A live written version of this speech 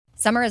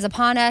Summer is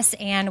upon us,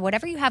 and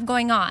whatever you have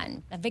going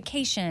on, a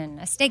vacation,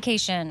 a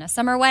staycation, a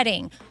summer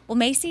wedding, well,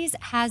 Macy's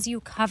has you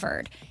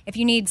covered. If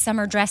you need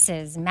summer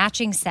dresses,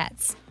 matching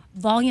sets,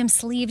 volume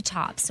sleeve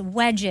tops,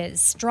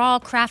 wedges,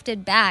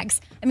 straw-crafted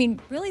bags,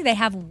 really they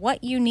have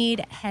what you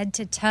need head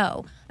to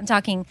toe. I'm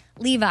talking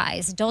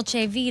Levi's,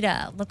 Dolce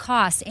Vita,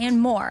 Lacoste,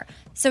 and more.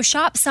 So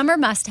shop summer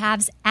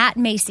must-haves at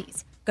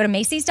Macy's. Go to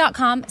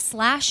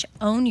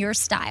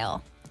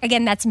Macys.com/ownyourstyle.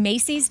 Again, that's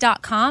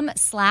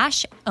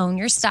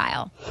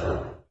Macys.com/ownyourstyle.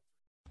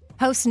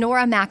 Host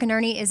Nora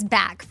McInerney is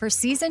back for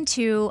season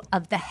 2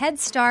 of The Head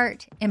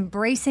Start,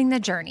 Embracing the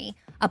Journey,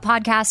 a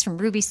podcast from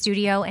Ruby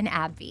Studio and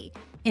AbbVie.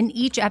 In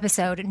each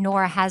episode,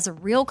 Nora has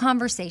real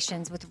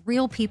conversations with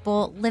real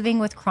people living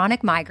with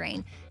chronic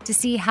migraine to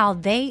see how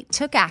they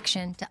took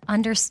action to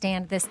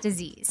understand this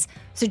disease.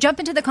 So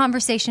jump into the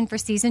conversation for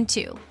season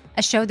 2,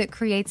 a show that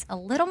creates a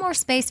little more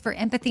space for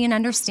empathy and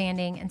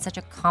understanding in such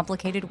a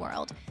complicated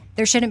world.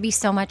 There shouldn't be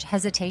so much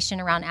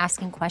hesitation around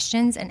asking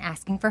questions and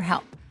asking for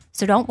help.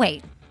 So don't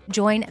wait.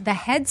 Join The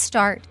Head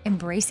Start,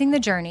 Embracing the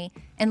Journey,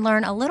 and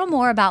learn a little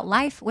more about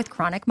life with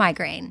chronic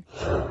migraine.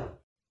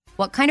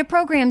 What kind of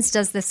programs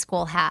does this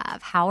school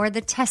have? How are the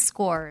test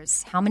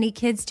scores? How many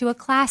kids to a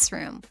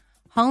classroom?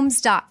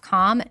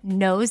 Homes.com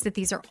knows that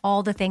these are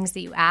all the things that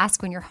you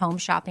ask when you're home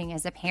shopping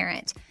as a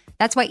parent.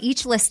 That's why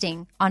each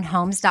listing on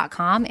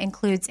Homes.com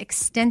includes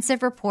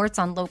extensive reports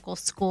on local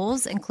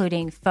schools,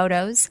 including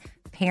photos,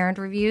 parent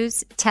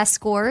reviews, test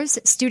scores,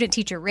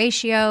 student-teacher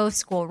ratio,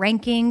 school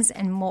rankings,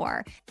 and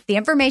more. The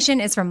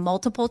information is from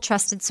multiple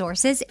trusted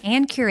sources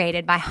and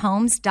curated by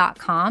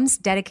Homes.com's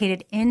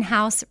dedicated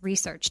in-house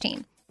research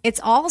team. It's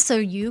all so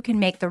you can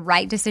make the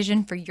right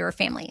decision for your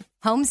family.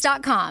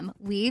 Homes.com,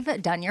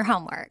 we've done your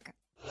homework.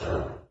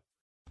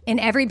 In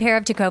every pair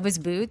of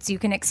Tecovas boots, you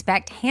can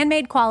expect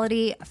handmade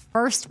quality,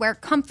 first wear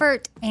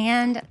comfort,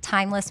 and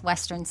timeless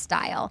Western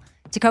style.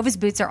 Tecovas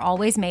boots are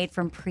always made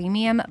from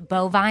premium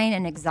bovine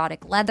and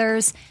exotic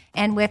leathers,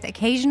 and with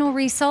occasional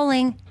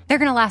resoling, they're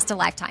going to last a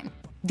lifetime.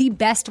 The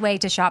best way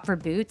to shop for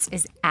boots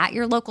is at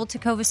your local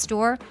Tecovas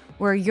store,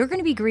 where you're going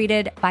to be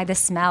greeted by the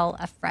smell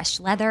of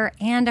fresh leather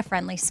and a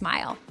friendly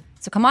smile.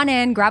 So come on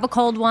in, grab a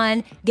cold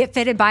one, get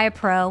fitted by a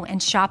pro,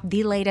 and shop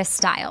the latest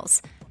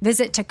styles.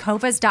 Visit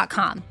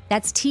Tecovas.com.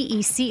 That's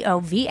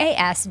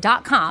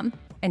Tecovas.com.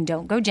 And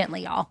don't go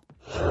gently, y'all.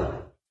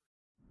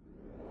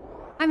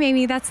 I'm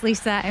Amy, that's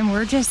Lisa, and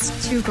we're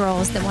just two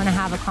girls that want to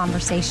have a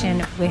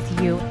conversation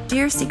with you.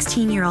 Dear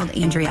 16-year-old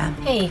Andrea.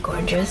 Hey,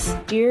 gorgeous.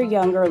 Dear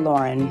younger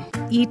Lauren.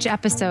 Each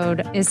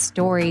episode is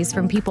stories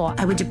from people.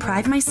 I would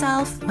deprive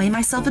myself, weigh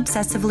myself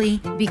obsessively.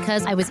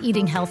 Because I was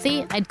eating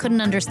healthy, I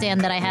couldn't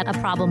understand that I had a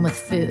problem with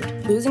food.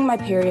 Losing my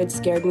period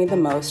scared me the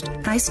most.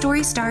 My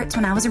story starts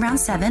when I was around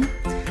 7.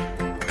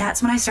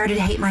 That's when I started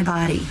to hate my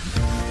body.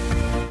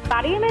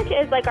 Body image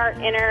is like our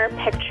inner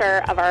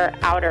picture of our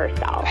outer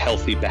self.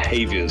 Healthy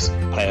behaviors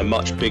play a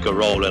much bigger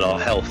role in our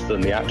health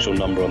than the actual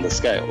number on the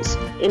scales.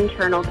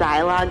 Internal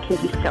dialogue can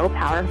be so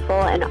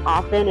powerful, and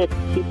often it's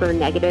super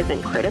negative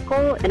and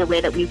critical in a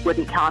way that we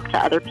wouldn't talk to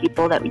other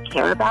people that we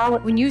care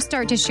about. When you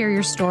start to share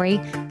your story,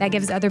 that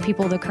gives other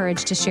people the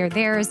courage to share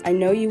theirs. I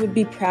know you would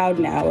be proud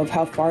now of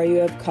how far you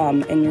have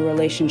come in your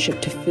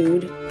relationship to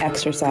food,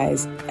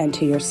 exercise, and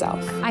to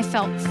yourself. I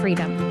felt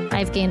freedom.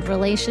 I've gained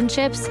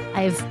relationships.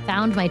 I've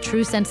found my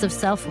true sense of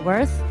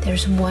self-worth.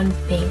 There's one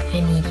thing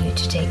I need you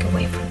to take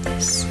away from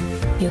this.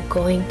 You're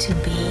going to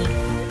be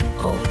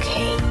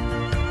okay.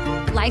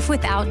 Life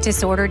without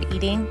disordered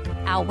eating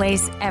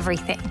outweighs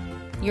everything.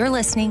 You're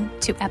listening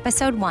to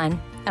episode 1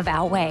 of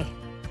Outweigh.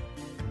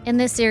 In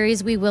this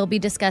series, we will be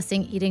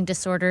discussing eating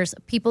disorders.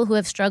 People who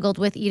have struggled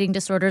with eating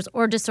disorders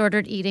or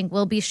disordered eating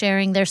will be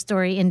sharing their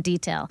story in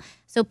detail.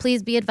 So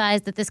please be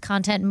advised that this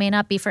content may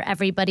not be for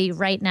everybody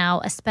right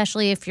now,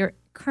 especially if you're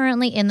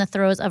currently in the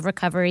throes of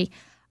recovery.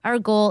 Our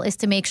goal is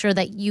to make sure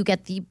that you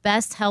get the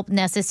best help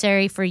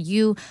necessary for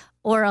you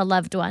or a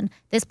loved one.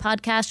 This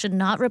podcast should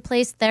not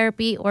replace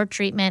therapy or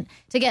treatment.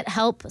 To get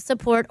help,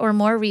 support, or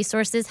more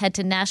resources, head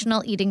to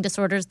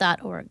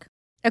nationaleatingdisorders.org.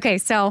 Okay,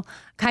 so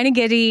kind of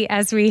giddy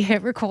as we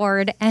hit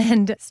record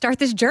and start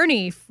this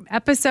journey.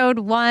 Episode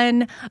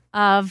 1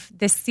 of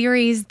this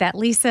series that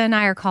Lisa and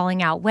I are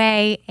calling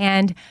Outweigh.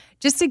 And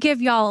just to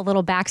give y'all a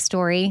little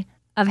backstory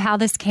of how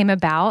this came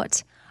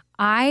about,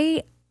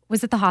 I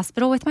was at the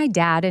hospital with my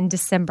dad in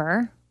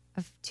December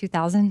of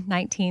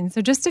 2019, so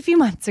just a few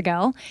months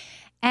ago.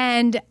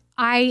 And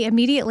I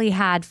immediately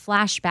had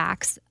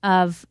flashbacks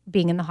of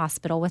being in the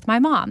hospital with my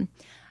mom.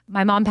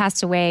 My mom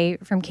passed away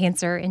from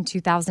cancer in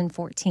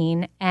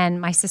 2014,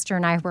 and my sister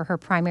and I were her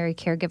primary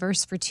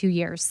caregivers for 2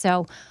 years.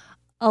 So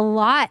a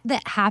lot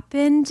that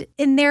happened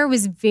in there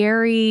was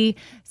very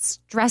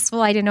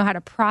stressful. I didn't know how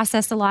to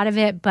process a lot of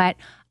it, but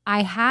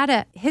I had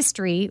a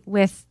history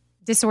with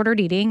disordered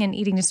eating and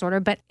eating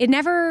disorder, but it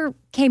never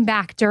came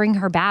back during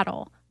her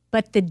battle.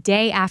 But the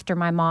day after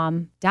my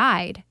mom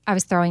died, I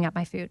was throwing up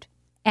my food.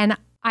 And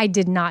I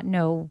did not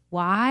know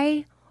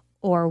why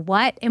or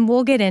what. And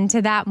we'll get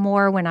into that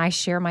more when I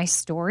share my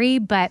story.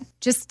 But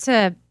just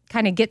to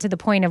kind of get to the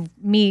point of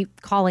me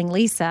calling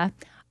Lisa,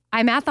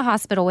 I'm at the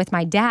hospital with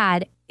my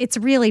dad. It's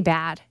really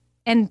bad.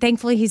 And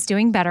thankfully, he's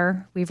doing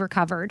better. We've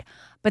recovered.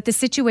 But the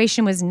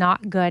situation was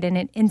not good, and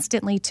it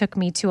instantly took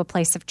me to a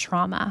place of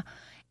trauma.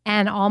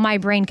 And all my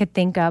brain could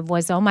think of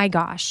was, oh my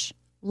gosh,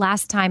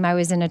 last time I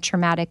was in a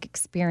traumatic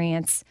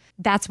experience,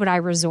 that's what I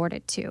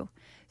resorted to.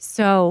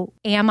 So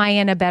am I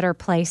in a better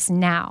place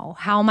now?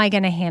 How am I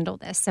going to handle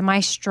this? Am I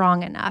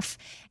strong enough?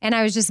 And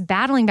I was just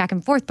battling back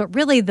and forth. But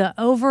really the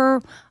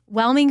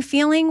overwhelming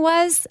feeling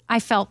was I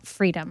felt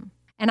freedom.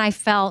 And I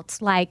felt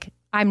like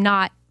I'm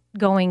not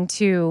going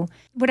to,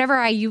 whatever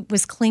I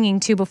was clinging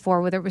to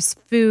before, whether it was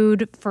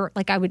food for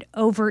like I would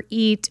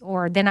overeat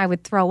or then I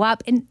would throw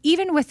up. And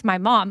even with my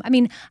mom, I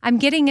mean, I'm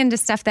getting into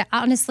stuff that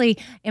honestly,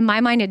 in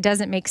my mind, it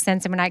doesn't make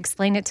sense. And when I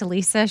explain it to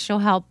Lisa, she'll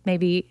help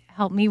me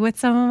with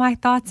some of my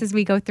thoughts as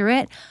we go through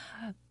it.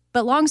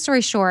 But long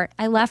story short,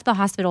 I left the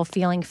hospital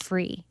feeling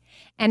free.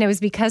 And it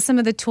was because some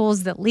of the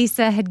tools that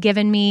Lisa had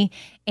given me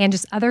and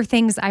just other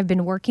things I've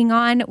been working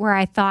on where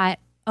I thought,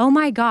 oh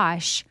my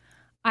gosh,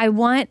 I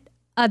want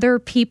other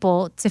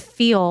people to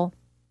feel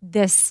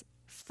this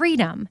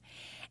freedom.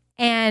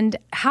 And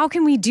how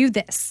can we do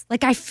this?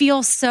 Like, I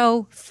feel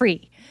so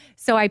free.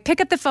 So I pick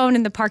up the phone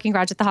in the parking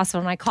garage at the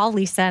hospital and I call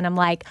Lisa and I'm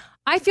like,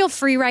 I feel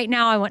free right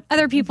now. I want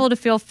other people to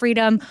feel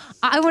freedom.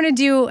 I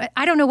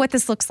don't know what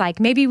this looks like.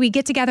 Maybe we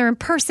get together in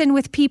person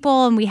with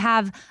people and we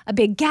have a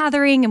big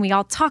gathering and we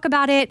all talk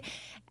about it.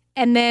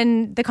 And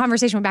then the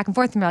conversation went back and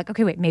forth and we're like,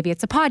 okay, wait, maybe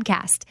it's a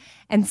podcast.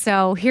 And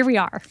so here we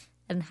are.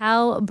 And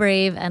how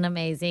brave and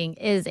amazing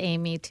is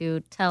Amy to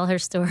tell her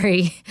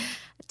story,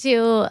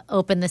 to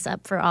open this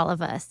up for all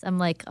of us. I'm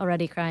like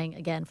already crying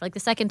again for like the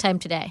second time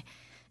today.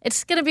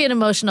 It's going to be an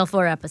emotional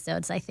 4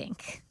 episodes, I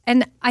think.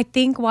 And I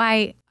think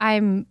why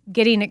I'm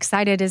getting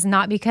excited is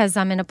not because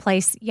I'm in a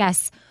place,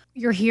 yes,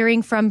 you're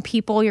hearing from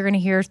people, you're going to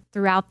hear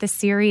throughout the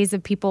series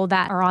of people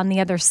that are on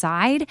the other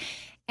side.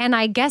 And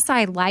I guess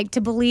I like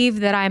to believe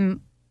that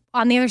I'm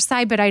on the other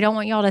side, but I don't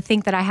want y'all to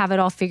think that I have it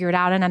all figured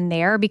out and I'm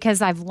there,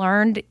 because I've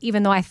learned,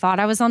 even though I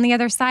thought I was on the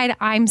other side,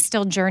 I'm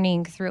still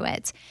journeying through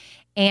it.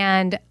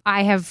 And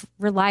I have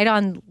relied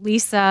on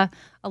Lisa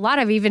a lot.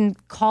 I've even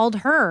called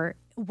her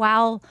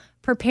while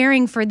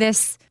preparing for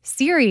this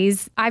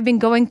series. I've been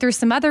going through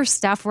some other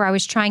stuff where I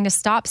was trying to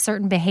stop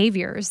certain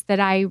behaviors that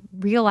I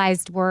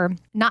realized were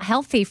not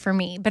healthy for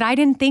me, but I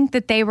didn't think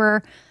that they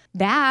were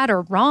bad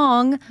or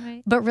wrong.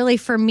 Right. But really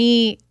for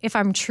me, if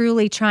I'm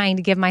truly trying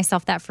to give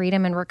myself that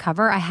freedom and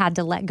recover, I had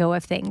to let go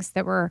of things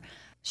that were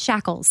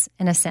shackles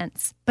in a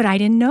sense, but I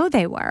didn't know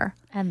they were.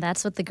 And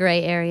that's what the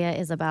gray area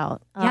is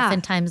about. Yeah.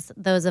 Oftentimes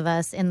those of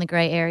us in the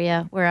gray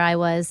area where I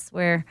was,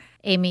 where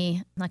Amy,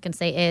 I'm not going to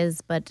say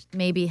is, but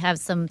maybe have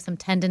some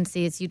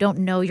tendencies, you don't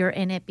know you're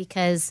in it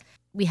because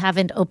we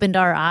haven't opened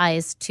our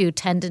eyes to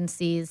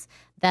tendencies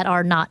that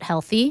are not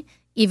healthy,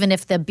 even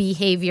if the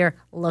behavior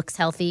looks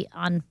healthy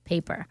on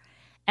paper.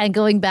 And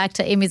going back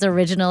to Amy's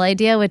original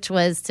idea, which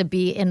was to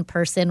be in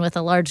person with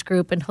a large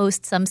group and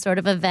host some sort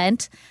of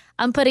event,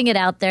 I'm putting it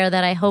out there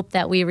that I hope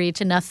that we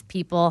reach enough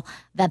people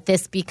that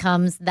this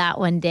becomes that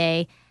one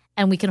day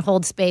and we can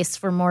hold space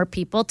for more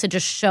people to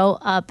just show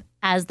up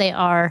as they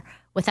are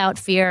without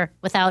fear,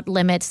 without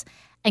limits,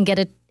 and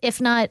get,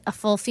 if not a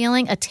full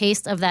feeling, a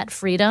taste of that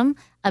freedom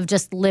of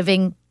just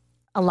living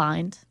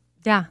aligned.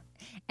 Yeah.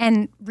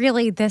 And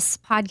really, this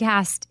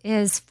podcast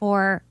is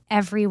for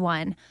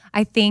everyone.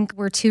 I think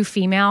we're 2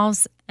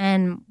 females,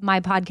 and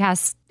my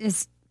podcast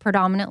is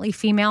predominantly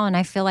female, and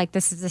I feel like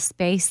this is a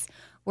space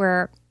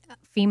where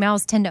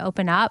females tend to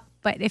open up.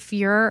 But if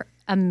you're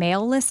a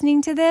male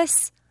listening to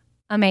this,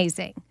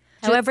 amazing.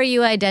 However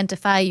you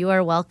identify, you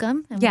are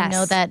welcome. And yes. We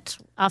know that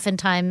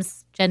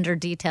oftentimes gender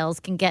details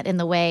can get in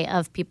the way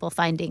of people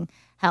finding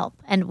help.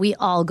 And we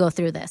all go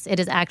through this. It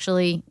is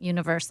actually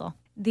universal.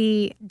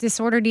 The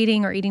disordered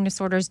eating or eating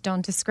disorders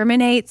don't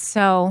discriminate.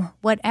 So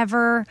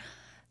however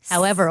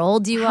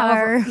old you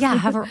are. Yeah,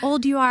 however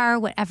old you are,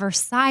 whatever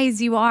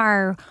size you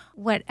are,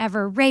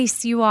 whatever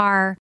race you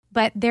are.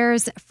 But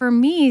for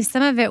me,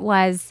 some of it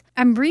was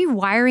I'm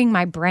rewiring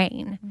my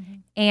brain. Mm-hmm.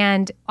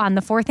 And on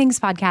the 4 Things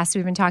podcast,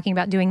 we've been talking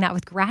about doing that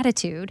with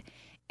gratitude.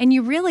 And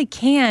you really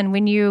can,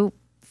 when you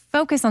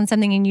focus on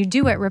something and you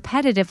do it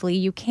repetitively,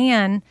 you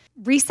can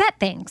reset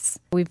things.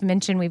 We've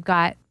mentioned we've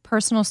got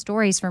personal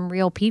stories from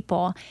real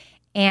people,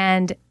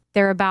 and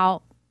they're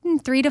about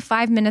 3 to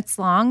 5 minutes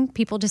long,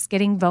 people just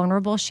getting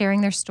vulnerable,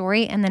 sharing their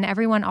story. And then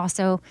everyone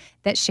also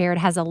that shared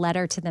has a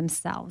letter to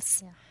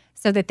themselves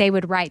so that they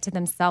would write to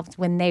themselves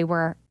when they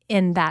were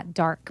in that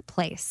dark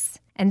place.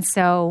 And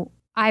so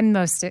I'm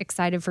most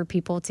excited for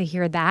people to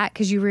hear that,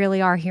 because you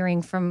really are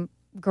hearing from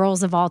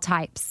girls of all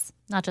types.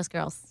 Not just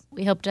girls.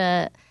 We hope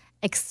to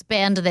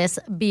expand this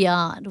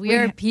beyond. We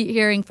are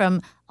hearing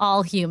from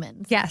all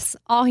humans. Yes,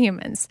 all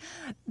humans.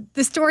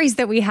 The stories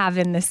that we have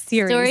in this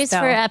series. Stories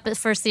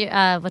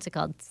for what's it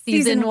called?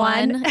 Season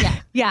 1.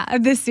 Yeah,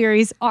 of this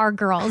series are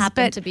girls.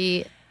 Happen to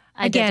be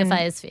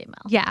identify as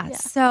female. Yeah.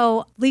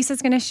 So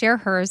Lisa's going to share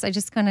hers. I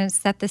just going to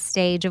set the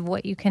stage of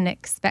what you can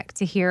expect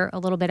to hear a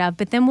little bit of.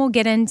 But then we'll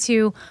get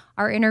into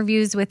our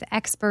interviews with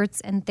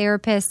experts and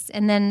therapists,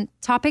 and then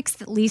topics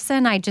that Lisa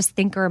and I just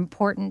think are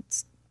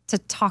important to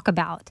talk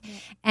about. Yeah.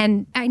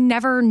 And I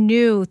never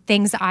knew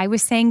things I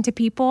was saying to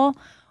people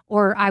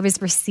or I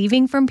was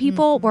receiving from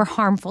people were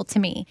harmful to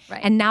me.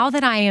 Right. And now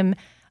that I am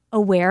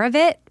aware of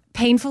it,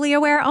 painfully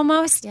aware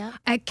almost,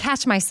 I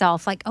catch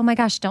myself like, oh my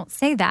gosh, don't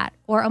say that.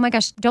 Or, oh my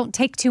gosh, don't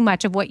take too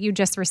much of what you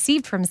just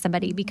received from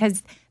somebody,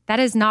 because that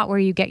is not where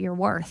you get your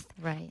worth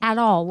at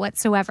all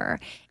whatsoever.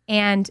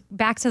 And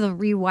back to the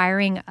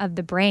rewiring of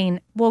the brain,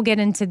 we'll get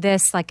into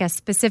this, like a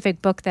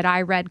specific book that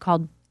I read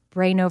called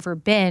Brain Over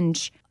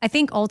Binge. I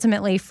think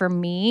ultimately for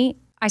me,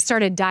 I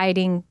started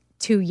dieting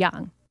too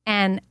young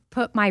and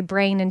put my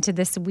brain into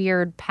this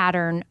weird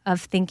pattern of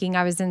thinking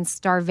I was in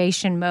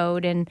starvation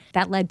mode. And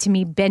that led to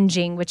me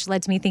binging, which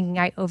led to me thinking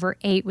I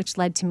overate, which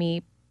led to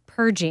me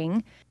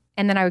purging.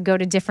 And then I would go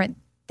to different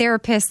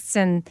therapists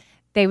and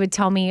they would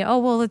tell me, oh,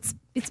 well, it's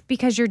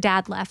because your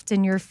dad left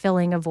and you're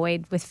filling a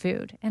void with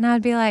food. And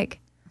I'd be like,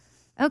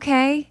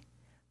 okay,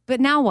 but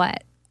now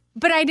what?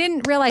 But I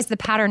didn't realize the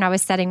pattern I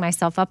was setting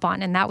myself up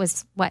on. And that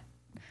was what,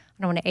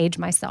 I don't want to age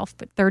myself,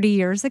 but 30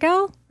 years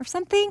ago or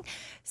something.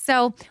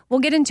 So we'll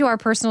get into our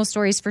personal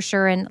stories for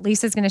sure. And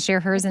Lisa's going to share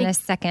hers in a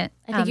second.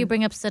 I think you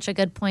bring up such a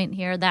good point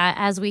here that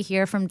as we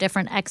hear from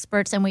different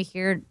experts and we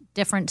hear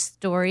different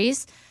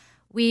stories,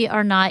 we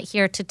are not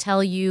here to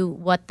tell you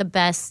what the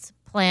best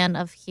plan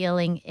of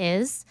healing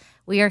is.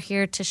 We are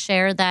here to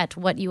share that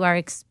what you are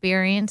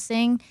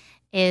experiencing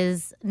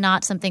is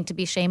not something to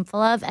be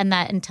shameful of,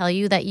 and tell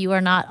you that you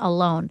are not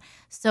alone.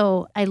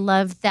 So I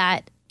love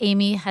that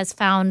Amy has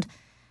found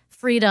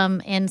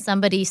freedom in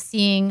somebody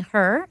seeing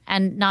her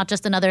and not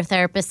just another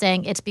therapist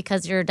saying it's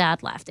because your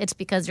dad left. It's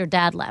because your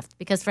dad left.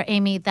 Because for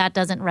Amy, that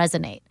doesn't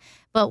resonate.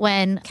 But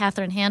when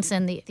Catherine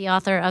Hansen, the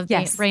author of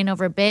Brain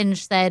Over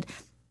Binge, said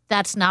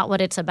that's not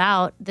what it's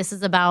about, this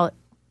is about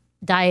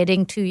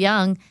dieting too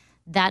young,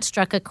 that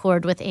struck a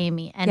chord with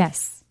Amy. And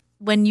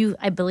when you,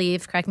 I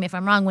believe, correct me if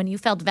I'm wrong, when you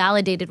felt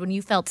validated, when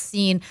you felt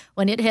seen,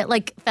 when it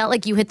felt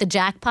like you hit the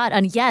jackpot,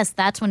 and yes,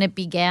 that's when it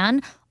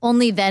began,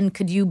 only then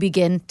could you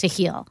begin to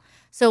heal.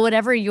 So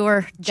whatever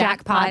your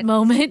jackpot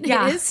moment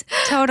is,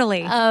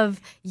 totally.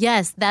 Of,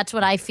 yes, that's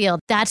what I feel.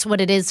 That's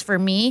what it is for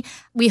me.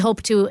 We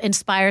hope to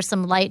inspire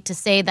some light to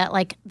say that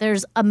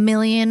there's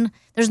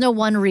no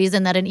one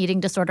reason that an eating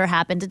disorder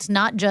happens. It's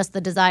not just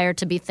the desire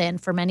to be thin.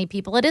 For many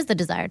people, it is the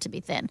desire to be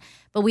thin.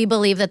 But we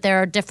believe that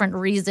there are different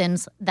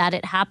reasons that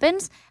it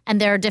happens,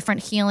 and there are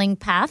different healing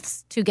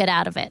paths to get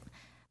out of it.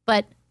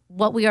 But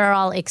what we are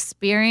all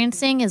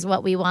experiencing is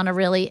what we want to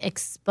really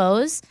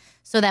expose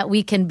so that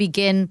we can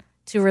begin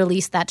to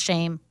release that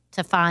shame,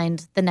 to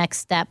find the next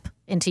step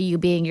into you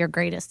being your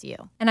greatest you.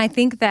 And I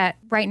think that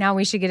right now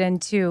we should get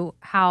into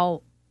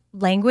how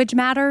language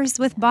matters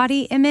with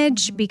body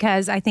image,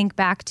 because I think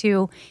back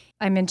to,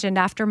 I mentioned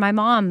after my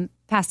mom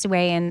passed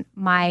away and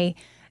my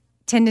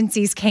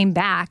tendencies came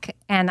back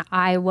and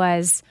I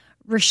was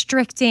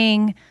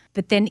restricting,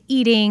 but then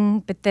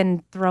eating, but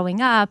then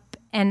throwing up.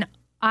 And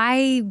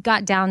I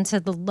got down to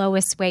the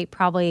lowest weight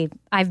probably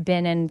I've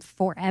been in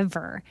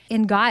forever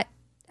and got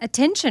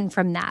attention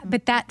from that.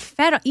 But that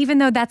fed, even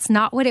though that's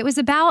not what it was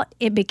about,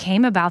 it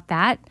became about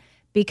that,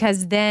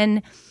 because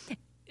then,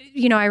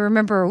 I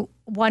remember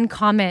one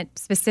comment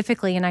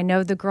specifically, and I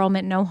know the girl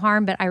meant no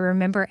harm, but I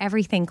remember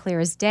everything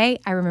clear as day.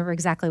 I remember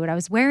exactly what I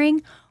was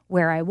wearing,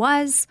 where I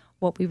was,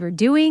 what we were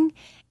doing.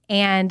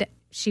 And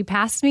she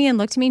passed me and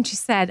looked at me and she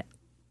said,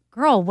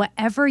 girl,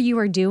 whatever you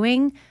are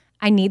doing,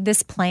 I need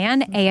this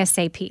plan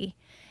ASAP.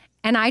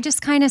 And I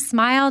just kind of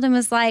smiled and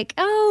was like,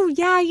 oh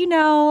yeah,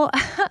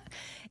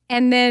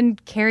 and then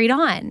carried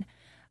on.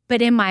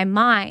 But in my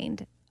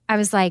mind, I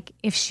was like,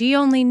 if she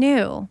only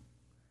knew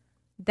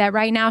that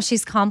right now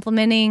she's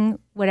complimenting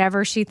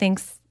whatever she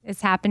thinks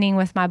is happening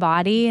with my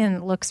body and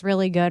it looks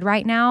really good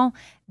right now,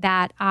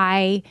 that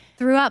I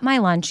threw up my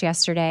lunch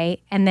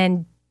yesterday and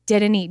then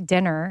didn't eat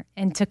dinner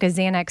and took a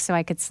Xanax so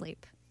I could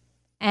sleep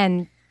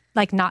and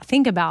not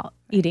think about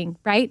eating,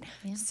 right?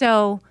 Yeah.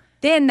 So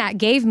then that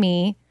gave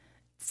me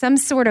some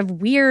sort of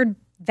weird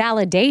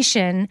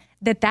validation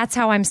that that's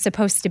how I'm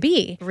supposed to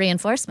be.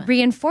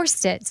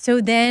 Reinforced it.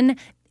 So then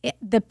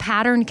the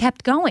pattern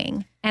kept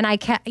going. And I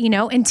kept,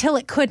 until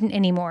it couldn't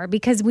anymore,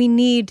 because we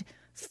need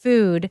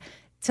food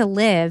to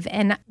live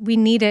and we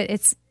need it.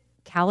 It's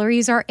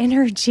calories are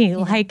energy.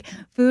 Yeah.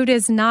 Food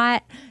is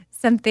not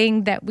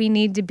something that we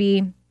need to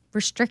be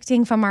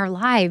restricting from our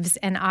lives.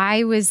 And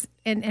I was,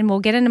 and we'll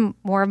get into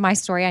more of my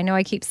story. I know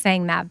I keep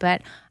saying that,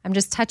 but I'm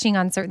just touching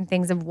on certain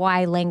things of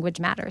why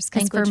language matters.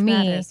 Because for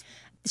me,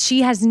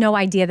 she has no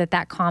idea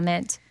that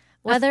comment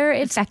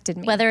affected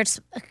me. Whether it's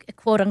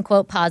quote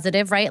unquote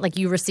positive, right? Like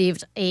you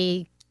received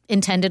a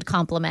intended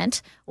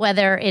compliment,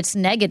 whether it's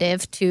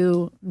negative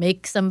to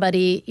make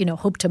somebody,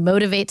 hope to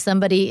motivate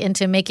somebody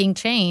into making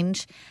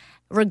change,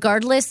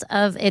 regardless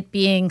of it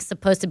being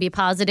supposed to be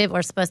positive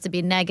or supposed to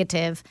be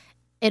negative,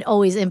 it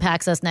always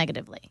impacts us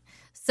negatively.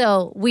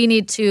 So we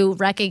need to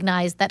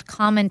recognize that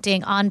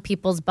commenting on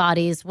people's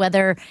bodies,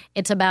 whether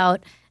it's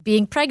about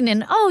being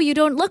pregnant, oh, you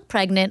don't look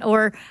pregnant,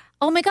 or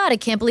oh my God, I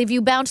can't believe you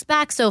bounced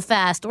back so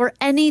fast, or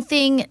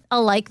anything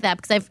like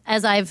that. Because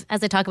as I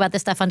talk about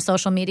this stuff on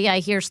social media, I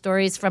hear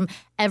stories from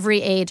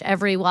every age,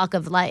 every walk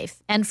of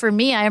life. And for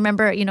me, I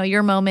remember,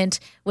 your moment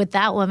with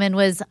that woman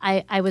was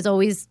I was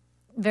always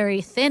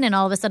very thin, and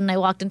all of a sudden I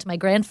walked into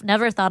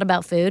never thought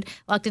about food,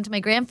 walked into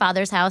my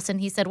grandfather's house, and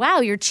he said,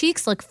 wow, your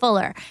cheeks look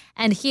fuller.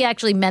 And he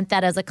actually meant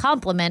that as a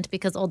compliment,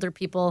 because older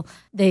people,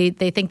 they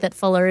think that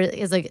fuller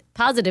is a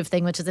positive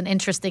thing, which is an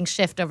interesting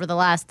shift over the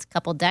last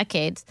couple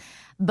decades.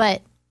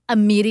 But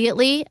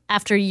immediately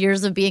after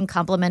years of being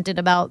complimented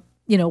about,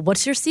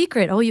 what's your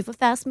secret? Oh, you have a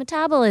fast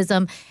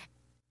metabolism.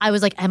 I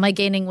was like, am I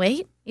gaining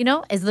weight?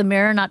 Is the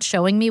mirror not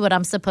showing me what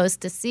I'm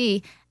supposed to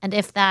see? And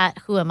if that,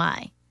 who am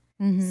I?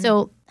 Mm-hmm.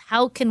 So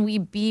how can we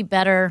be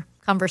better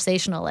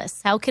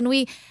conversationalists? How can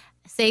we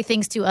say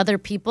things to other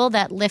people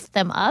that lift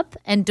them up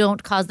and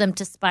don't cause them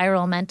to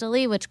spiral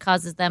mentally, which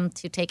causes them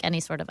to take any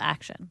sort of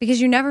action? Because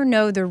you never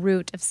know the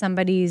root of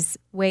somebody's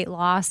weight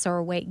loss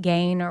or weight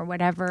gain or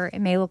whatever it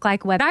may look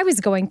like. What I was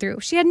going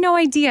through, she had no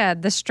idea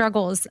the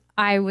struggles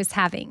I was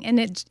having, and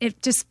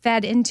it just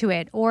fed into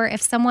it. Or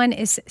if someone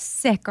is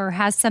sick or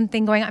has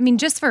something going on, I mean,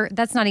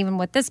 that's not even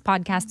what this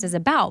podcast is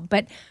about,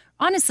 but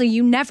honestly,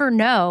 you never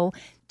know.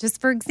 Just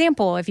for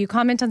example, if you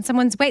comment on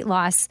someone's weight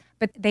loss,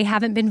 but they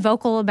haven't been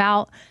vocal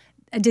about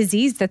a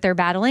disease that they're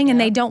battling and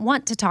they don't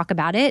want to talk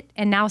about it,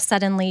 and now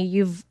suddenly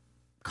you've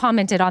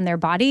commented on their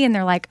body and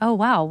they're like, oh,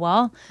 wow,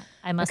 well,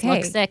 I must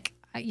look sick.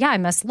 Yeah, I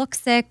must look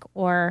sick.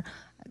 Or,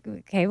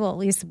 okay, well, at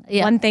least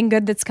one thing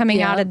good that's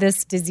coming out of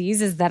this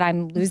disease is that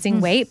I'm losing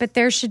weight. But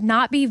there should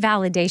not be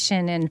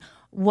validation in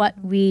what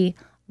we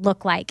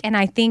look like. And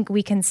I think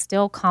we can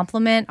still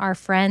compliment our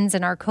friends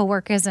and our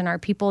coworkers and our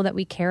people that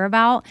we care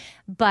about.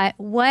 But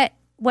what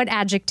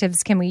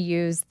adjectives can we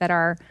use that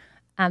are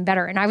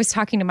better? And I was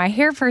talking to my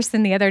hair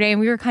person the other day, and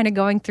we were kind of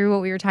going through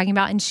what we were talking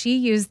about, and she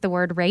used the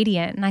word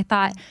radiant. And I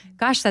thought,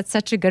 gosh, that's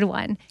such a good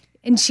one.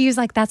 And she was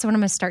like, that's what I'm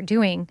going to start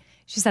doing.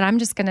 She said, I'm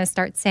just going to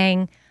start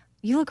saying,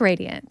 you look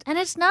radiant. And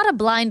it's not a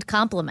blind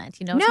compliment,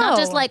 It's not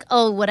just like,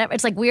 oh, whatever.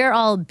 It's like we're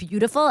all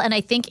beautiful. And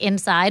I think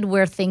inside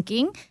we're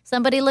thinking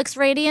somebody looks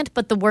radiant,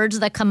 but the words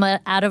that come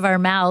out of our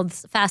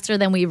mouths faster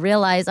than we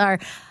realize are,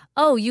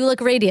 oh, you look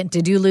radiant.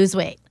 Did you lose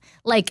weight?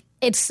 Like,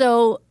 it's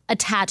so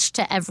attached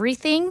to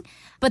everything.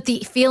 But the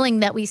feeling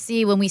that we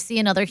see when we see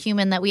another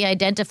human that we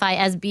identify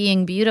as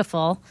being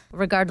beautiful,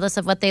 regardless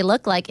of what they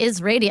look like,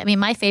 is radiant. I mean,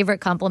 my favorite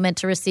compliment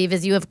to receive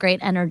is you have great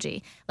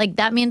energy. Like,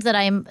 that means that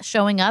I'm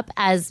showing up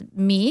as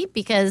me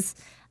because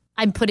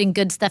I'm putting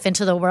good stuff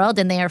into the world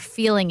and they are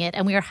feeling it.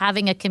 And we are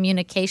having a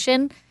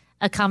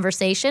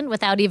conversation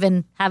without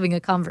even having a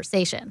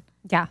conversation.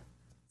 Yeah.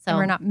 So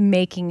we're not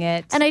making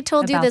it. And I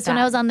told you this when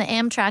I was on the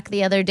Amtrak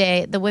the other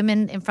day. The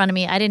women in front of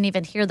me, I didn't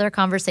even hear their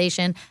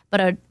conversation,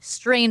 but a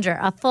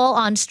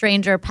full-on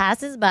stranger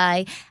passes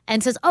by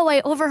and says, oh,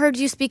 I overheard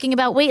you speaking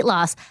about weight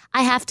loss.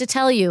 I have to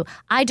tell you,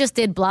 I just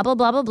did blah, blah,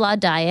 blah, blah, blah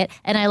diet,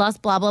 and I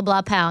lost blah, blah,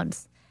 blah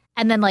pounds.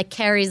 And then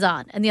carries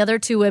on. And the other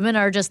two women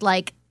are just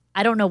like,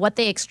 I don't know what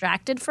they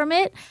extracted from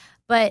it,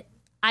 but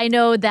I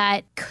know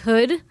that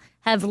could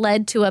have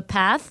led to a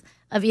path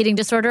of eating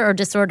disorder or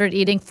disordered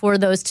eating for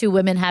those two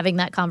women having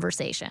that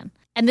conversation.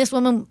 And this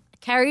woman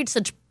carried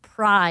such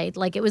pride,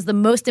 like it was the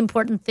most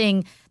important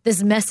thing,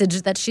 this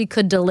message that she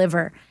could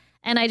deliver.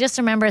 And I just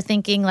remember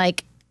thinking,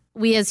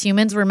 we as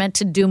humans were meant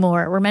to do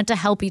more. We're meant to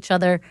help each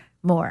other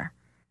more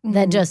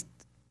than just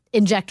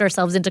inject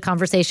ourselves into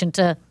conversation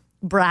to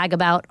brag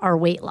about our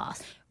weight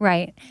loss.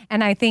 Right.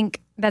 And I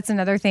think that's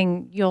another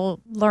thing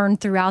you'll learn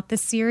throughout the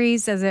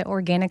series as it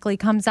organically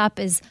comes up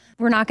is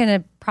we're not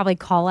going to probably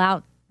call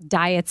out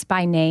diets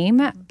by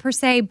name per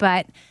se,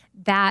 but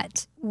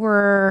that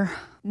we're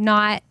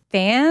not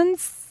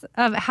fans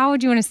of, how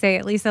would you want to say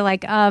it, Lisa?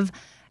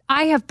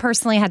 I have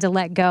personally had to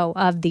let go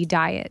of the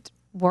diet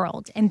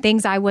world and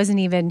things I wasn't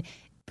even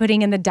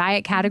putting in the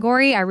diet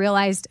category. I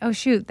realized, oh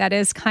shoot, that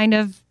is kind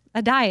of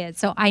a diet.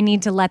 So I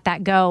need to let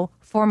that go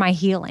for my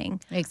healing,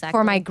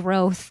 for my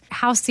growth.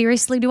 How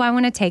seriously do I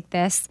want to take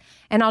this?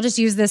 And I'll just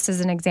use this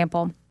as an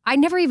example. I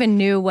never even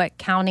knew what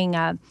counting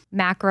a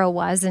macro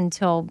was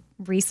until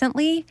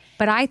recently,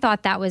 but I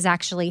thought that was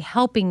actually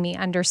helping me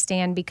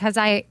understand because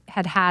I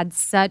had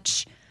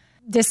such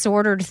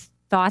disordered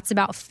thoughts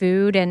about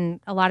food, and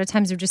a lot of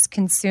times would just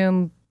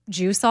consume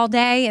juice all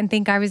day and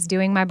think I was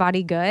doing my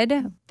body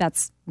good.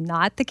 That's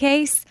not the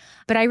case.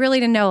 But I really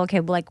didn't know,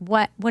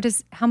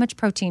 how much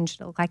protein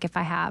should it look like if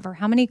I have, or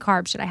how many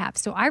carbs should I have?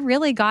 So I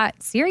really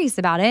got serious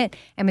about it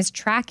and was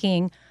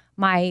tracking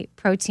my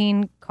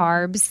protein,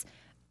 carbs,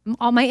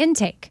 all my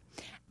intake.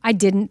 I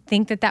didn't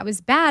think that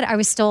was bad. I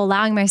was still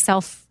allowing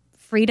myself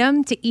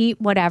freedom to eat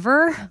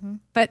whatever,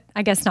 but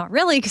I guess not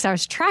really because I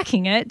was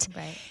tracking it.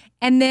 Right.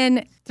 And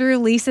then through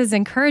Lisa's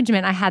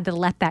encouragement, I had to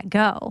let that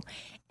go.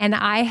 And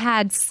I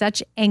had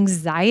such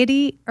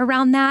anxiety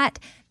around that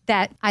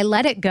I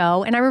let it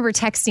go. And I remember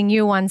texting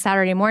you one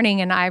Saturday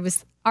morning and I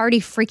was already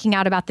freaking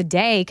out about the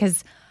day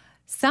because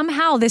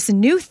somehow this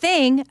new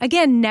thing,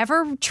 again,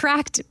 never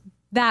tracked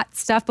that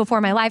stuff before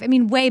in my life. I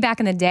mean, way back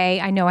in the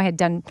day, I know I had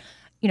done,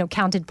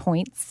 counted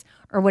points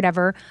or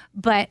whatever,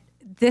 but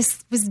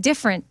this was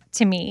different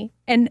to me.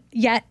 And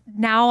yet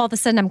now all of a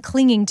sudden I'm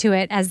clinging to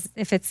it as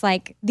if it's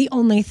like the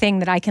only thing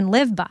that I can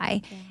live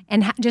by. Yeah.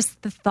 And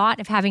just the thought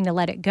of having to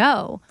let it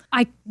go.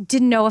 I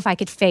didn't know if I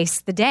could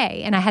face the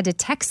day. And I had to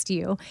text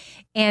you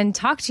and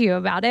talk to you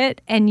about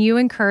it. And you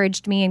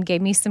encouraged me and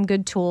gave me some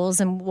good tools.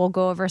 And we'll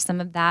go over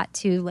some of that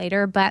too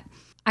later. But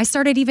I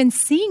started even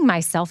seeing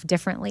myself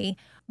differently,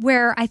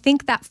 where I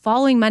think that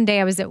following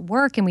Monday I was at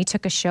work and we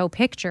took a show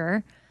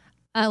picture.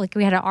 Like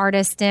we had an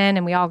artist in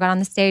and we all got on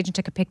the stage and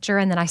took a picture.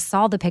 And then I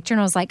saw the picture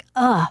and I was like,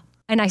 ugh.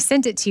 And I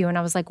sent it to you and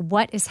I was like,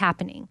 what is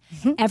happening?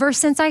 Mm-hmm. Ever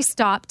since I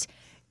stopped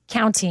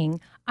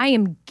counting, I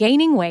am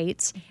gaining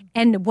weight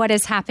and what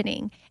is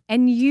happening?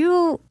 And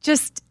you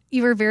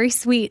were very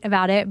sweet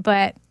about it,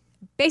 but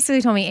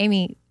basically told me,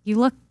 Amy, you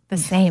look the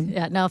same.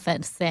 Yeah, no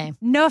offense, same.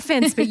 No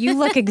offense, but you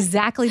look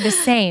exactly the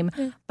same.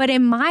 But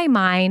in my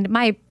mind,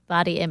 my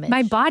body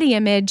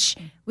image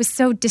was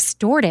so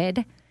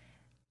distorted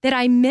that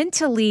I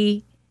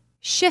mentally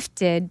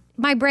shifted.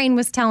 My brain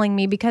was telling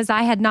me, because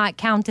I had not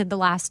counted the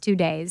last 2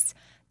 days,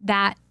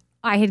 that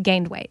I had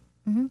gained weight.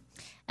 Mm-hmm.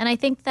 And I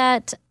think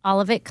that all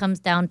of it comes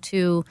down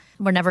to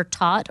we're never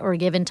taught or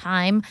given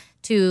time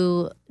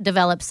to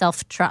develop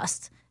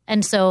self-trust.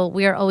 And so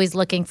we are always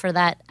looking for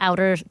that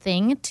outer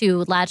thing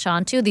to latch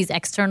onto, these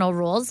external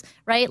rules,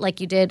 right?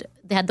 Like you did,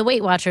 they had the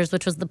Weight Watchers,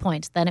 which was the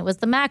point. Then it was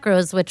the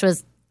macros, which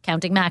was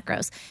counting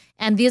macros.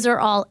 And these are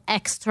all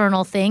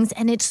external things.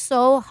 And it's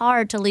so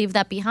hard to leave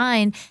that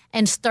behind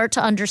and start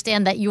to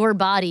understand that your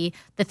body,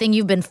 the thing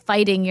you've been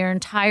fighting your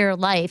entire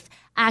life,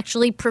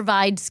 actually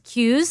provides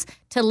cues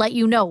to let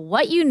you know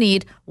what you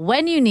need,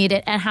 when you need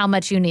it, and how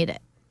much you need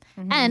it.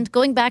 Mm-hmm. And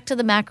going back to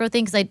the macro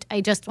thing, because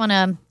I just want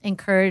to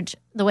encourage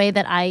the way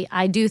that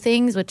I do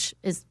things, which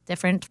is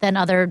different than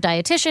other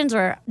dietitians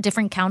or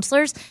different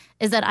counselors,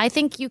 is that I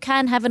think you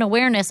can have an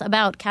awareness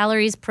about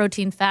calories,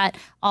 protein, fat,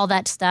 all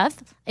that stuff.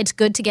 It's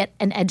good to get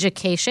an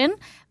education,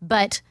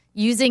 but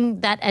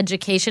using that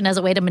education as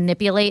a way to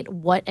manipulate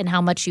what and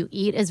how much you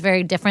eat is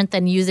very different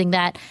than using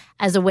that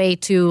as a way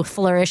to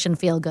flourish and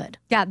feel good.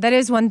 Yeah, that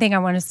is one thing I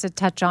want us to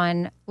touch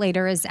on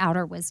later is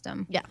outer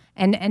wisdom. Yeah.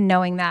 And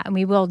knowing that. And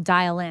we will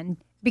dial in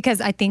because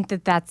I think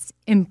that that's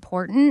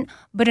important.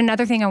 But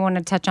another thing I want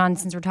to touch on,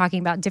 since we're talking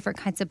about different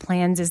kinds of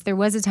plans, is there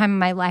was a time in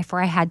my life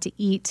where I had to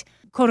eat,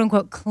 quote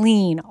unquote,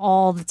 clean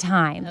all the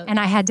time. Okay. And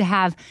I had to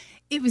have,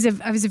 I was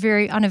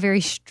on a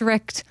very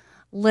strict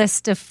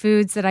list of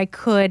foods that I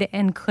could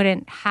and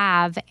couldn't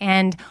have.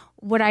 And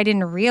what I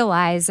didn't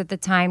realize at the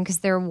time, because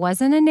there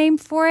wasn't a name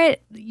for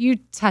it, you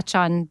touch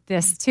on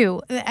this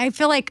too. I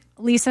feel like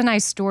Lisa and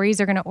I's stories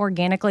are going to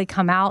organically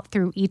come out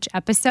through each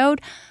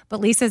episode, but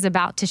Lisa's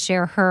about to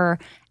share her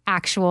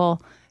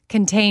actual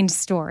contained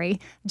story,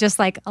 just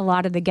like a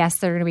lot of the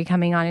guests that are going to be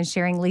coming on and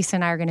sharing. Lisa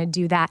and I are going to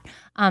do that.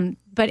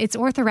 But it's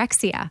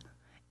orthorexia.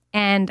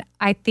 And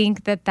I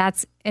think that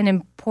that's an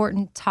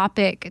important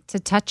topic to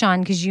touch on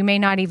because you may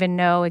not even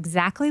know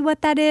exactly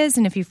what that is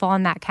and if you fall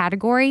in that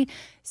category.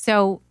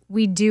 So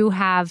we do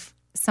have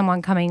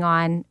someone coming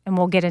on, and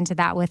we'll get into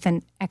that with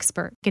an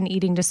expert, an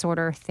eating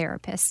disorder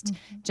therapist.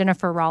 Mm-hmm.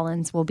 Jennifer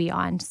Rollins will be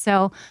on.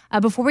 So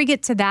before we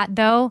get to that,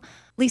 though,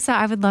 Lisa,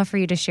 I would love for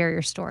you to share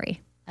your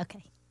story.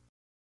 Okay.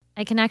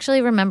 I can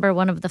actually remember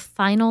one of the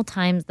final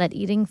times that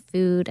eating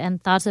food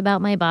and thoughts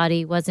about my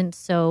body wasn't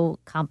so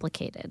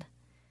complicated.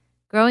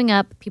 Growing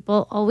up,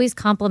 people always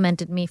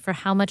complimented me for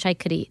how much I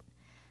could eat.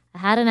 I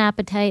had an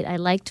appetite, I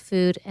liked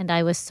food, and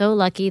I was so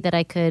lucky that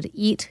I could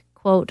eat,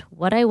 quote,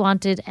 what I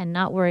wanted and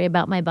not worry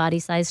about my body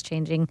size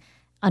changing,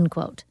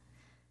 unquote.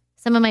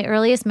 Some of my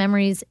earliest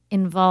memories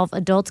involve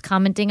adults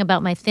commenting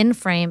about my thin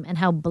frame and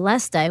how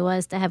blessed I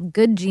was to have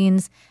good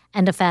genes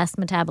and a fast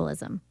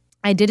metabolism.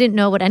 I didn't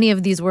know what any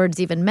of these words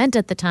even meant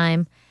at the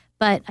time,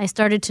 but I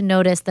started to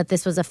notice that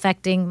this was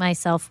affecting my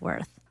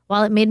self-worth.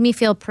 While it made me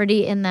feel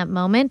pretty in that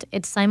moment,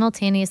 it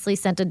simultaneously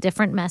sent a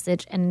different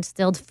message and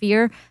instilled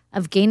fear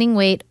of gaining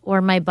weight or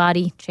my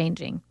body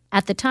changing.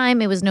 At the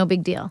time, it was no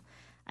big deal.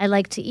 I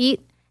liked to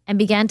eat and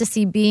began to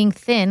see being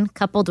thin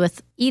coupled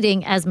with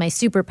eating as my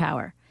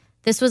superpower.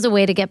 This was a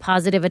way to get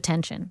positive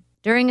attention.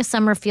 During a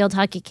summer field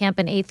hockey camp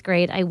in 8th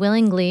grade, I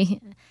willingly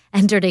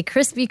entered a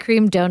Krispy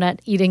Kreme donut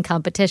eating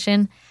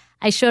competition.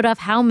 I showed off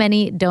how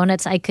many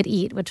donuts I could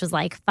eat, which was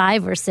like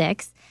 5 or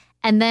 6.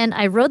 And then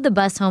I rode the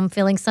bus home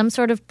feeling some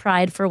sort of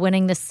pride for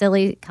winning this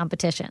silly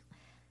competition.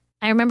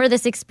 I remember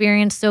this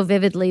experience so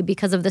vividly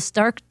because of the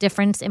stark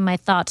difference in my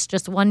thoughts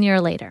just 1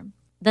 year later.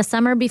 The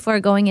summer before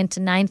going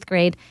into 9th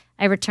grade,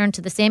 I returned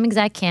to the same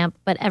exact camp,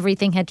 but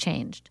everything had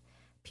changed.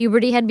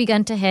 Puberty had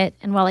begun to hit,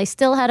 and while I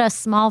still had a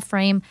small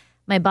frame,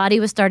 my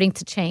body was starting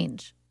to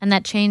change, and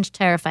that change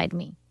terrified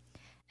me.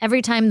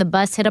 Every time the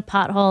bus hit a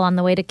pothole on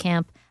the way to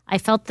camp, I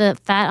felt the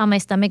fat on my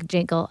stomach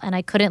jiggle, and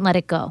I couldn't let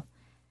it go.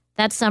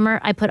 That summer,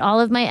 I put all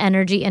of my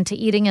energy into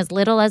eating as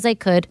little as I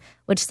could,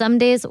 which some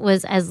days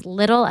was as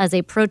little as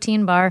a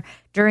protein bar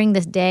during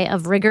this day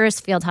of rigorous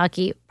field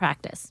hockey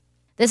practice.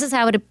 This is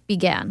how it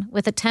began,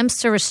 with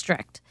attempts to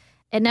restrict.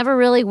 It never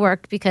really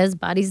worked because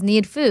bodies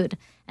need food,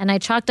 and I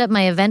chalked up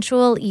my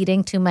eventual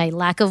eating to my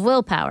lack of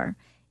willpower.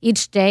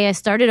 Each day I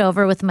started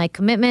over with my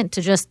commitment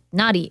to just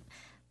not eat.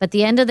 But at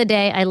the end of the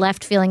day, I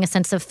left feeling a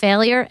sense of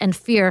failure and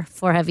fear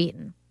for have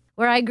eaten.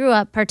 Where I grew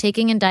up,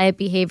 partaking in diet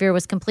behavior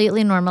was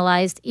completely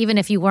normalized, even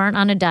if you weren't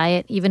on a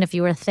diet, even if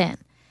you were thin.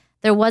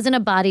 There wasn't a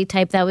body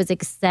type that was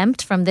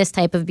exempt from this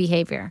type of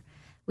behavior.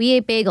 We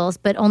ate bagels,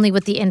 but only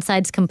with the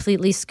insides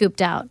completely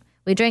scooped out.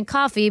 We drank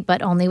coffee,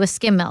 but only with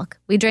skim milk.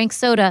 We drank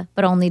soda,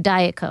 but only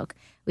Diet Coke.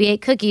 We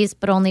ate cookies,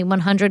 but only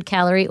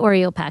 100-calorie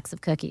Oreo packs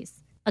of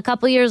cookies. A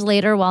couple years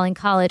later, while in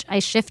college, I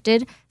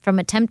shifted from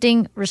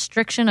attempting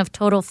restriction of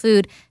total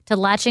food to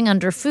latching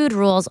under food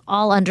rules,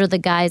 all under the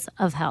guise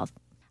of health.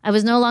 I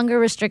was no longer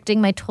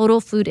restricting my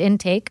total food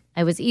intake.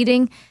 I was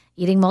eating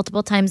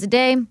multiple times a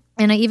day,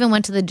 and I even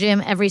went to the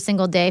gym every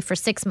single day for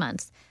 6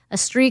 months, a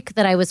streak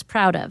that I was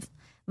proud of.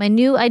 My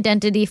new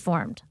identity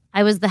formed.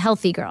 I was the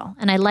healthy girl,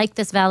 and I liked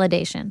this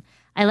validation.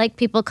 I liked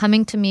people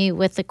coming to me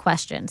with the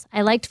questions.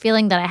 I liked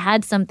feeling that I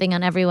had something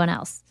on everyone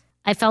else.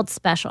 I felt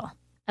special.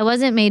 I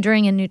wasn't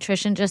majoring in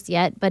nutrition just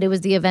yet, but it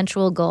was the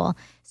eventual goal.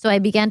 So I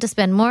began to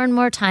spend more and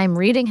more time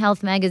reading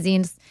health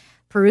magazines,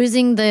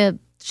 perusing the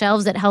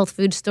shelves at health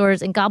food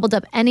stores, and gobbled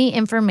up any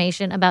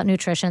information about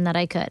nutrition that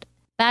I could.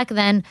 Back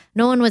then,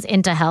 no one was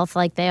into health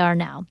like they are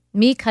now.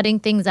 Me cutting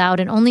things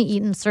out and only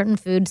eating certain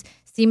foods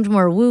seemed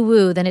more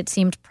woo-woo than it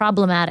seemed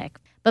problematic.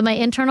 But my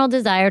internal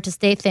desire to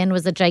stay thin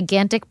was a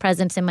gigantic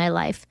presence in my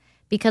life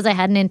because I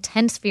had an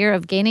intense fear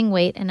of gaining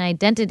weight and an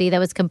identity that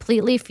was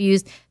completely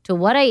fused to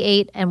what I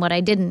ate and what I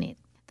didn't eat.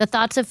 The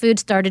thoughts of food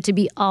started to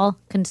be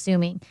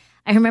all-consuming.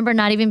 I remember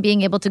not even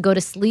being able to go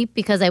to sleep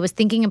because I was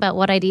thinking about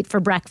what I'd eat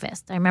for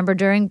breakfast. I remember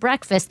during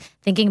breakfast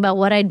thinking about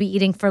what I'd be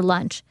eating for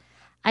lunch.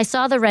 I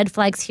saw the red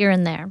flags here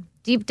and there.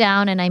 Deep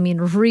down, and I mean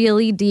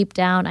really deep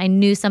down, I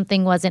knew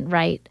something wasn't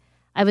right.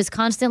 I was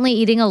constantly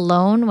eating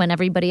alone when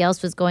everybody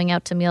else was going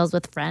out to meals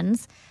with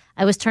friends.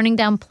 I was turning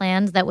down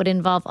plans that would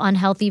involve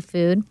unhealthy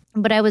food,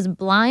 but I was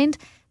blind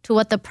to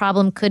what the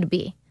problem could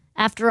be.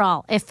 After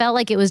all, it felt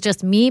like it was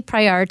just me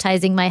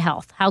prioritizing my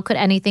health. How could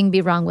anything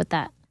be wrong with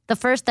that? The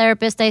first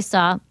therapist I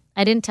saw,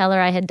 I didn't tell her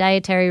I had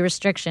dietary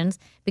restrictions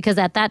because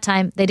at that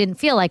time they didn't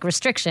feel like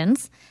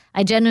restrictions.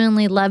 I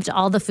genuinely loved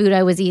all the food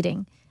I was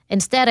eating.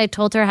 Instead, I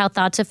told her how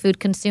thoughts of food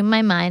consumed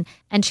my mind,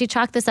 and she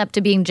chalked this up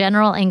to being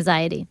general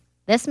anxiety.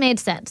 This made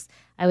sense.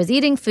 I was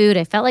eating food.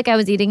 I felt like I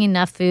was eating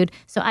enough food,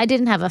 so I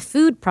didn't have a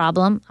food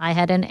problem. I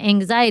had an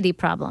anxiety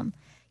problem.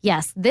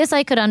 Yes, this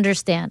I could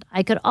understand.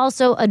 I could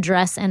also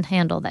address and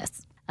handle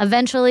this.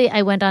 Eventually,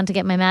 I went on to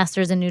get my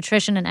master's in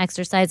nutrition and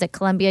exercise at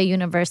Columbia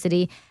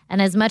University,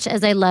 and as much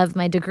as I love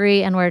my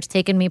degree and where it's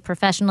taken me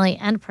professionally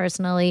and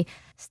personally,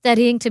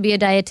 studying to be a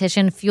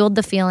dietitian fueled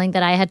the feeling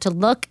that I had to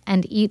look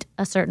and eat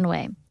a certain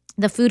way.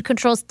 The food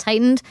controls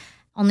tightened,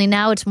 only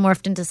now it's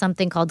morphed into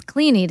something called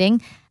clean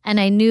eating, and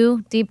I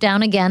knew deep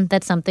down again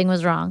that something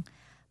was wrong.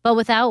 But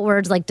without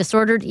words like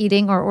disordered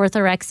eating or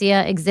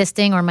orthorexia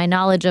existing, or my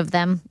knowledge of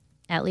them,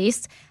 at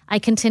least, I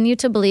continued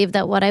to believe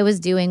that what I was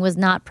doing was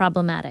not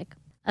problematic.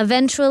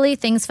 Eventually,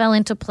 things fell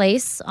into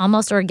place,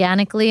 almost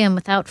organically and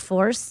without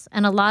force,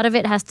 and a lot of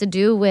it has to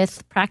do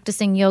with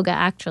practicing yoga,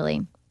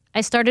 actually.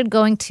 I started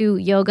going to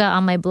yoga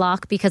on my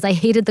block because I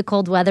hated the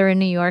cold weather in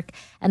New York,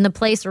 and the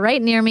place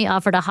right near me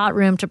offered a hot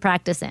room to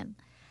practice in.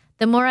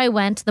 The more I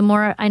went, the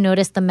more I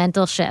noticed the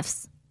mental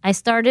shifts. I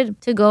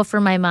started to go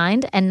for my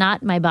mind and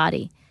not my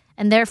body,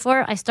 and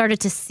therefore I started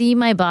to see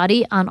my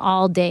body on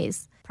all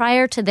days.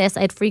 Prior to this,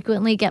 I'd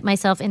frequently get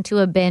myself into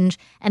a binge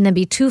and then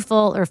be too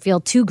full or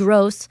feel too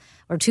gross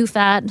or too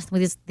fat.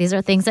 These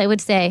are things I would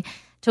say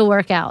to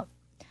work out.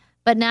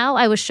 But now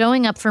I was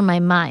showing up for my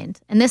mind,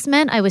 and this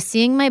meant I was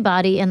seeing my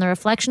body in the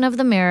reflection of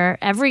the mirror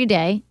every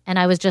day, and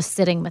I was just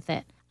sitting with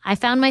it. I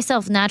found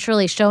myself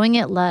naturally showing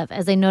it love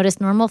as I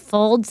noticed normal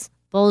folds,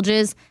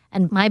 bulges,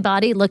 and my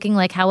body looking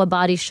like how a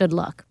body should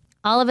look.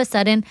 All of a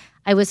sudden,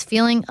 I was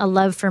feeling a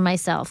love for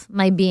myself,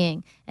 my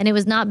being, and it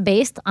was not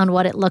based on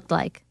what it looked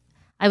like.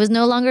 I was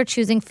no longer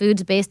choosing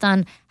foods based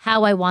on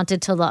how I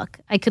wanted to look.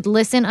 I could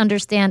listen,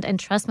 understand, and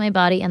trust my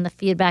body and the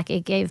feedback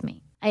it gave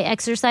me. I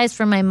exercised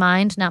from my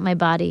mind, not my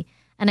body,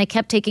 and I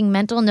kept taking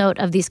mental note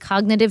of these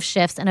cognitive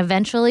shifts and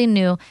eventually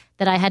knew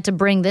that I had to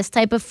bring this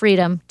type of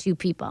freedom to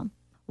people.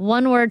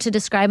 One word to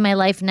describe my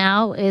life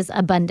now is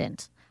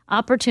abundant.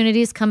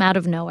 Opportunities come out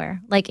of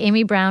nowhere, like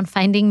Amy Brown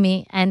finding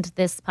me and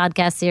this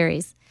podcast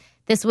series.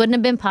 This wouldn't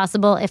have been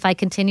possible if I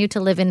continued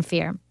to live in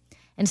fear.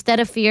 Instead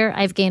of fear,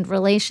 I've gained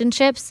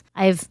relationships,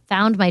 I've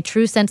found my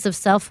true sense of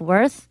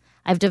self-worth,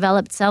 I've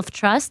developed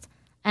self-trust,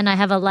 and I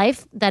have a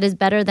life that is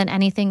better than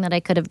anything that I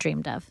could have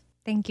dreamed of.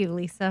 Thank you,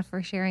 Lisa,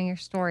 for sharing your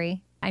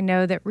story. I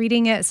know that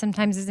reading it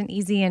sometimes isn't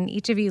easy, and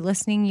each of you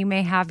listening, you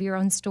may have your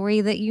own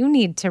story that you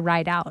need to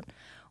write out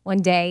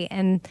one day.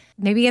 And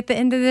maybe at the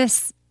end of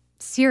this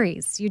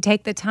series, you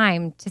take the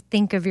time to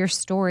think of your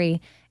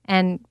story,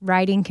 and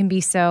writing can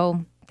be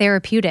so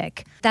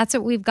therapeutic. That's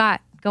what we've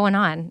got going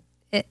on.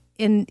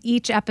 In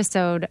each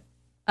episode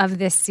of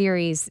this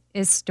series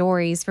is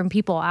stories from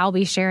people. I'll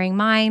be sharing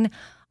mine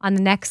on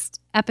the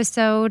next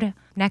episode,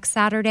 next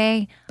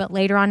Saturday. But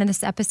later on in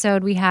this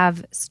episode, we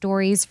have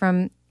stories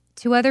from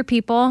 2 other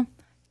people,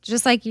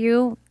 just like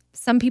you.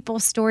 Some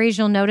people's stories,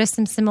 you'll notice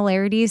some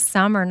similarities.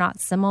 Some are not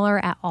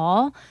similar at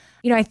all.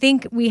 I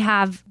think we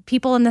have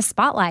people in the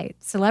spotlight,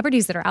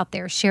 celebrities that are out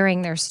there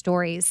sharing their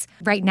stories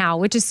right now,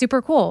 which is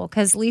super cool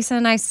because Lisa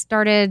and I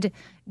started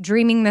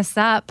dreaming this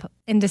up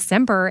in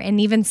December. And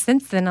even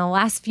since then, in the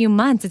last few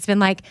months, it's been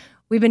like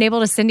we've been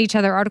able to send each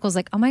other articles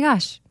like, oh my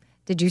gosh,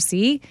 did you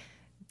see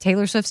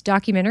Taylor Swift's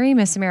documentary,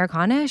 Miss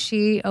Americana?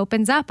 She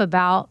opens up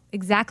about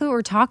exactly what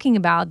we're talking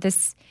about,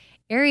 this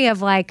area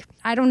of like,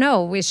 I don't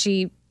know, is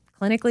she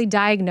clinically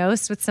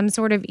diagnosed with some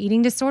sort of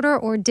eating disorder,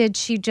 or did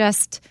she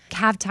just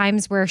have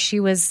times where she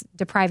was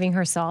depriving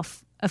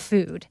herself of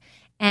food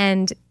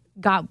and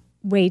got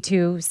way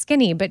too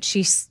skinny? But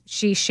she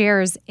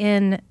shares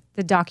in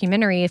the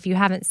documentary. If you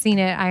haven't seen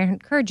it, I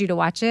encourage you to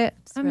watch it.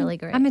 It's really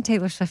great. I'm a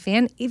Taylor Swift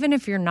fan. Even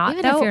if you're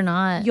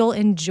not, you'll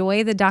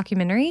enjoy the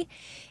documentary.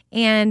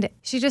 And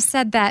she just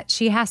said that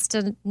she has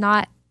to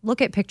not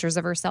look at pictures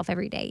of herself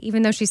every day,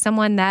 even though she's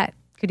someone that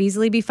could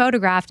easily be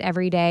photographed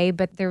every day,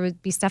 but there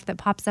would be stuff that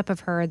pops up of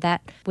her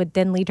that would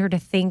then lead her to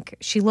think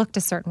she looked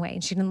a certain way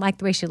and she didn't like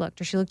the way she looked,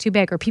 or she looked too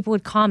big, or people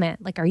would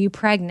comment like, are you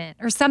pregnant,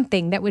 or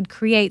something that would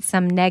create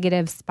some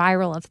negative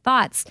spiral of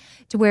thoughts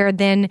to where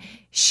then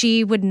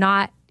she would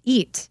not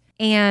eat.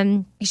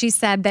 And she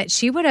said that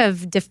she would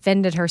have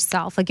defended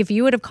herself. Like if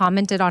you would have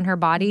commented on her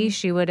body,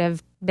 she would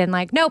have been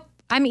like, nope,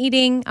 I'm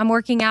eating, I'm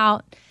working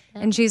out.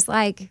 And she's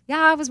like,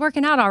 yeah, I was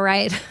working out all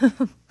right,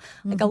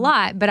 like a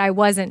lot, but I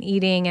wasn't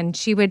eating. And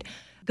she would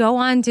go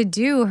on to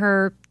do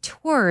her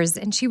tours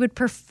and she would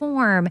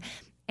perform,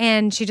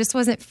 and she just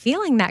wasn't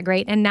feeling that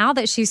great. And now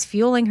that she's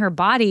fueling her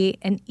body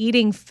and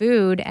eating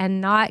food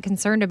and not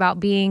concerned about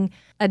being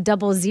a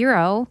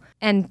 00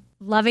 and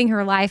loving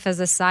her life as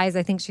a size,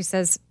 I think she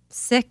says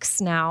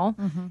 6 now,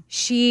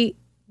 she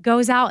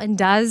goes out and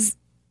does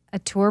a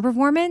tour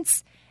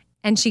performance.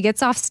 And she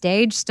gets off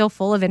stage still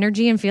full of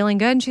energy and feeling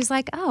good. And she's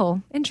like,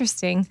 oh,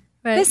 interesting.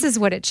 Right. This is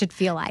what it should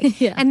feel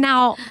like. Yeah. And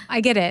now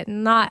I get it.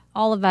 Not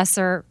all of us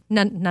are,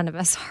 none of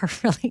us are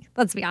really,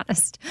 let's be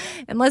honest.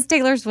 Unless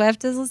Taylor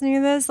Swift is listening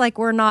to this, like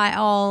we're not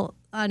all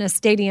on a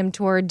stadium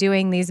tour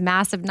doing these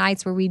massive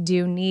nights where we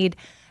do need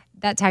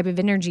that type of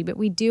energy. But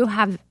we do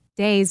have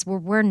days where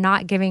we're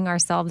not giving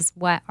ourselves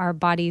what our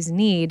bodies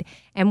need.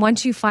 And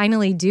once you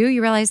finally do,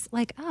 you realize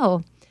like,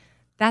 oh,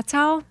 that's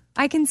how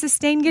I can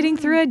sustain getting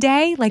through a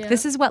day. Like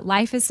this is what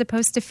life is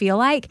supposed to feel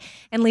like.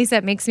 And Lisa,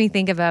 it makes me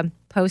think of a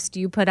post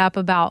you put up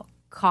about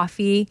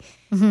coffee.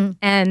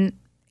 And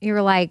you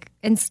were like,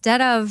 instead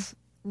of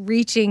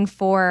reaching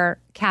for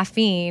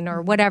caffeine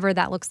or whatever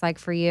that looks like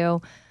for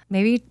you,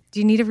 maybe do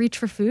you need to reach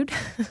for food?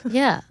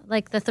 Yeah.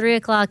 Like the 3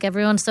 o'clock,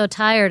 everyone's so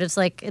tired. It's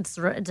like, it's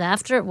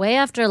way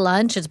after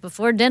lunch. It's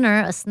before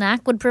dinner. A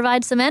snack would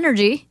provide some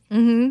energy.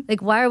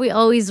 Like, why are we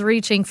always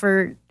reaching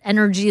for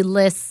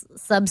energy-less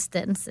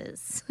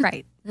substances?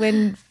 Right.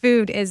 When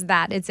food is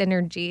that, it's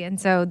energy.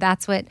 And so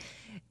that's what,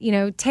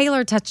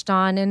 Taylor touched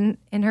on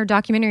in her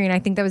documentary. And I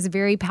think that was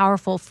very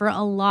powerful for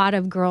a lot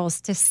of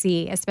girls to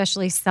see,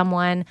 especially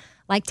someone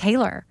like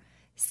Taylor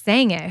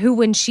saying it, who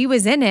when she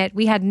was in it,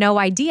 we had no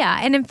idea.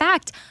 And in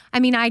fact,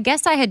 I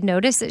guess I had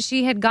noticed that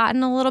she had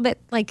gotten a little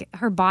bit, like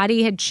her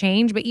body had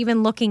changed. But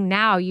even looking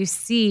now, you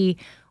see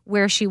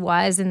where she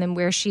was and then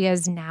where she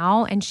is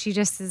now. And she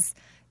just is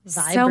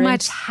vibrant, so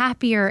much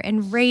happier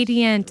and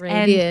radiant.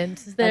 And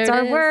that's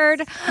our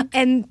word.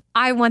 And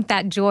I want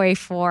that joy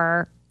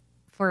for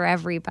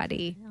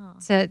everybody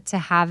to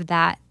have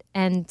that,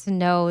 and to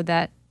know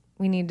that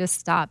we need to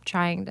stop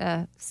trying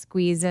to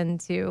squeeze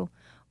into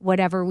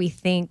whatever we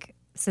think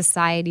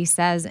society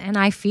says. And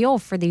I feel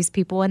for these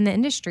people in the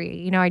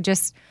industry. I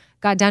just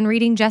got done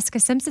reading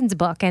Jessica Simpson's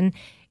book, and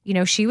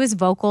she was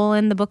vocal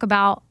in the book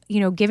about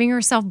giving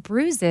herself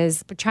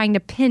bruises, but trying to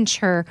pinch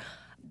her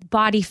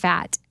body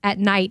fat at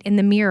night in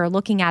the mirror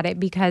looking at it,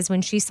 because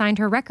when she signed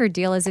her record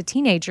deal as a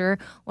teenager,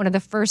 one of the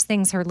first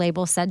things her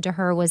label said to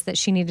her was that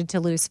she needed to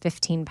lose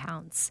 15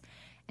 pounds.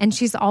 And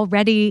was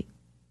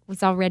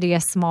already a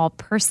small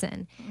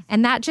person.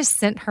 And that just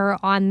sent her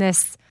on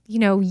this,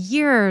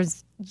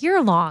 years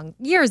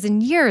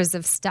and years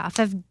of stuff,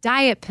 of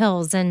diet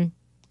pills, and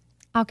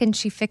how can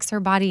she fix her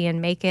body and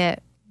make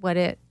it what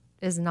it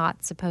is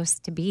not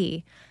supposed to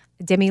be.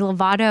 Demi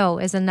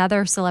Lovato is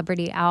another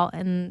celebrity out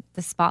in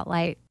the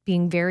spotlight,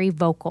 being very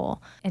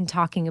vocal and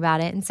talking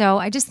about it. And so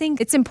I just think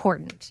it's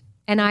important.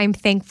 And I'm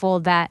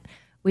thankful that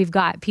we've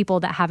got people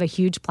that have a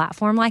huge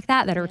platform like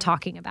that are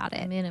talking about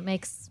it. It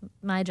makes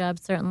my job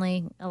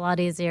certainly a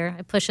lot easier.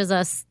 It pushes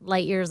us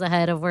light years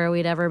ahead of where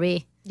we'd ever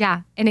be.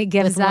 Yeah. And it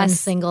gives with us one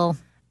single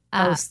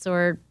post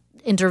or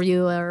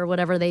interview or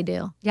whatever they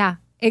do. Yeah.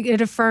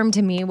 It affirmed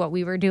to me what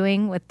we were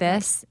doing with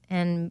this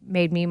and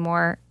made me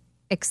more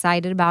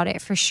excited about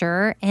it for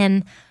sure.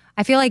 And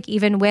I feel like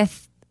even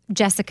with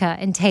Jessica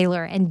and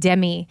Taylor and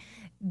Demi,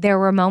 there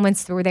were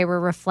moments where they were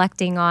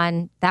reflecting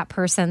on that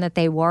person that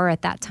they were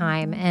at that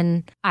time.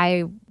 And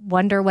I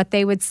wonder what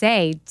they would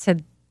say to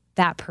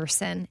that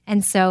person.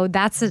 And so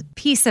that's a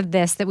piece of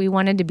this that we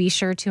wanted to be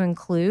sure to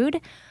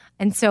include.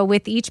 And so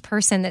with each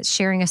person that's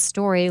sharing a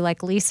story,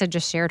 like Lisa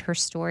just shared her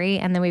story,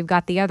 and then we've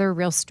got the other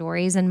real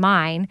stories and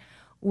mine,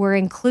 we're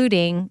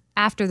including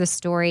after the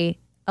story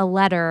a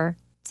letter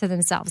to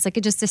themselves, like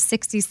just a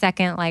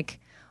 60-second, like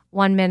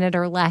 1 minute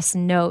or less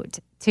note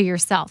to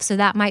yourself. So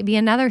that might be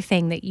another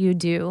thing that you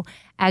do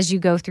as you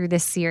go through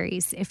this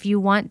series. If you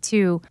want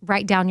to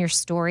write down your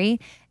story,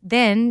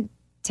 then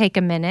take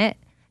a minute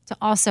to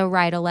also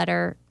write a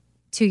letter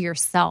to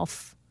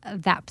yourself,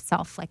 of that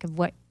self, like of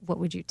what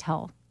would you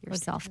tell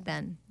yourself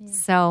then? Yeah.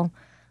 So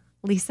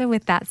Lisa,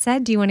 with that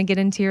said, do you want to get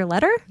into your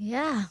letter?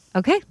 Yeah.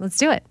 Okay, let's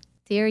do it.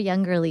 Dear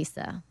younger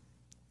Lisa,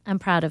 I'm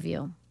proud of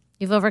you.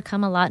 You've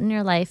overcome a lot in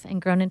your life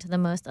and grown into the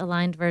most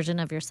aligned version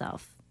of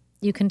yourself.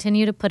 You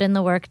continue to put in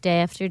the work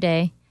day after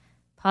day,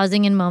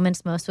 pausing in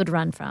moments most would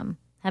run from,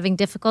 having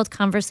difficult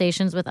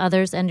conversations with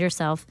others and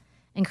yourself,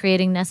 and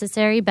creating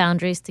necessary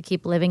boundaries to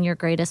keep living your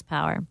greatest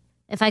power.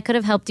 If I could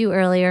have helped you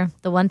earlier,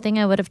 the one thing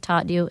I would have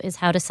taught you is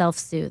how to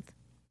self-soothe.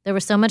 There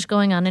was so much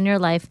going on in your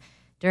life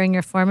during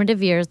your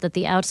formative years that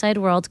the outside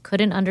world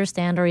couldn't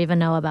understand or even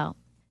know about.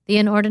 The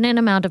inordinate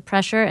amount of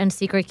pressure and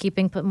secret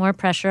keeping put more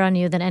pressure on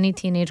you than any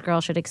teenage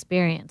girl should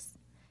experience.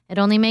 It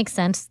only makes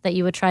sense that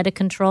you would try to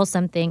control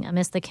something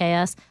amidst the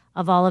chaos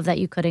of all of that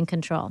you couldn't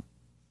control.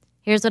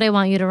 Here's what I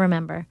want you to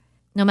remember.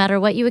 No matter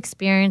what you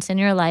experience in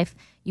your life,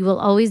 you will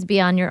always be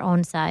on your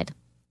own side.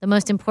 The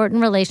most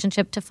important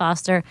relationship to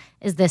foster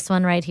is this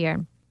one right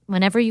here.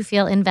 Whenever you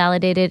feel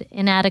invalidated,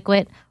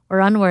 inadequate, or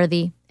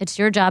unworthy, it's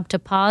your job to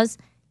pause,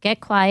 get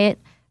quiet,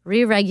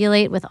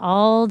 re-regulate with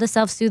all the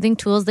self-soothing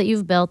tools that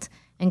you've built,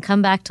 and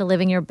come back to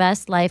living your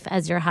best life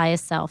as your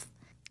highest self.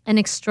 An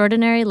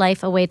extraordinary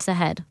life awaits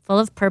ahead, full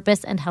of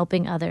purpose and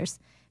helping others.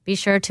 Be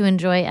sure to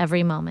enjoy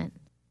every moment.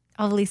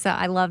 Oh, Lisa,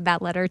 I love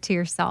that letter to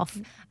yourself.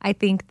 I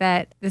think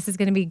that this is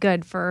going to be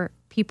good for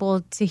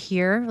people to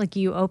hear, like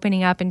you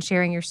opening up and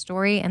sharing your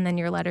story and then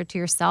your letter to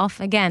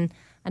yourself. Again,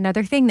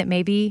 another thing that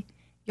maybe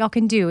y'all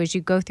can do as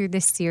you go through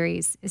this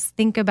series is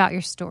think about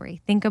your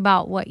story. Think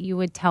about what you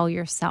would tell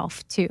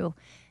yourself too.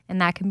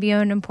 And that can be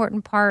an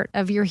important part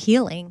of your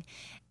healing.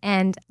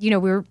 And,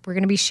 we're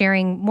going to be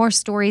sharing more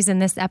stories in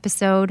this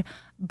episode.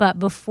 But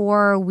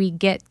before we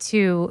get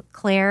to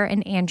Claire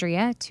and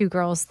Andrea, two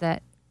girls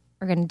that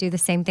are going to do the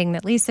same thing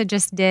that Lisa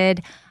just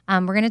did,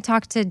 we're going to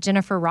talk to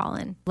Jennifer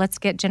Rollin. Let's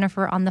get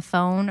Jennifer on the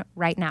phone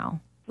right now.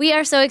 We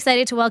are so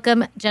excited to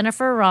welcome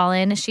Jennifer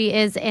Rollin. She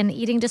is an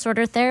eating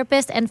disorder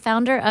therapist and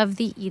founder of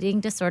the Eating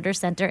Disorder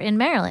Center in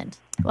Maryland.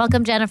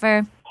 Welcome,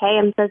 Jennifer. Hey,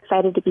 I'm so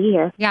excited to be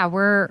here. Yeah,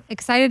 we're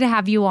excited to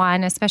have you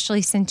on,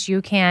 especially since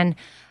you can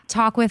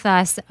talk with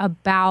us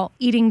about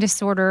eating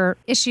disorder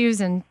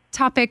issues and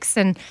topics,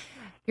 and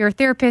you're a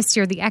therapist,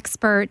 you're the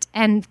expert.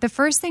 And the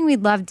first thing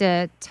we'd love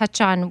to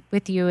touch on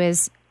with you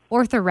is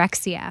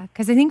orthorexia,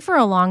 because I think for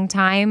a long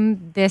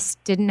time this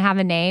didn't have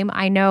a name.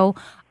 I know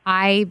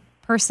I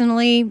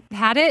personally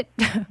had it,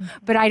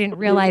 but I didn't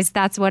realize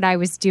that's what I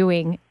was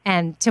doing,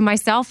 and to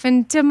myself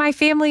and to my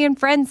family and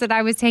friends that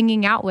I was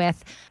hanging out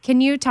with. Can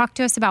you talk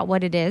to us about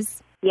what it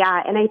is?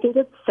 Yeah, and I think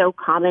it's so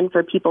common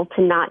for people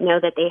to not know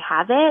that they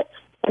have it.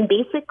 And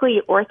basically,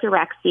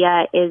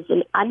 orthorexia is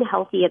an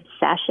unhealthy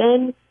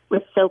obsession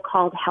with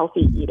so-called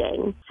healthy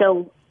eating.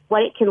 So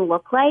what it can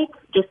look like,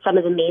 just some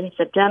of the main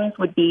symptoms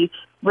would be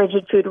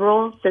rigid food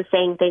rules. So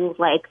saying things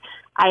like,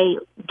 I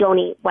don't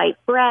eat white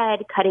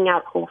bread, cutting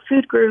out whole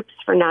food groups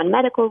for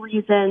non-medical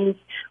reasons.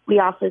 We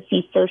also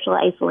see social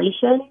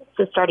isolation,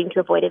 so starting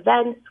to avoid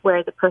events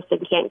where the person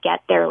can't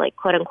get their, like,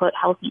 quote-unquote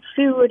healthy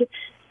food,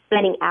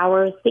 spending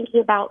hours thinking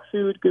about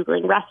food,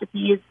 Googling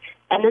recipes,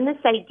 and then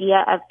this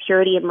idea of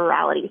purity and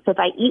morality. So if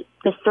I eat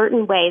a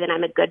certain way, then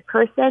I'm a good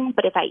person,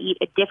 but if I eat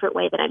a different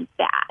way, then I'm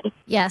bad.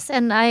 Yes,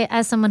 and I,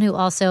 as someone who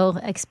also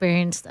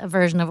experienced a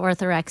version of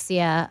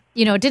orthorexia,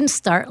 it didn't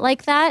start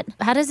like that.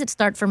 How does it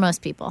start for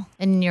most people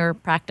in your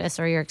practice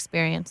or your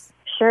experience?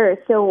 Sure.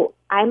 So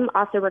I'm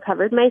also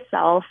recovered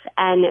myself,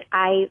 and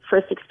I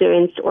first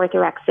experienced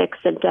orthorexic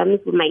symptoms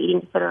when my eating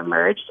disorder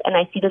emerged, and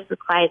I see this with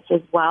clients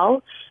as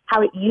well.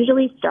 How it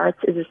usually starts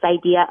is this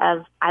idea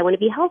of, I want to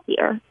be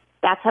healthier.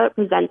 That's how it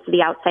presents to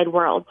the outside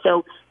world.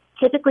 So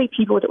typically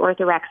people with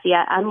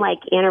orthorexia, unlike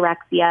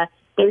anorexia,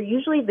 they're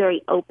usually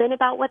very open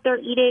about what they're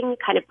eating,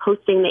 kind of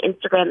posting the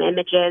Instagram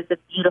images of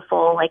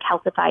beautiful, like,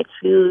 healthified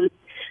foods,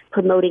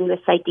 promoting this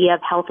idea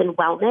of health and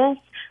wellness.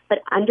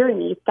 But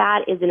underneath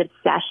that is an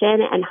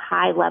obsession and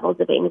high levels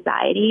of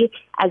anxiety,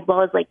 as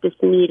well as, like, this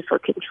need for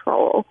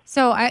control.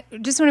 So I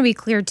just want to be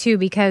clear, too,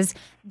 because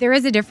there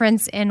is a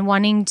difference in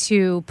wanting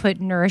to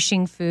put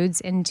nourishing foods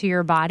into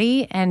your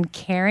body and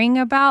caring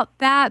about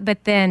that,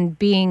 but then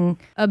being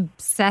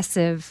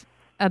obsessive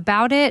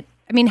about it.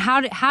 I mean,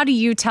 how do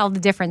you tell the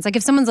difference? Like,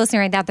 if someone's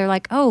listening right now, they're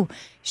like, oh,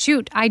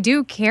 shoot, I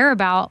do care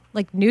about,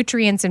 like,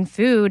 nutrients and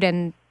food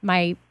and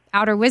my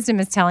outer wisdom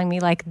is telling me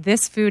like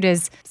this food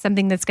is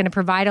something that's going to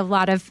provide a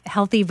lot of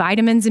healthy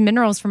vitamins and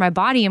minerals for my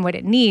body and what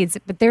it needs.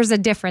 But there's a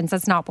difference.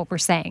 That's not what we're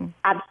saying.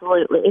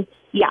 Absolutely.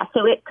 Yeah.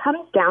 So it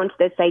comes down to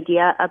this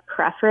idea of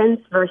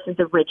preference versus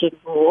a rigid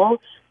rule.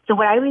 So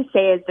what I always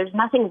say is there's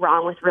nothing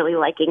wrong with really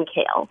liking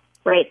kale,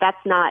 right?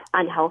 That's not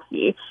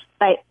unhealthy.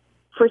 But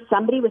for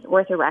somebody with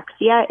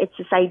orthorexia, it's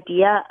this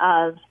idea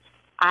of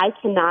I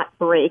cannot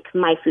break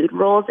my food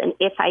rules, and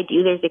if I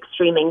do, there's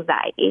extreme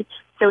anxiety.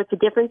 So it's a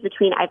difference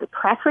between I have a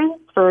preference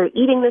for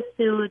eating this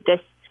food,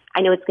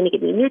 I know it's going to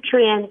give me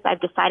nutrients, I've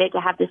decided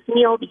to have this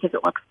meal because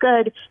it looks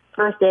good,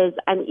 versus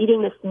I'm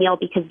eating this meal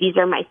because these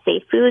are my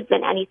safe foods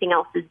and anything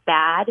else is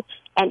bad.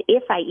 And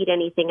if I eat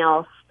anything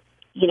else,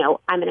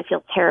 I'm going to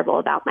feel terrible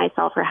about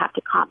myself or have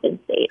to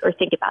compensate or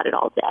think about it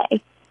all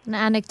day. And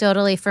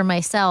anecdotally for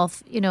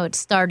myself, it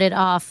started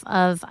off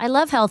of, I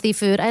love healthy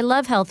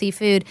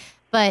food,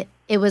 but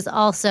it was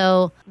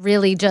also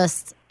really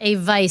just a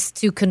vice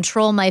to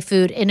control my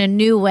food in a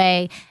new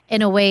way,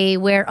 in a way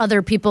where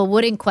other people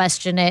wouldn't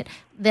question it,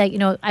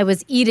 that, I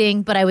was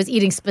eating, but I was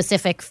eating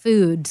specific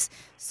foods.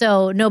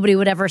 So nobody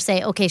would ever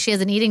say, okay, she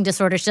has an eating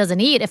disorder, she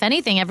doesn't eat. If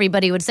anything,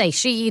 everybody would say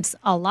she eats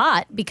a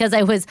lot because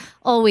I was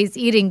always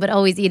eating, but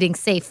always eating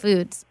safe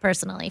foods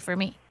personally for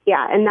me.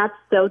 Yeah, and that's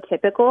so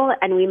typical.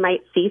 And we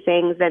might see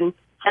things. And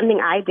something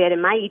I did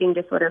in my eating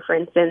disorder, for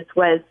instance,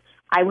 was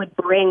I would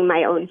bring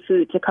my own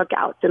food to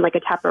cookouts in like a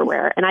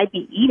Tupperware, and I'd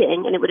be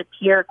eating, and it would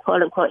appear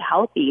quote unquote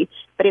healthy,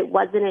 but it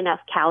wasn't enough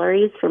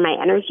calories for my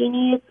energy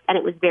needs, and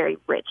it was very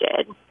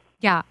rigid.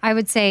 Yeah, I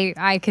would say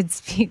I could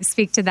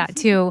speak to that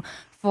too.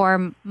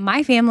 For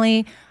my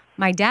family,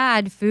 my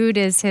dad, food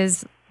is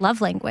his love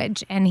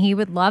language, and he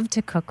would love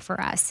to cook for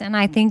us. And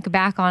I think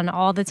back on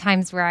all the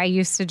times where I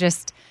used to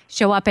just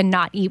show up and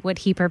not eat what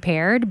he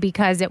prepared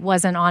because it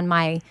wasn't on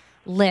my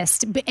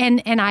list.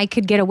 And I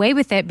could get away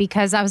with it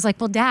because I was like,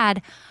 well,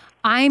 Dad,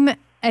 I'm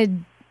a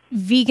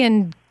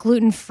vegan,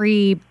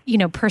 gluten-free,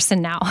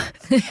 person now.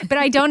 But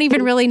I don't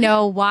even really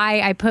know why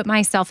I put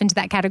myself into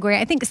that category.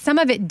 I think some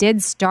of it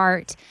did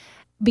start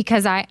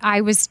because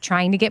I was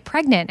trying to get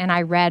pregnant, and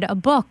I read a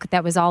book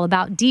that was all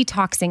about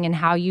detoxing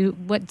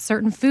and what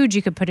certain foods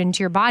you could put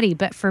into your body.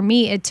 But for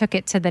me, it took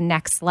it to the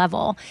next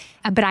level.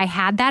 But I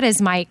had that as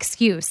my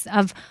excuse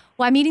of,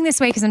 well, I'm eating this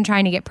way because I'm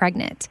trying to get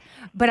pregnant.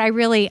 But I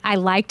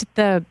liked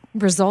the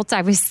results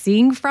I was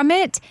seeing from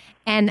it,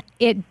 and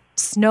it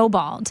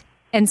snowballed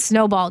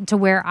to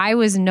where I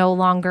was no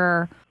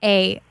longer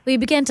We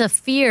began to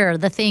fear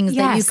the things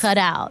that you cut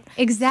out.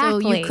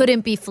 Exactly. So you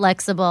couldn't be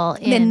flexible.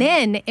 And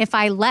then if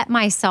I let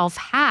myself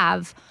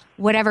have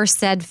whatever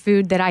said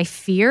food that I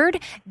feared,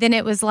 then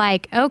it was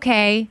like,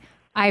 okay,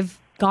 I've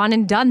gone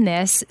and done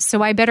this,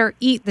 so I better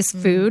eat this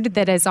food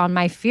that is on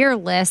my fear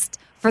list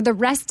for the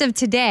rest of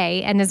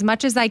today and as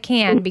much as I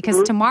can,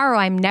 because tomorrow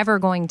I'm never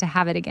going to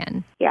have it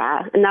again.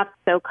 Yeah, and that's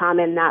so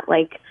common, that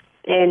like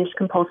binge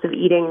compulsive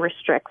eating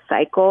restrict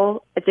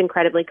cycle. It's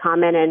incredibly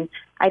common. And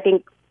I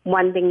think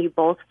one thing you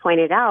both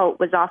pointed out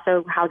was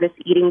also how this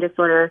eating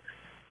disorder,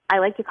 I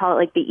like to call it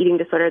like the eating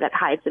disorder that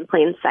hides in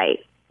plain sight,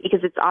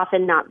 because it's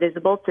often not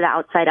visible to the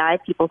outside eye.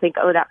 People think,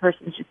 oh, that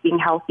person's just being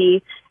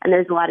healthy. And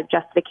there's a lot of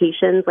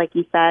justifications, like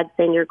you said,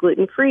 saying you're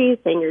gluten-free,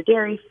 saying you're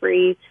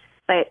dairy-free.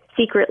 But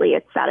secretly,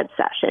 it's that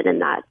obsession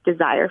and that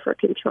desire for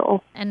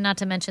control. And not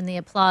to mention the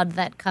applaud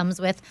that comes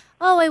with,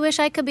 oh, I wish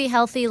I could be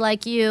healthy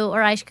like you,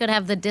 or I could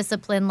have the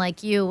discipline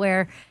like you,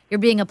 where you're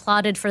being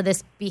applauded for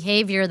this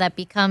behavior that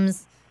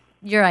becomes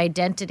your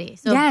identity.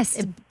 So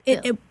yes.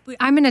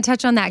 I'm going to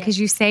touch on that because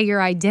you say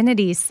your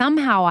identity.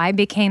 Somehow I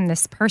became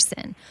this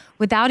person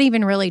without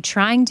even really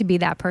trying to be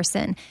that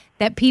person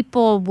that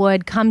people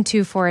would come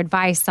to for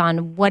advice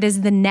on what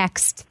is the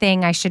next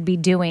thing I should be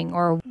doing,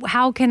 or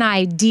how can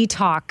I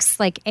detox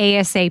like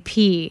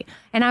ASAP.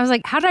 And I was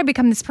like, how did I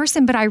become this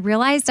person? But I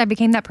realized I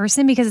became that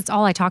person because it's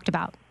all I talked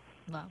about.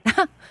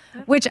 Wow.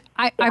 Which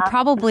I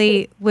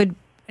probably would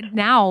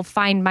now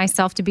find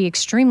myself to be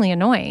extremely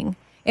annoying.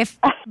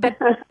 But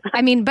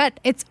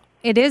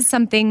it is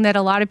something that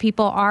a lot of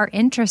people are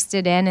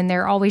interested in, and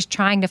they're always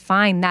trying to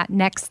find that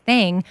next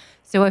thing.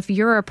 So if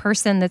you're a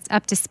person that's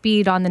up to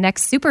speed on the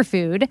next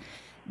superfood,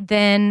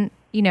 then,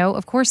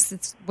 of course,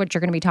 it's what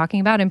you're going to be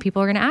talking about and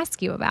people are going to ask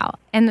you about.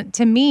 And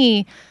to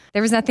me,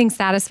 there was nothing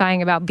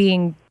satisfying about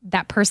being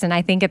that person.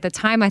 I think at the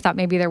time I thought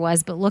maybe there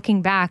was, but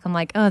looking back, I'm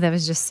like, oh, that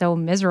was just so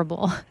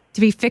miserable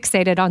to be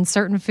fixated on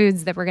certain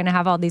foods that were going to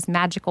have all these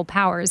magical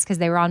powers because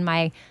they were on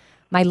my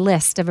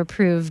list of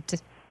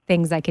approved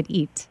things I could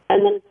eat.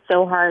 And then it's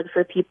so hard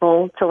for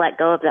people to let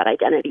go of that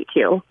identity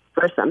too,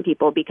 for some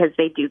people, because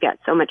they do get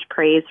so much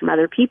praise from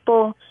other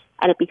people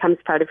and it becomes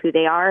part of who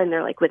they are. And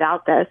they're like,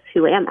 without this,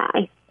 who am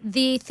I?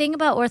 The thing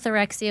about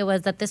orthorexia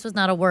was that this was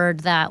not a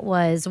word that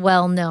was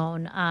well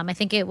known. I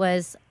think it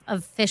was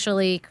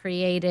officially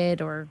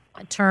created or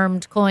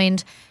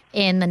coined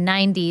in the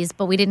 90s,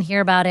 but we didn't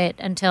hear about it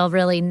until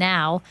really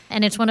now.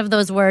 And it's one of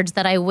those words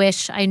that I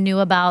wish I knew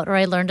about or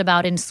I learned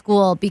about in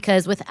school,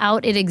 because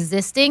without it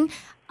existing,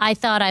 I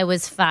thought I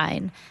was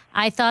fine.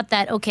 I thought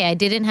that, okay, I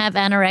didn't have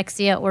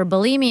anorexia or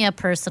bulimia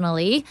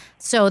personally,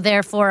 so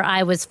therefore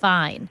I was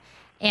fine.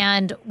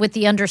 And with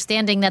the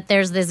understanding that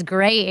there's this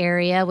gray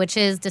area, which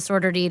is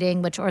disordered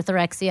eating, which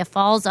orthorexia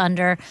falls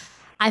under,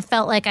 I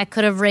felt like I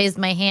could have raised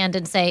my hand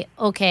and say,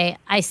 okay,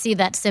 I see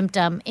that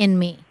symptom in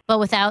me. But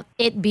without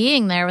it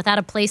being there, without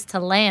a place to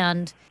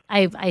land,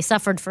 I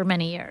suffered for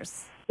many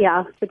years.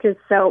 Yeah, which is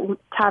so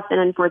tough and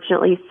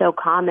unfortunately so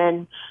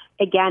common.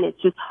 Again,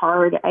 it's just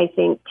hard, I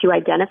think, to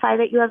identify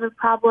that you have a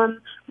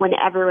problem when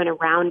everyone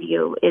around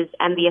you is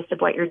envious of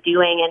what you're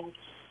doing, and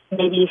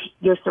maybe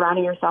you're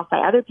surrounding yourself by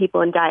other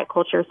people in diet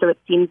culture, so it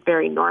seems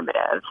very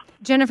normative.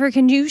 Jennifer,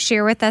 can you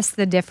share with us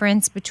the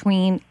difference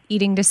between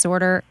eating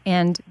disorder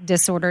and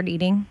disordered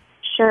eating?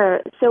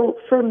 Sure. So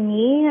for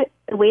me,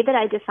 the way that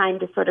I define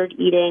disordered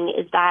eating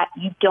is that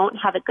you don't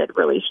have a good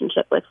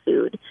relationship with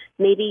food.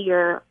 Maybe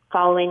you're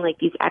following like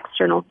these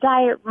external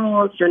diet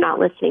rules, you're not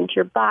listening to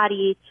your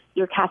body,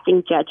 you're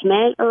casting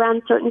judgment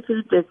around certain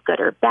foods as good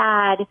or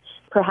bad.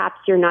 Perhaps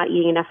you're not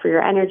eating enough for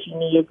your energy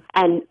needs.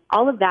 And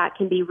all of that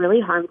can be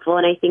really harmful.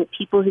 And I think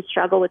people who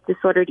struggle with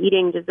disordered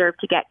eating deserve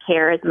to get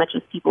care as much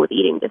as people with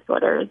eating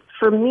disorders.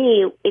 For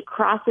me, it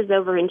crosses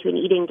over into an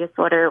eating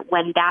disorder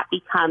when that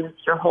becomes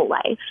your whole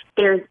life.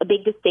 There's a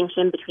big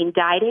distinction between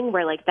dieting,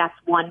 where like that's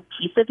one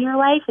piece of your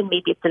life, and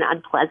maybe it's an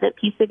unpleasant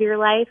piece of your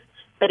life,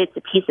 but it's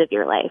a piece of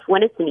your life.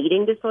 When it's an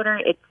eating disorder,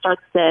 it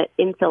starts to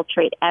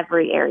infiltrate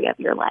every area of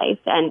your life.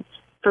 And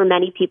for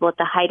many people at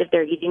the height of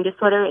their eating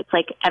disorder, it's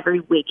like every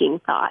waking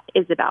thought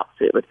is about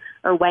food,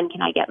 or when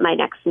can I get my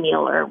next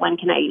meal, or when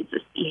can I use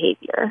this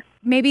behavior.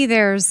 Maybe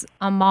there's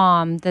a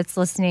mom that's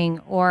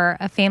listening, or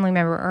a family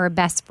member or a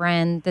best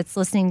friend that's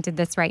listening to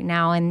this right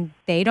now, and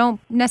they don't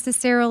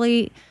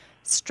necessarily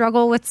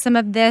struggle with some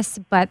of this,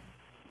 but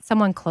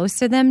someone close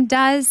to them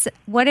does.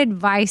 What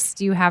advice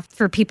do you have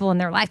for people in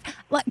their life?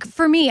 Like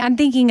for me, I'm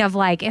thinking of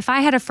like, if I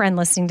had a friend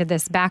listening to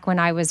this back when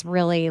I was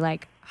really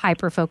like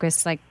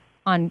hyper-focused, like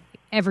on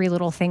every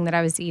little thing that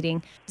I was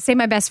eating. Say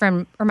my best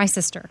friend or my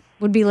sister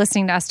would be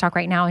listening to us talk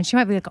right now, and she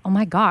might be like, oh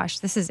my gosh,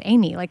 this is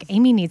Amy. Like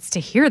Amy needs to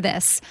hear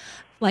this.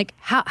 Like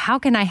how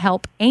can I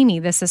help Amy?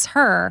 This is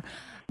her.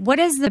 What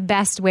is the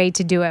best way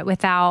to do it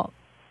without,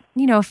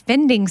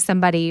 offending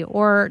somebody,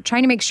 or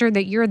trying to make sure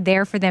that you're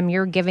there for them,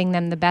 you're giving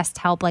them the best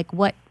help? Like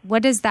what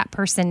does that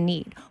person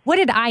need? What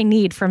did I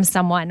need from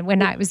someone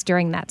when I was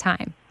during that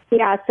time?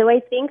 Yeah, so I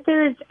think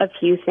there's a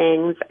few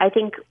things. I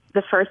think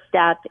the first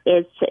step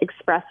is to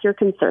express your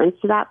concerns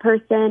to that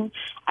person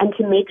and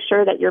to make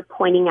sure that you're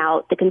pointing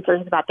out the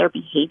concerns about their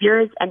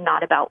behaviors and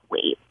not about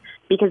weight,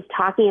 because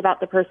talking about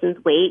the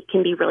person's weight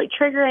can be really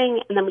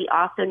triggering. And then we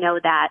also know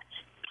that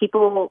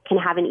people can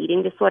have an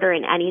eating disorder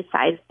in any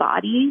size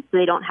body, so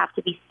they don't have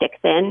to be stick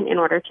thin in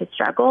order to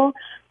struggle.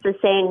 So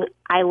saying,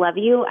 I love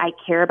you, I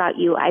care about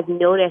you. I've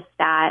noticed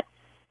that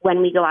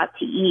when we go out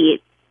to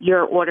eat,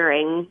 you're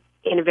ordering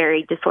in a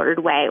very disordered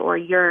way, or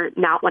you're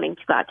not wanting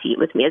to go out to eat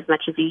with me as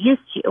much as you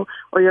used to,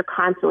 or you're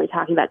constantly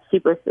talking about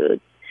superfoods,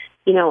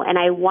 and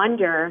I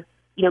wonder,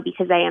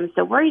 because I am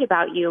so worried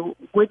about you,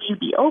 would you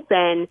be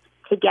open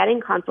to getting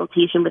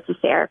consultation with a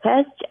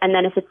therapist? And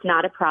then if it's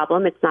not a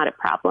problem, it's not a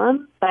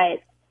problem.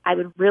 But I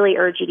would really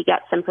urge you to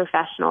get some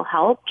professional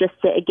help just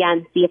to,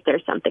 again, see if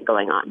there's something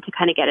going on, to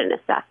kind of get an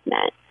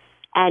assessment.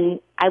 And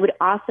I would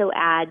also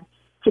add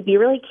to be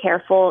really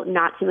careful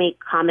not to make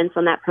comments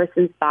on that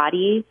person's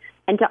body,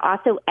 and to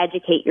also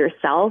educate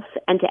yourself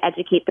and to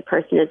educate the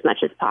person as much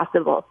as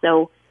possible.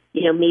 So,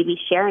 maybe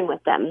sharing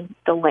with them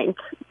the link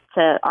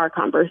to our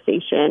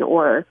conversation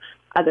or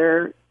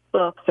other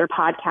books or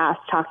podcasts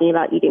talking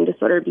about eating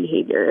disorder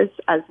behaviors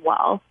as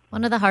well.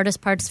 One of the hardest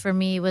parts for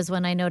me was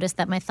when I noticed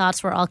that my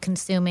thoughts were all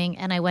consuming,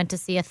 and I went to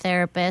see a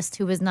therapist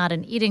who was not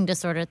an eating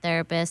disorder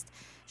therapist.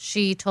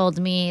 She told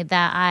me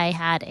that I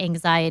had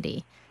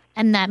anxiety.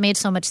 And that made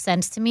so much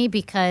sense to me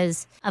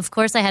because, of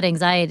course, I had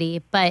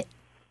anxiety, but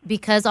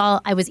because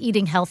I was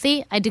eating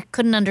healthy, I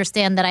couldn't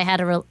understand that I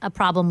had a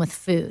problem with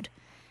food.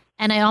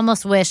 And I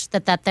almost wish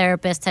that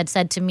therapist had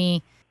said to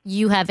me,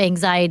 you have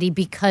anxiety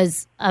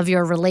because of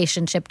your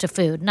relationship to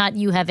food, not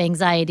you have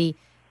anxiety,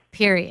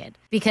 period.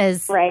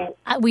 Because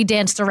we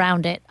danced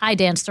around it. I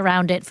danced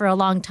around it for a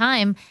long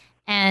time,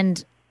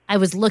 and I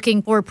was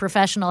looking for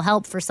professional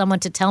help for someone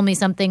to tell me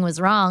something was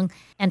wrong,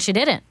 and she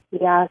didn't.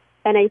 Yeah,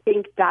 and I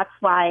think that's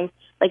why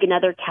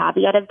another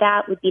caveat of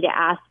that would be to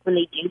ask when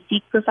they do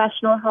seek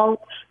professional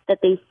help that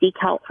they seek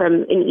help from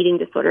an eating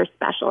disorder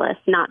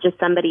specialist, not just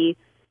somebody,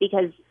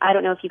 because I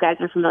don't know if you guys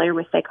are familiar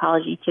with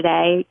Psychology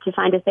Today to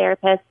find a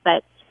therapist,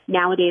 but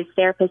nowadays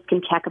therapists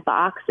can check a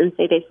box and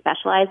say they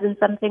specialize in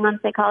something on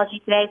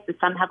Psychology Today. So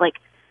some have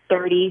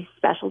 30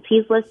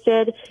 specialties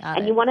listed.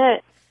 And you want to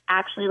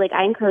actually,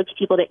 I encourage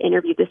people to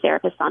interview the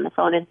therapist on the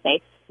phone and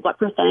say, what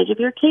percentage of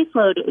your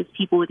caseload is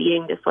people with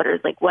eating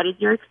disorders? What is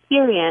your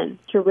experience,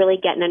 to really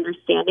get an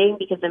understanding?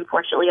 Because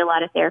unfortunately, a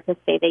lot of therapists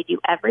say they do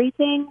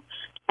everything.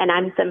 And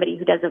I'm somebody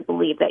who doesn't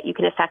believe that you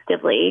can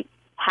effectively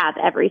have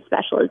every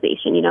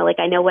specialization. You know, like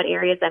I know what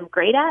areas I'm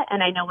great at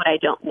and I know what I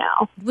don't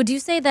know. Would you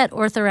say that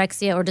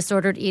orthorexia or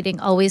disordered eating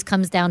always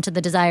comes down to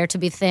the desire to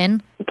be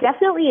thin?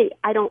 Definitely,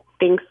 I don't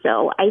think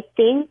so. I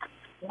think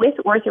with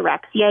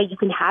orthorexia, you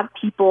can have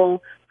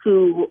people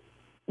who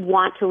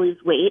want to lose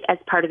weight as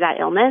part of that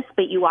illness,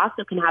 but you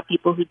also can have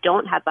people who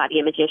don't have body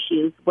image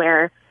issues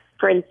where,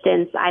 for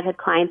instance, I've had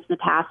clients in the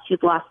past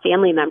who've lost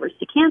family members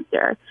to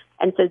cancer.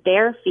 And so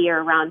their fear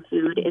around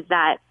food is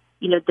that,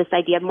 you know, this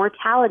idea of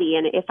mortality,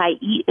 and if I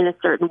eat in a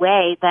certain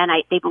way, then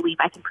they believe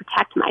I can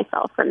protect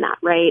myself from that,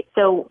 right?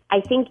 So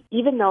I think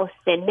even though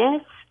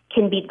thinness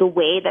can be the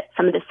way that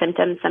some of the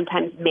symptoms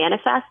sometimes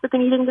manifest with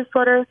an eating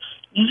disorder,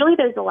 usually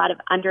there's a lot of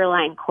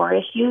underlying core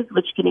issues,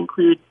 which can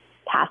include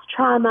past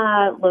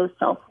trauma, low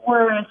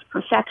self-worth,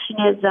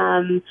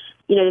 perfectionism,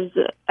 you know,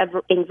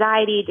 there's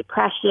anxiety,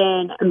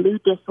 depression, a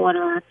mood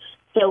disorder.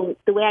 So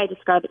the way I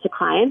describe it to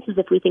clients is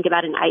if we think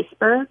about an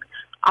iceberg,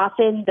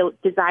 often the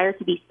desire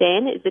to be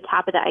thin is the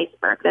top of the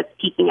iceberg that's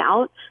peeking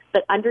out,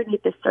 but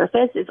underneath the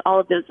surface is all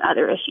of those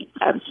other issues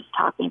that I was just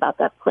talking about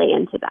that play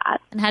into that.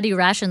 And how do you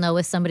ration, though,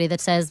 with somebody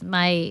that says,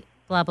 my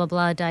blah, blah,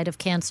 blah died of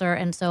cancer,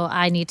 and so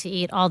I need to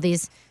eat all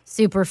these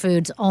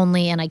superfoods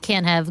only, and I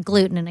can't have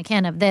gluten, and I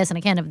can't have this, and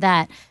I can't have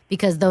that,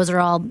 because those are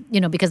all,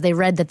 you know, because they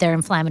read that they're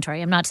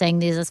inflammatory. I'm not saying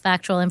these as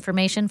factual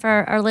information for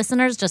our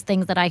listeners, just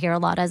things that I hear a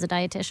lot as a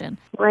dietitian.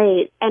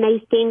 Right. And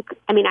I think,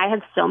 I mean, I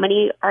have so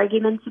many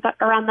arguments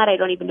around that. I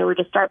don't even know where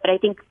to start, but I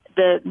think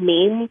the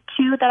main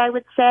two that I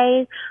would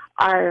say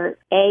are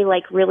A,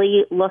 like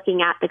really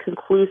looking at the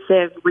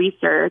conclusive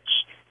research,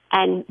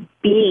 and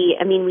B,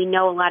 I mean, we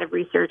know a lot of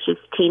research is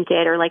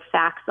tainted or like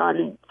facts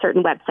on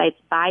certain websites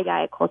by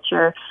diet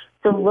culture.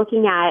 So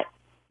looking at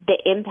the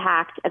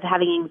impact of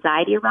having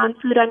anxiety around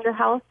food on your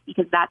health,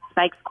 because that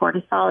spikes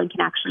cortisol and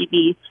can actually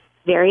be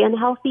very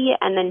unhealthy.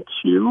 And then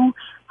two,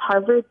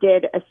 Harvard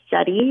did a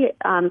study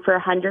for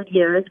 100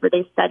 years where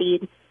they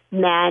studied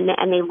men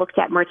and they looked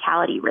at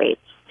mortality rates.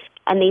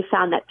 And they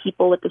found that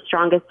people with the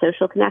strongest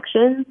social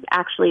connections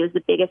actually was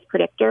the biggest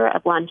predictor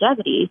of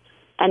longevity.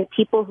 And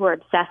people who are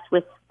obsessed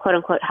with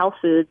quote-unquote health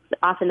foods,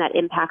 often that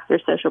impacts their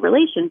social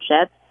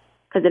relationships,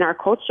 because in our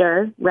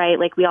culture, right,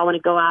 like we all want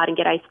to go out and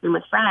get ice cream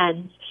with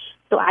friends.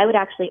 So I would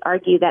actually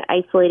argue that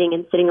isolating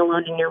and sitting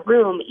alone in your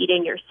room,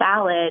 eating your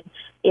salad,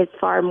 is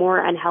far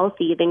more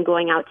unhealthy than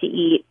going out to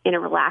eat in a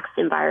relaxed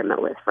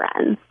environment with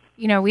friends.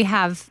 You know, we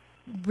have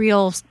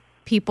real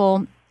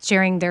people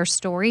sharing their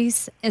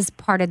stories as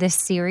part of this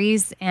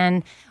series,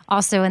 and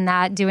also in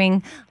that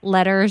doing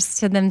letters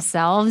to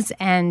themselves.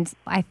 And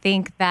I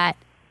think that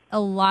a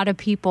lot of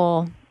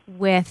people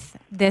with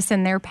this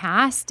in their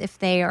past, if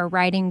they are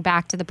writing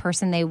back to the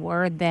person they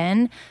were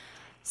then,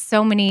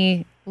 so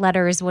many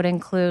letters would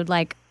include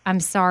like, I'm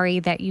sorry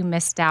that you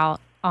missed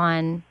out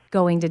on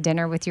going to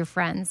dinner with your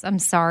friends. I'm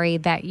sorry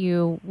that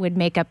you would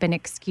make up an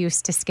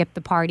excuse to skip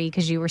the party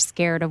because you were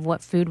scared of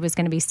what food was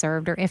going to be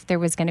served or if there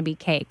was going to be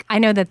cake. I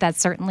know that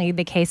that's certainly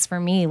the case for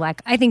me.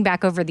 Like, I think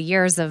back over the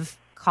years of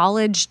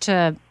college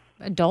to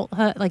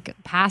adulthood, like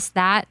past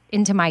that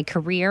into my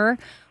career,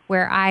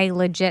 where I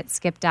legit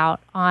skipped out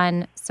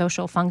on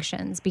social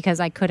functions because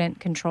I couldn't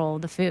control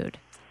the food.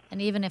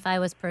 And even if I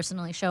was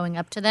personally showing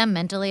up to them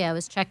mentally, I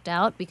was checked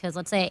out because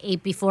let's say I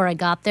ate before I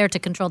got there to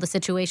control the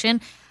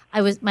situation.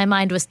 My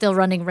mind was still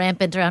running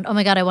rampant around, oh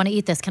my God, I want to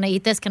eat this. Can I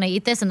eat this? Can I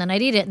eat this? And then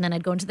I'd eat it. And then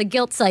I'd go into the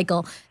guilt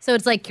cycle. So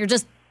it's like you're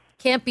just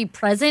can't be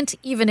present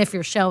even if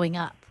you're showing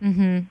up.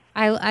 Mm-hmm.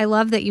 I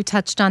love that you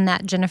touched on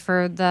that,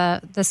 Jennifer,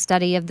 the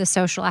study of the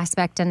social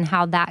aspect and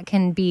how that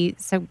can be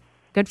so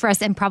good for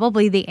us, and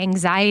probably the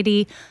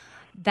anxiety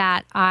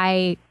that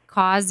I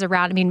cause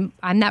around. I mean,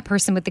 I'm that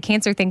person with the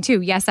cancer thing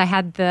too. Yes, I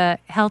had the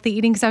healthy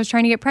eating because I was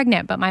trying to get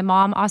pregnant, but my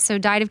mom also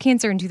died of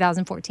cancer in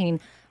 2014.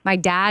 My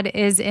dad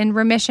is in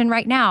remission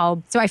right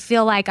now. So I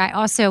feel like I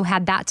also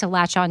had that to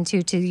latch on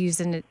to use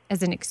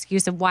as an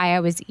excuse of why I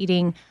was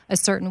eating a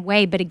certain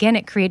way. But again,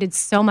 it created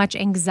so much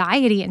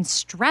anxiety and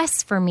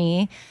stress for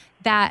me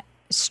that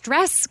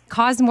stress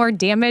caused more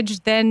damage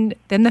than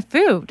the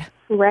food.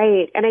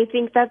 Right. And I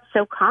think that's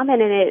so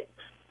common. And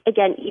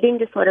again, eating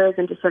disorders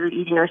and disordered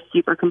eating are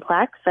super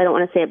complex. I don't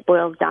want to say it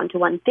boils down to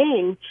one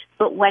thing,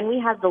 but when we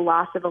have the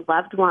loss of a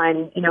loved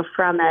one, you know,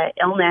 from an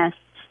illness,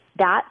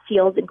 that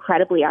feels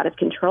incredibly out of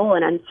control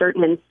and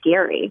uncertain and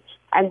scary.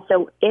 And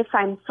so if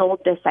I'm sold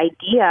this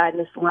idea and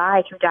this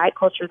lie through diet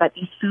culture that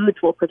these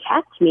foods will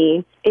protect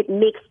me, it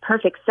makes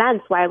perfect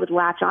sense why I would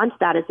latch onto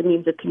that as a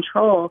means of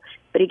control.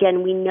 But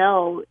again, we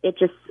know it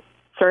just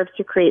serves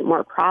to create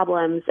more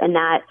problems, and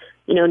that,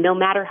 you know, no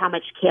matter how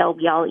much kale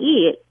we all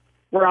eat,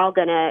 we're all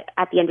going to,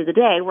 at the end of the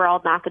day, we're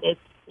all not going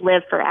to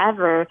live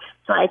forever.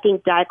 So I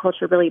think diet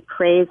culture really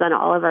preys on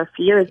all of our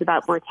fears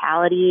about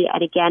mortality,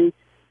 and again,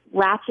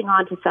 latching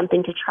on to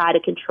something to try to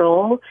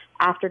control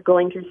after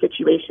going through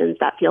situations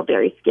that feel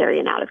very scary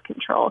and out of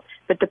control.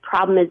 But the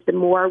problem is the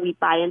more we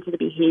buy into the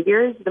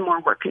behaviors, the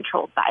more we're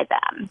controlled by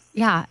them.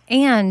 Yeah.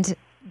 And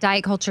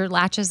diet culture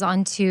latches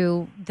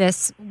onto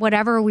this,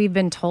 whatever we've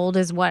been told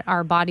is what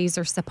our bodies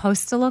are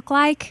supposed to look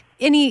like.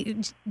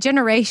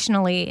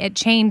 Generationally, it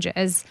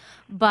changes,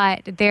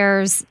 but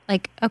there's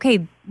like,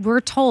 okay,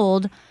 we're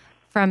told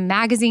from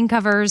magazine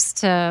covers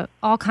to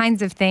all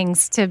kinds of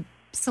things to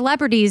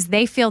celebrities,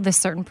 they feel this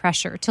certain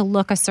pressure to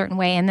look a certain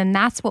way. And then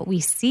that's what we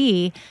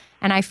see.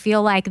 And I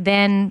feel like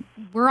then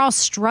we're all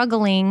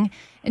struggling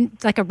and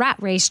like a rat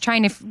race,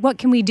 trying to, what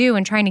can we do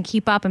and trying to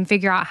keep up and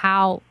figure out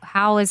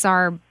how is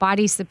our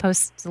body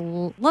supposed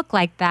to look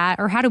like that?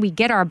 Or how do we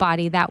get our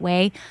body that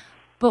way?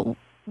 But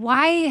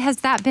why has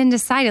that been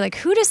decided? Like,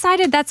 who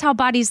decided that's how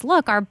bodies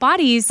look? Our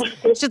bodies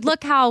should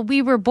look how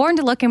we were born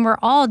to look, and we're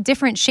all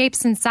different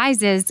shapes and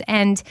sizes,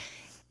 and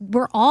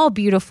we're all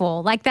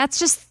beautiful. Like, that's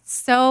just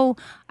so,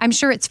 I'm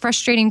sure it's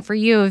frustrating for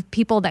you of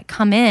people that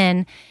come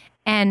in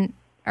and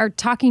are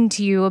talking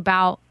to you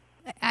about,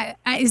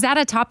 is that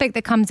a topic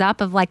that comes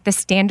up of like the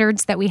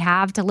standards that we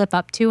have to live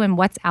up to and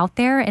what's out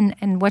there?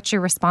 And what's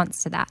your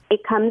response to that?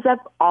 It comes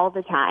up all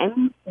the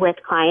time with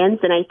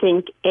clients, and I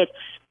think it's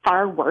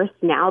far worse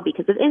now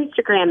because of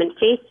Instagram and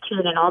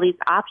Facetune and all these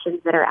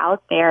options that are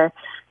out there.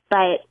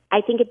 But I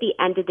think at the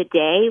end of the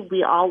day,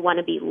 we all want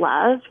to be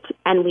loved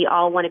and we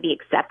all want to be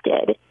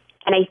accepted.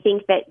 And I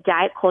think that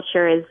diet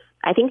culture is,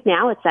 I think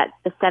now it's at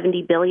the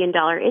 $70 billion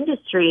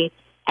industry,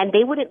 and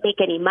they wouldn't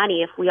make any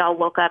money if we all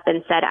woke up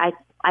and said,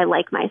 I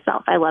like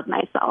myself, I love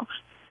myself,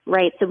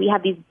 right? So we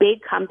have these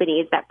big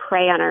companies that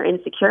prey on our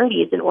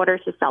insecurities in order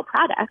to sell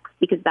products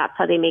because that's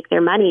how they make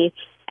their money.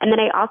 And then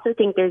I also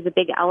think there's a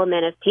big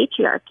element of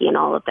patriarchy in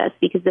all of this,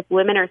 because if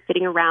women are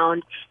sitting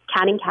around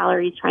counting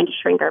calories, trying to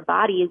shrink our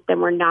bodies,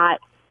 then we're not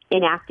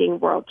enacting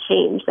world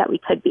change that we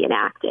could be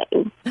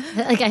enacting.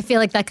 Like, I feel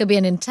like that could be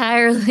an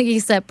entirely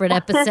separate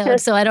episode,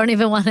 so I don't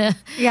even want to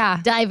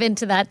dive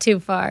into that too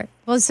far.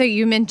 Well, so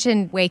you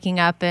mentioned waking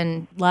up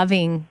and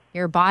loving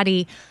your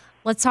body.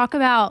 Let's talk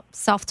about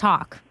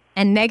self-talk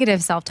and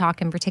negative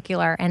self-talk in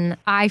particular. And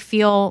I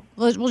feel,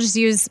 we'll just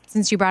use,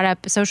 since you brought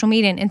up social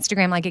media and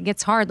Instagram, like it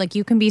gets hard. Like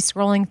you can be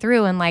scrolling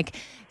through and like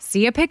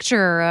see a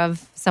picture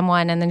of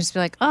someone and then just be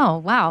like, oh,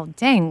 wow,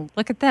 dang,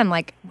 look at them.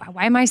 Like,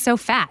 why am I so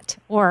fat?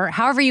 Or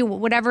however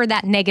whatever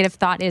that negative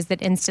thought is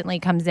that instantly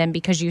comes in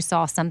because you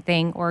saw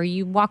something, or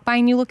you walk by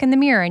and you look in the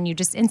mirror and you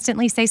just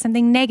instantly say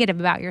something negative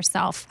about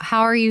yourself.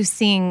 How are you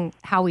seeing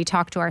how we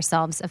talk to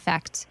ourselves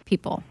affect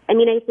people? I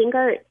mean, I think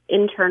our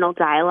internal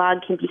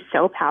dialogue can be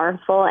so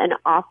powerful, and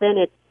often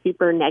it's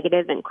super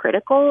negative and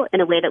critical in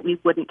a way that we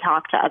wouldn't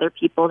talk to other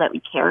people that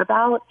we care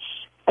about.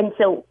 And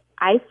so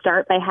I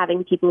start by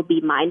having people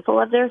be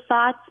mindful of their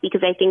thoughts,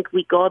 because I think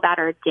we go about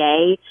our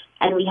day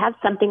and we have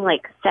something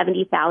like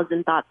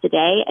 70,000 thoughts a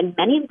day, and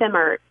many of them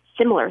are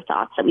similar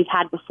thoughts that we've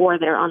had before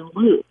that are on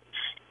loop.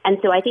 And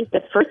so I think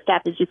the first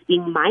step is just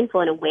being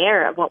mindful and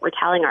aware of what we're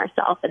telling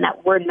ourselves, and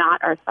that we're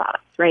not our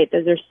thoughts, right?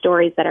 Those are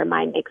stories that our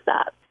mind makes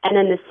up. And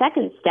then the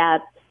second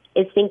step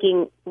is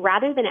thinking,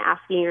 rather than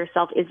asking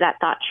yourself, is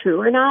that thought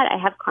true or not? I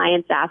have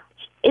clients ask,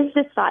 is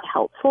this thought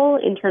helpful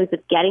in terms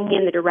of getting me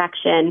in the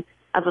direction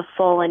of a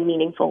full and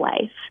meaningful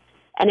life?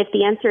 And if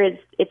the answer is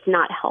it's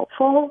not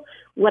helpful,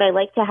 what I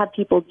like to have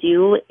people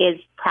do is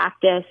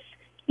practice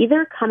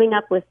either coming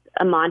up with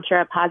a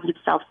mantra, a positive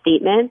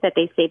self-statement that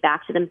they say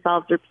back to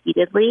themselves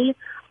repeatedly,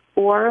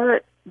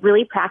 or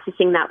really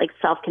practicing that like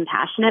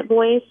self-compassionate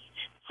voice.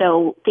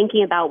 So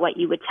thinking about what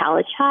you would tell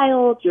a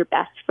child, your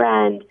best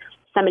friend,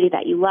 somebody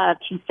that you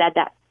loved who said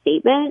that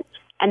statement.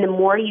 And the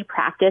more you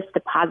practice the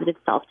positive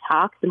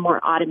self-talk, the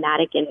more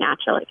automatic and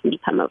natural it can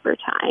become over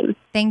time.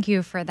 Thank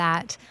you for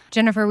that.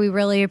 Jennifer, we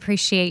really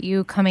appreciate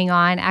you coming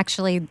on.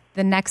 Actually,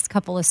 the next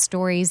couple of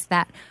stories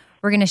that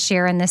we're going to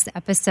share in this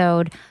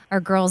episode are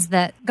girls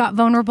that got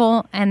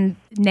vulnerable, and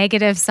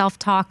negative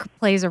self-talk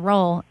plays a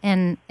role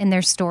in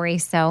their story.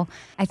 So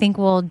I think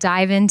we'll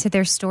dive into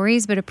their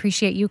stories, but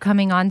appreciate you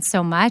coming on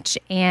so much.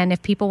 And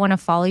if people want to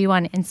follow you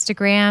on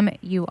Instagram,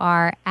 you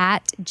are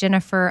at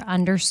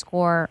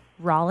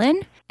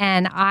Jennifer_Rollin.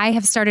 And I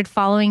have started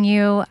following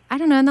you, I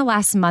don't know, in the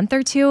last month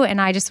or two. And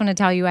I just want to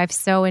tell you, I've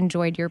so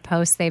enjoyed your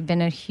posts. They've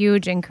been a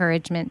huge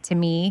encouragement to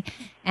me.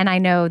 And I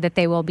know that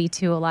they will be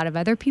to a lot of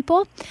other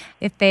people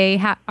if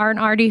they aren't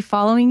already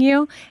following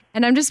you.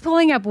 And I'm just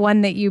pulling up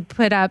one that you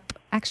put up,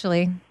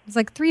 actually, it was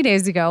like 3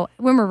 days ago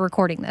when we're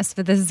recording this,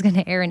 but this is going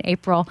to air in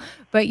April.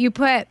 But you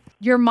put,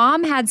 your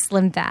mom had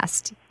Slim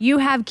Fast. You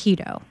have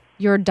keto.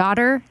 Your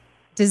daughter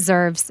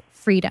deserves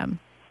freedom.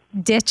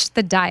 Ditch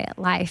the diet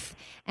life.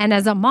 And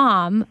as a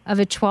mom of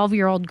a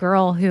 12-year-old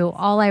girl who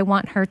all I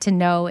want her to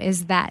know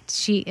is that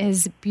she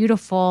is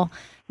beautiful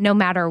no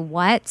matter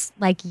what,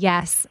 like,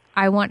 yes,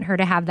 I want her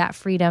to have that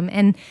freedom.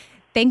 And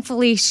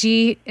thankfully,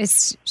 she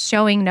is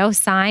showing no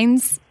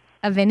signs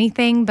of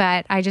anything,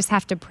 but I just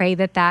have to pray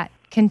that that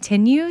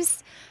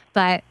continues.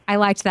 But I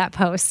liked that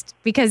post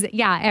because,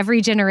 yeah,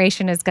 every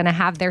generation is going to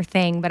have their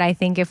thing. But I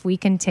think if we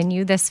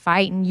continue this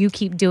fight and you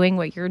keep doing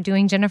what you're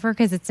doing, Jennifer,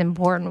 because it's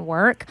important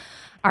work,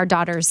 our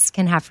daughters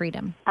can have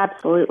freedom.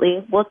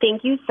 Absolutely. Well,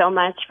 thank you so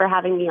much for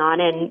having me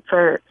on and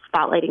for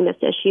spotlighting this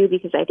issue,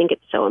 because I think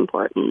it's so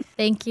important.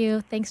 Thank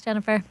you. Thanks,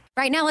 Jennifer.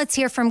 Right now, let's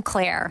hear from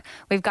Claire.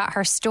 We've got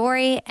her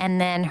story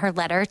and then her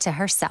letter to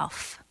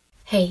herself.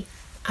 Hey,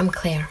 I'm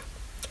Claire.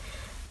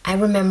 I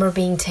remember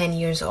being 10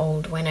 years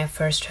old when I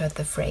first heard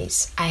the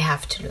phrase, I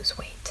have to lose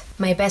weight.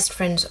 My best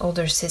friend's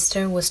older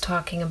sister was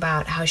talking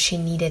about how she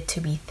needed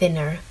to be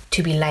thinner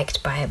to be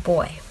liked by a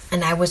boy.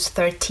 And I was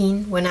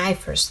 13 when I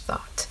first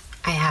thought,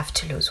 I have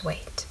to lose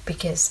weight,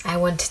 because I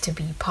wanted to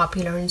be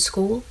popular in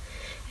school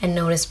and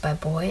noticed by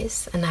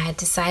boys, and I had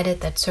decided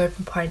that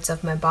certain parts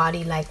of my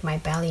body, like my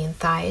belly and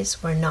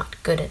thighs, were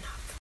not good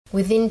enough.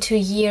 Within 2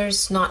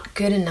 years, not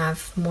good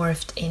enough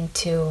morphed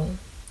into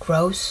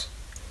gross,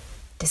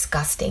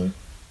 disgusting,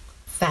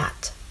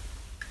 fat,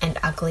 and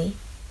ugly.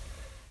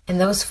 And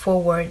those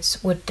 4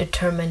 words would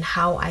determine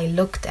how I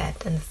looked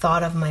at and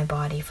thought of my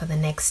body for the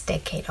next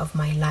decade of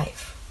my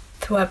life.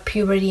 Throughout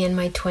puberty and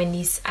my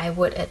 20s, I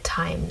would at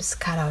times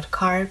cut out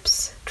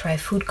carbs, try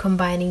food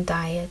combining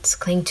diets,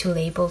 cling to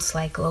labels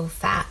like low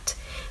fat,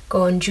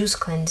 go on juice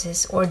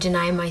cleanses, or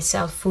deny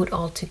myself food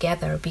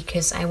altogether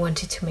because I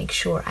wanted to make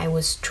sure I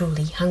was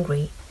truly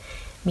hungry,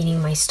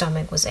 meaning my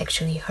stomach was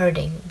actually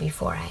hurting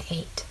before I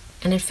ate.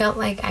 And it felt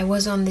like I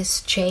was on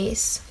this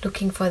chase,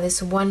 looking for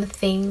this one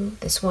thing,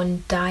 this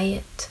one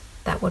diet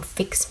that would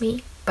fix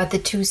me. But the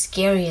 2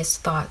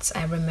 scariest thoughts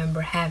I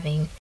remember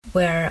having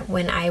were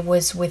when I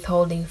was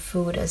withholding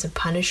food as a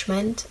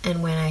punishment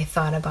and when I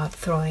thought about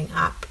throwing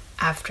up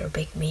after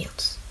big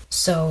meals.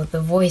 So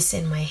the voice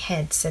in my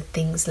head said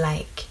things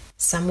like,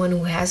 someone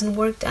who hasn't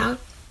worked out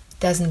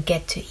doesn't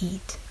get to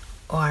eat.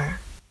 Or,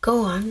 go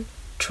on,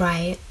 try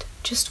it,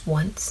 just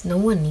once, no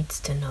one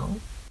needs to know.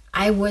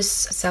 I was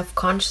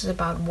self-conscious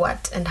about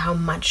what and how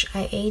much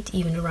I ate,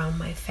 even around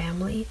my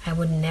family. I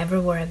would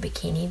never wear a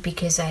bikini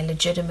because I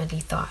legitimately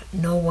thought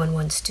no one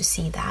wants to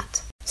see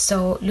that.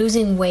 So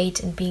losing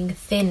weight and being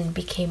thin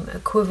became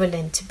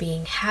equivalent to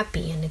being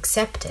happy and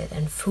accepted,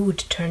 and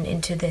food turned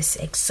into this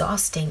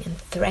exhausting and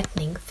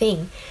threatening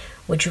thing,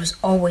 which was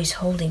always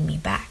holding me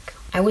back.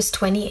 I was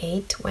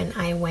 28 when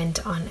I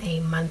went on a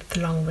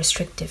month-long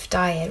restrictive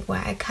diet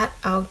where I cut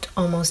out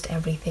almost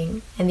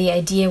everything, and the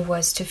idea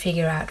was to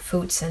figure out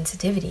food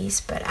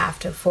sensitivities, but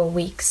after 4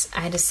 weeks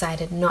I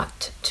decided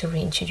not to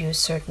reintroduce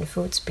certain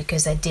foods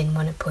because I didn't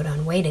want to put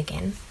on weight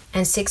again.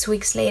 And 6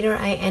 weeks later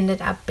I ended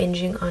up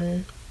binging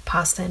on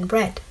pasta and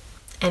bread,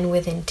 and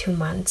within 2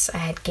 months I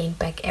had gained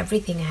back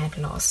everything I had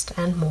lost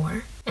and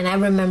more. And I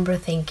remember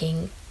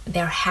thinking,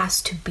 there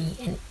has to be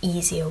an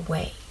easier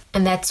way.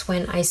 And that's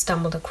when I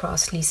stumbled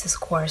across Lisa's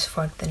course,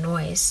 Fork the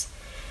Noise.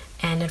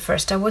 And at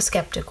first I was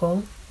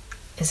skeptical.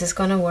 Is this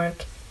gonna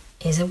work?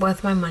 Is it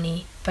worth my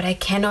money? But I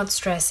cannot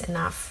stress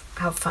enough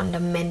how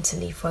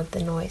fundamentally Fork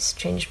the Noise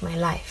changed my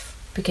life.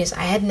 Because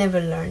I had never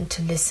learned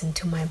to listen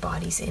to my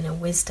body's inner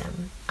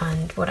wisdom.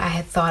 And what I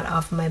had thought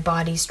of my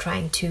body's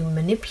trying to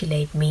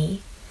manipulate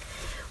me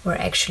were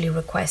actually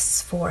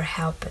requests for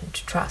help and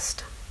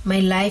trust.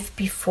 My life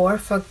before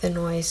Fork the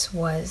Noise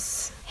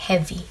was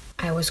heavy.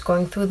 I was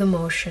going through the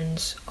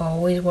motions,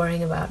 always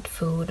worrying about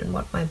food and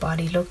what my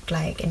body looked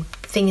like. And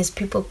the thing is,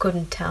 people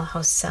couldn't tell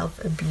how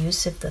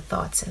self-abusive the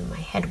thoughts in my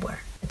head were.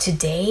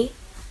 Today,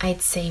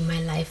 I'd say my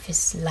life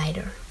is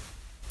lighter.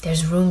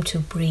 There's room to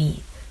breathe.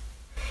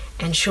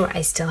 And sure,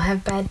 I still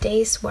have bad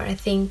days where I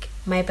think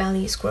my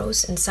belly is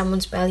gross and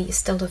someone's belly is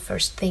still the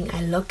first thing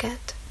I look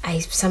at.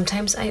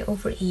 Sometimes I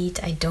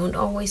overeat. I don't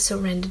always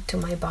surrender to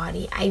my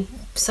body. I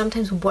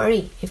sometimes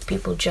worry if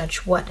people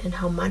judge what and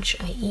how much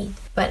I eat.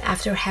 But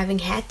after having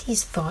had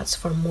these thoughts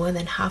for more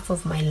than half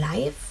of my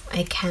life,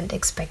 I can't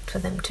expect for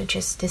them to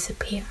just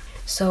disappear.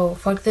 So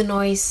Fork the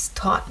Noise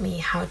taught me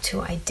how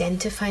to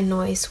identify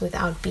noise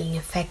without being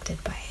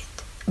affected by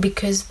it.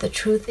 Because the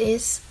truth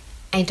is,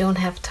 I don't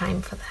have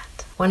time for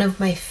that. One of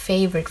my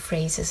favorite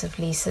phrases of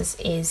Lisa's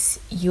is,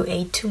 you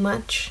ate too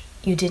much,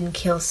 you didn't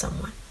kill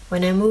someone.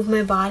 When I move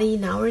my body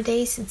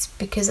nowadays, it's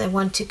because I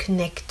want to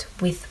connect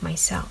with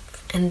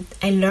myself. And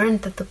I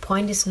learned that the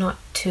point is not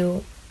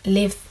to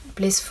live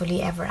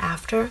blissfully ever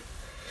after,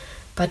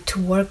 but to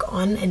work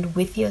on and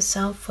with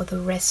yourself for the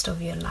rest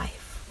of your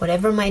life.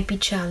 Whatever might be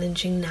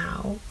challenging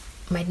now,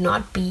 might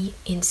not be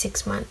in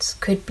 6 months,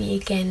 could be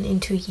again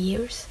in 2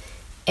 years.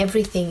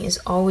 Everything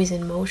is always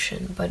in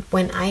motion, but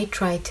when I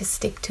tried to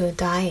stick to a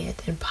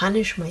diet and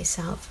punish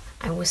myself,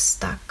 I was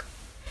stuck.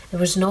 There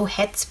was no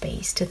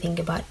headspace to think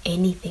about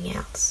anything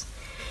else.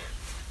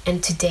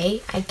 And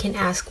today I can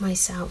ask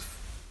myself,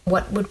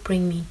 what would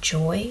bring me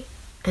joy?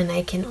 And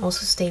I can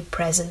also stay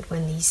present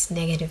when these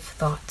negative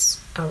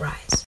thoughts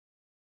arise.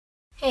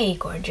 Hey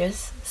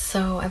gorgeous,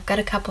 so I've got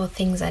a couple of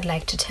things I'd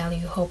like to tell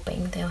you,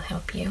 hoping they'll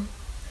help you.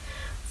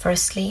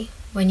 Firstly,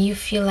 when you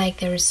feel like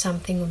there is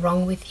something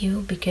wrong with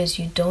you because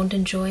you don't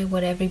enjoy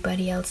what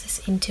everybody else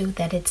is into,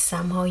 that it's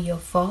somehow your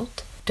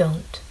fault,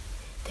 don't.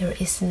 There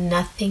is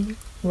nothing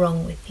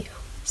wrong with you.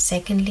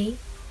 Secondly,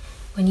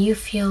 when you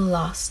feel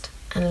lost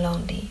and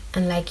lonely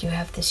and like you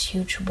have this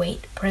huge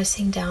weight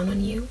pressing down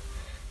on you,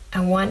 I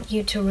want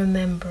you to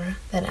remember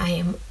that I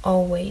am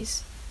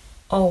always,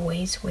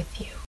 always with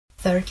you.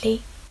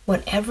 Thirdly,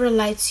 whatever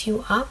lights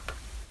you up,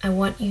 I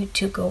want you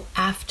to go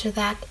after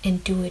that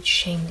and do it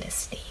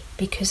shamelessly.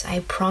 Because I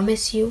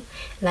promise you,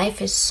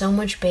 life is so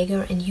much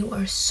bigger and you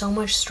are so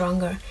much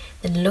stronger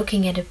than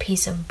looking at a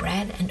piece of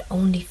bread and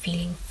only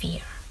feeling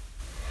fear.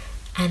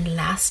 And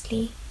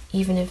lastly,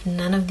 even if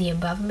none of the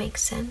above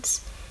makes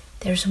sense,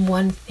 there's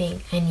one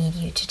thing I need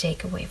you to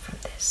take away from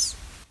this.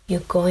 You're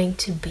going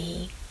to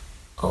be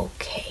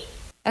okay.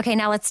 Okay,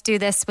 now let's do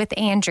this with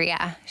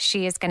Andrea.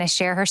 She is going to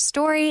share her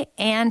story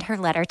and her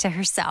letter to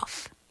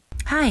herself.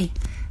 Hi,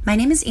 my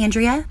name is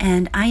Andrea,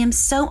 and I am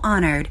so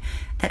honored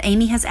that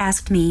Amy has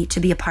asked me to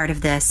be a part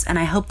of this, and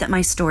I hope that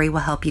my story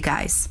will help you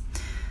guys.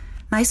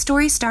 My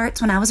story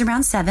starts when I was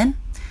around 7.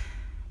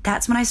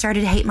 That's when I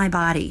started to hate my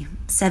body,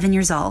 7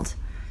 years old.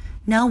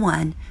 No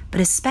one,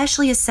 but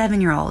especially a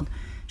 7-year-old,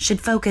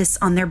 should focus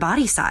on their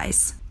body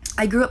size.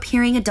 I grew up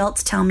hearing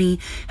adults tell me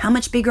how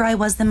much bigger I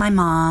was than my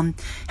mom,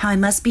 how I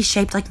must be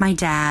shaped like my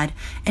dad,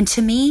 and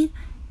to me,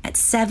 at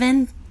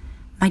 7,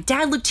 my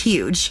dad looked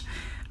huge.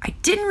 I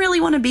didn't really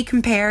want to be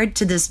compared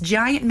to this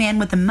giant man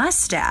with a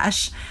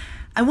mustache.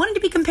 I wanted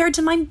to be compared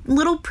to my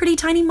little pretty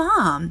tiny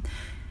mom.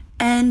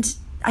 And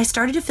I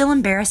started to feel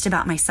embarrassed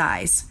about my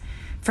size.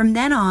 From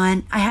then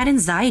on, I had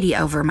anxiety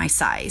over my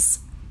size.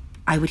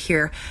 I would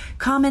hear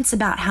comments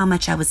about how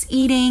much I was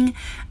eating.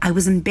 I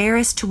was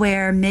embarrassed to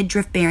wear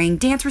midriff-bearing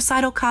dance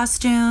recital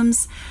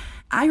costumes.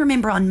 I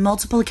remember on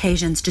multiple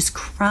occasions just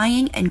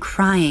crying and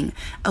crying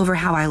over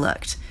how I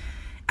looked.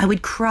 I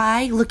would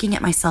cry looking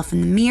at myself in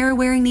the mirror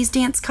wearing these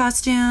dance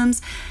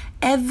costumes.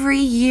 Every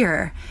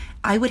year,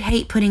 I would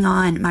hate putting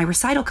on my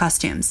recital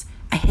costumes.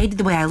 I hated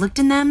the way I looked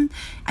in them.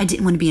 I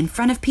didn't want to be in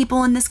front of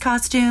people in this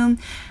costume.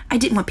 I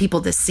didn't want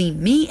people to see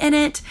me in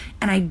it.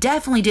 And I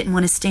definitely didn't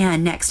want to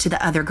stand next to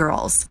the other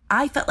girls.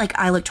 I felt like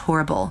I looked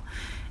horrible.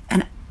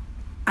 And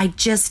I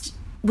just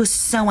was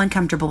so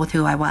uncomfortable with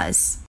who I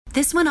was.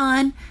 This went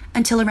on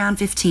until around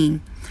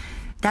 15.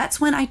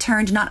 That's when I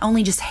turned not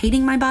only just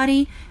hating my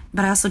body,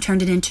 but I also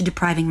turned it into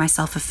depriving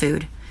myself of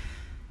food.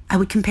 I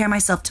would compare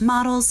myself to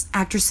models,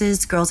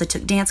 actresses, girls I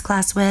took dance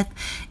class with.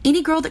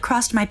 Any girl that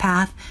crossed my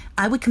path,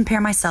 I would compare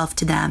myself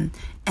to them,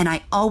 and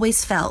I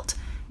always felt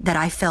that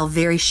I fell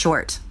very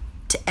short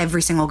to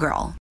every single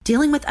girl.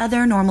 Dealing with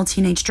other normal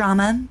teenage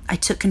drama, I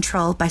took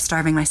control by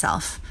starving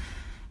myself.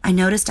 I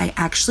noticed I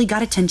actually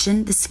got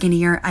attention the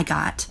skinnier I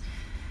got.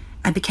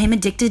 I became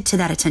addicted to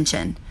that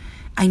attention.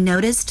 I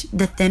noticed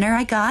the thinner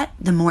I got,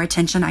 the more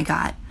attention I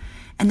got.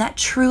 And that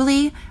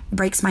truly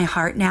breaks my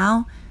heart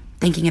now,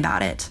 thinking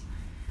about it.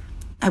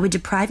 I would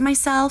deprive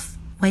myself,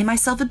 weigh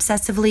myself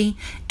obsessively,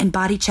 and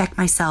body check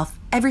myself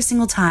every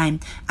single time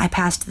I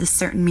passed this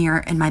certain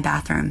mirror in my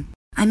bathroom.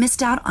 I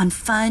missed out on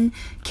fun,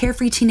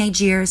 carefree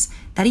teenage years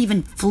that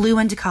even flew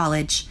into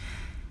college.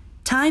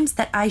 Times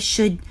that I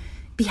should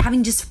be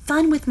having just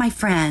fun with my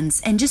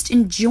friends and just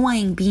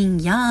enjoying being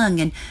young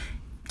and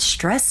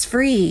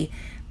stress-free.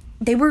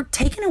 They were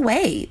taken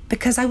away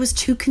because I was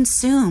too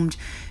consumed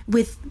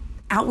with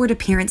outward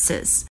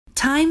appearances.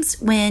 Times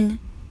when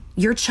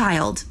your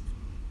child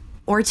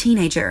or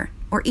teenager,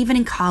 or even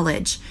in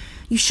college,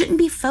 you shouldn't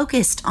be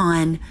focused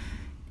on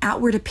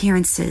outward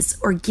appearances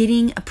or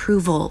getting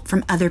approval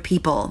from other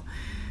people.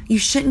 You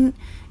shouldn't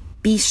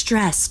be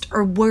stressed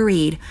or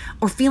worried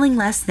or feeling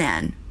less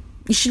than.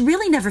 You should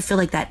really never feel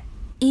like that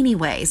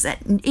anyways at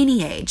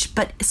any age,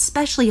 but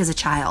especially as a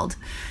child.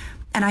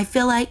 And I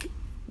feel like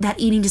that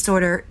eating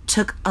disorder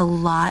took a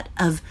lot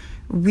of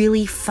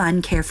really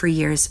fun, carefree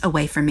years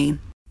away from me.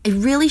 It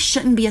really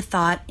shouldn't be a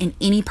thought in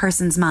any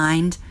person's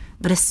mind,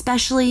 but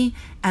especially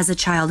as a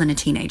child and a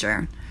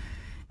teenager.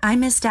 I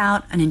missed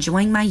out on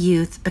enjoying my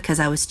youth because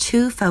I was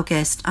too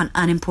focused on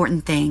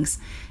unimportant things,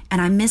 and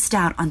I missed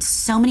out on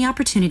so many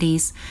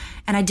opportunities,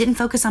 and I didn't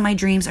focus on my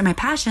dreams or my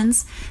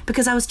passions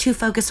because I was too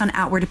focused on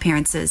outward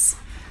appearances.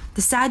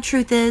 The sad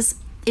truth is,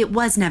 it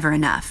was never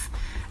enough.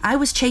 I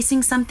was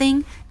chasing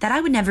something that I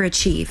would never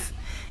achieve.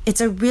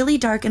 It's a really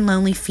dark and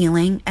lonely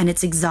feeling, and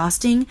it's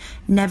exhausting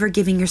never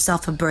giving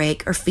yourself a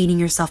break or feeding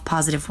yourself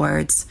positive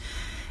words.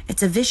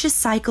 It's a vicious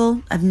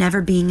cycle of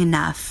never being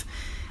enough.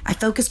 I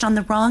focused on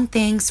the wrong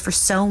things for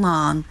so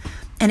long,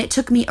 and it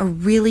took me a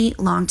really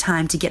long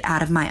time to get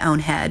out of my own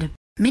head.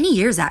 Many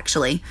years,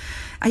 actually.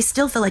 I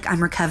still feel like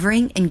I'm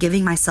recovering and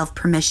giving myself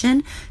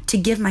permission to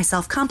give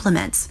myself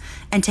compliments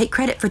and take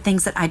credit for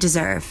things that I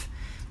deserve.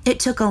 It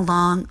took a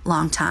long,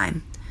 long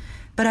time.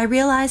 But I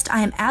realized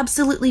I am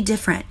absolutely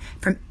different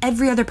from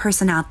every other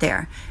person out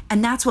there,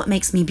 and that's what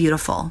makes me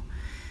beautiful.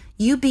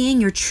 You being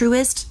your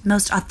truest,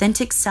 most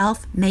authentic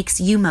self makes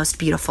you most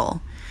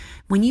beautiful.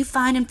 When you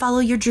find and follow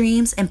your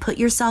dreams and put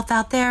yourself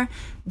out there,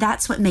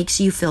 that's what makes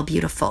you feel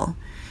beautiful.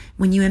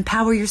 When you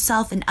empower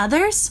yourself and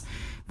others,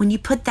 when you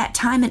put that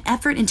time and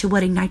effort into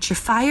what ignites your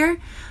fire,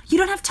 you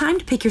don't have time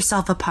to pick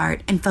yourself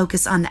apart and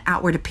focus on the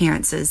outward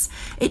appearances.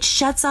 It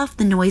shuts off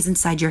the noise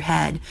inside your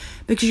head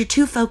because you're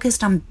too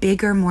focused on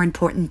bigger, more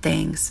important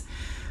things.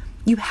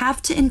 You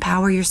have to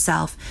empower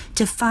yourself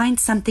to find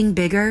something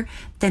bigger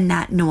than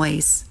that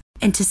noise.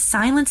 And to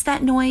silence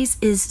that noise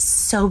is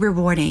so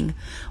rewarding.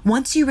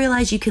 Once you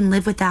realize you can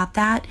live without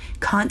that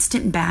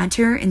constant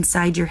banter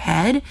inside your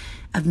head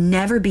of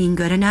never being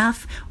good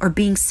enough or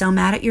being so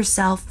mad at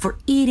yourself for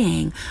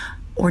eating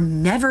or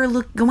never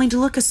going to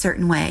look a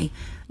certain way,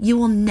 you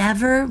will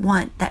never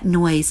want that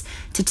noise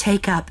to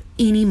take up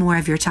any more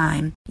of your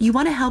time. You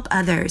want to help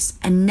others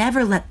and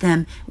never let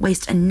them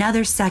waste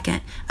another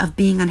second of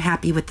being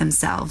unhappy with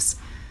themselves.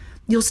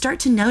 You'll start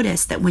to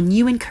notice that when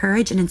you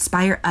encourage and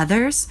inspire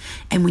others,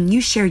 and when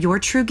you share your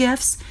true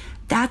gifts,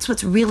 that's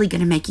what's really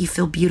going to make you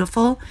feel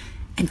beautiful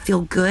and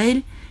feel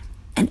good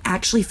and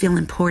actually feel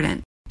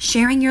important.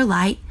 Sharing your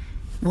light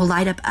will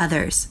light up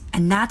others,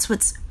 and that's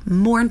what's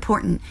more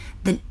important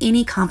than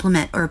any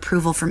compliment or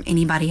approval from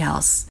anybody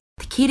else.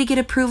 The key to get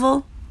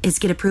approval is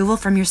get approval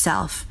from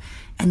yourself,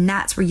 and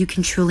that's where you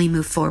can truly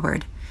move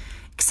forward.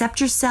 Accept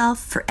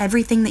yourself for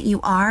everything that you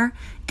are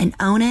and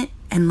own it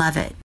and love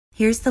it.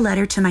 Here's the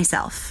letter to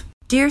myself.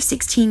 Dear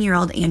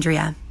 16-year-old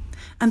Andrea,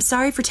 I'm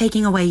sorry for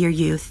taking away your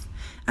youth.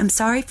 I'm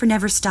sorry for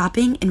never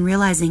stopping and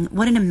realizing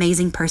what an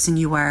amazing person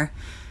you were.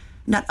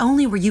 Not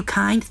only were you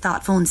kind,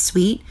 thoughtful, and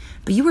sweet,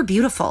 but you were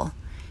beautiful.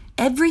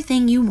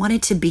 Everything you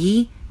wanted to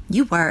be,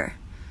 you were.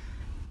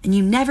 And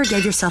you never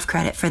gave yourself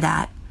credit for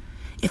that.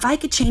 If I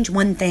could change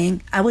one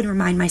thing, I would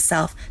remind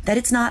myself that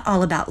it's not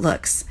all about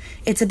looks.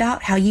 It's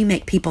about how you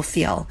make people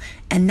feel,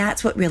 and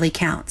that's what really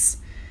counts.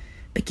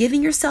 But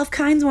giving yourself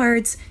kind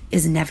words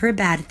is never a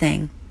bad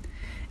thing.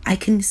 I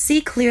can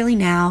see clearly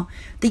now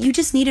that you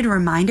just needed a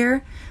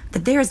reminder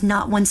that there is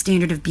not one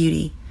standard of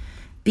beauty.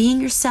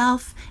 Being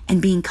yourself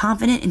and being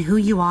confident in who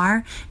you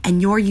are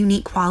and your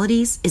unique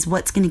qualities is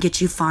what's going to get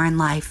you far in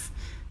life.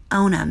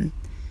 Own them.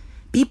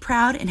 Be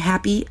proud and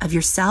happy of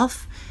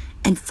yourself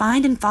and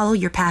find and follow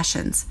your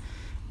passions.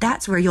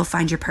 That's where you'll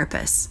find your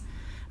purpose.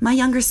 My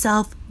younger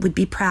self would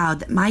be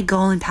proud that my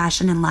goal and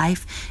passion in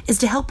life is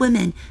to help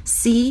women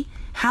see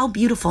how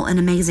beautiful and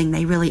amazing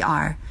they really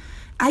are.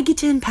 I get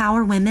to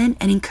empower women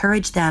and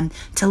encourage them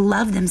to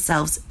love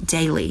themselves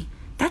daily.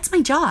 That's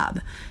my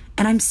job,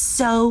 and I'm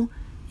so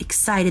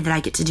excited that I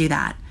get to do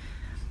that.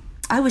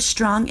 I was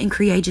strong and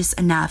courageous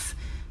enough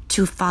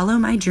to follow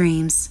my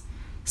dreams,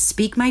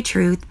 speak my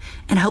truth,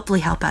 and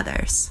hopefully help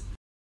others.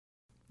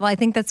 Well, I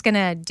think that's going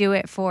to do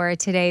it for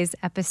today's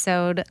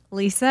episode,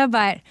 Lisa,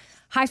 but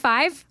high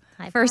five.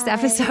 First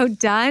episode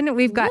done.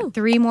 We've got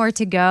 3 more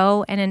to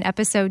go. And in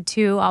episode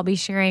 2, I'll be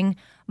sharing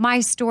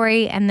my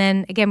story. And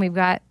then again, we've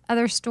got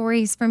other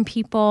stories from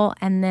people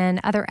and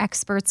then other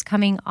experts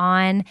coming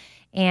on.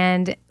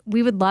 And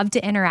we would love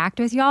to interact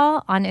with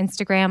y'all on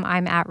Instagram.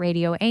 I'm at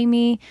Radio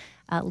Amy.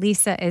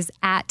 Lisa is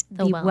at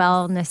The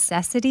Well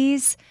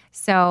Necessities.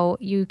 So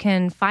you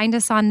can find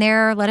us on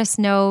there. Let us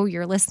know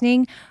you're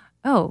listening.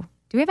 Oh,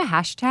 do we have a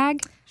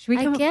hashtag?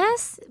 I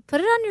guess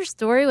put it on your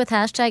story with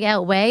hashtag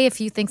Outweigh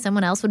if you think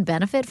someone else would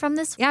benefit from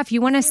this. Yeah, if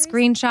you want to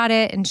screenshot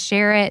it and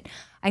share it,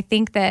 I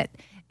think that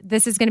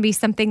this is going to be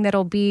something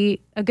that'll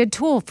be a good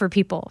tool for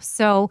people.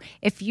 So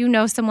if you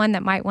know someone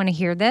that might want to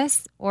hear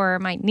this or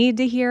might need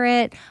to hear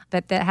it,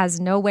 but that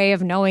has no way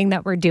of knowing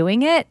that we're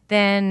doing it,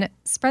 then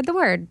spread the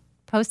word.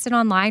 Post it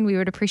online. We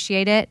would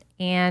appreciate it.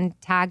 And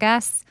tag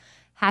us.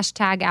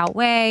 Hashtag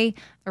Outweigh,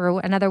 or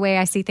another way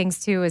I see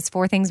things too is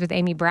 4 Things with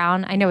Amy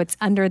Brown. I know it's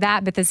under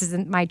that, but this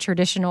isn't my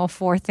traditional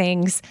 4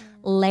 Things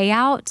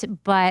layout.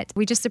 But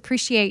we just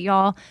appreciate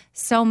y'all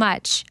so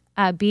much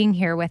being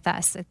here with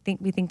us.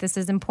 We think this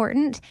is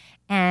important,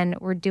 and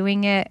we're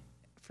doing it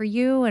for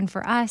you and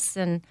for us.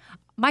 And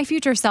my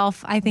future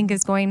self, I think,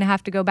 is going to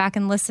have to go back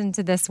and listen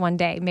to this one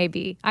day.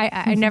 Maybe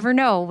I never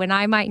know when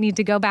I might need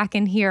to go back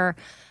and hear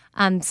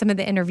some of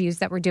the interviews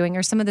that we're doing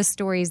or some of the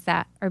stories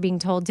that are being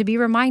told to be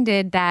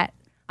reminded that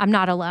I'm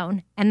not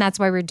alone. And that's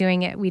why we're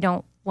doing it. We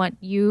don't want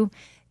you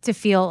to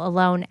feel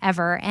alone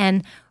ever.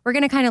 And we're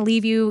going to kind of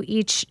leave you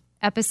each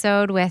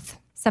episode with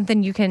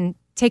something you can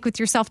take with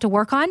yourself to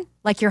work on,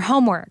 like your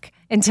homework,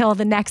 until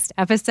the next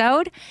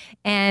episode.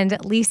 And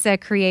Lisa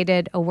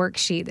created a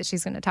worksheet that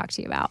she's going to talk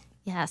to you about.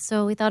 Yeah,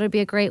 so we thought it'd be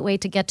a great way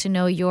to get to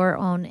know your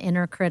own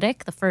inner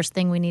critic. The first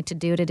thing we need to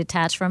do to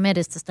detach from it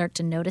is to start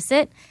to notice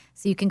it.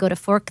 So you can go to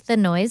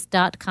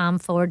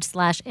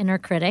forkthenoise.com/inner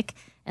critic,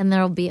 and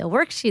there'll be a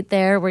worksheet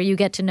there where you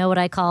get to know what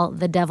I call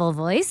the devil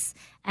voice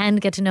and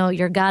get to know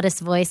your goddess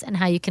voice and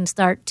how you can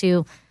start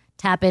to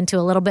tap into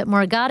a little bit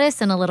more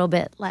goddess and a little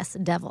bit less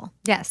devil.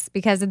 Yes,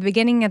 because at the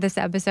beginning of this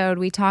episode,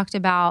 we talked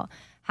about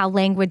how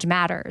language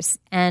matters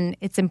and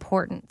it's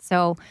important.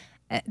 So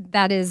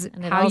that is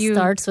and it how all you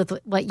starts with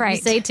what you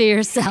say to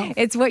yourself.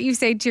 It's what you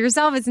say to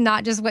yourself. It's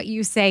not just what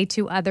you say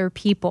to other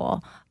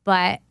people,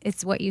 but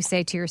it's what you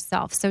say to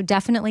yourself. So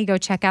definitely go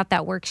check out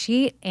that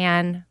worksheet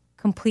and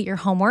complete your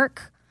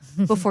homework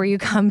before you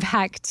come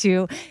back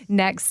to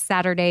next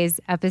Saturday's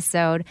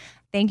episode.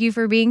 Thank you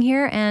for being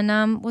here,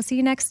 and we'll see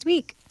you next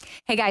week.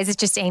 Hey guys, it's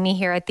just Amy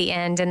here at the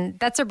end, and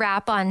that's a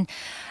wrap on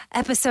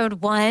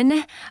episode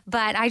 1,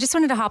 but I just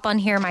wanted to hop on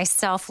here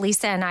myself.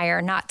 Lisa and I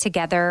are not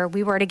together.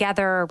 We were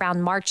together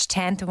around March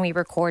 10th when we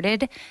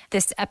recorded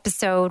this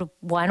episode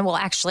 1. Well,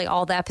 actually,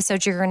 all the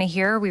episodes you're going to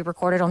hear, we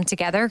recorded them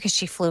together because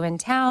she flew in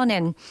town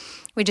and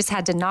we just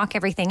had to knock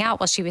everything out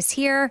while she was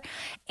here.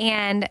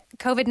 And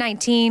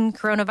COVID-19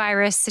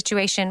 coronavirus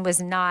situation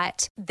was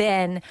not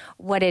then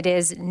what it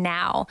is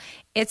now.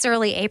 It's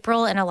early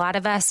April and a lot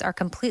of us are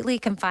completely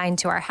confined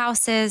to our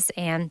houses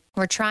and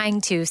we're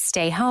trying to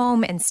stay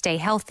home and stay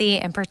healthy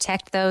and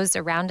protect those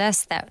around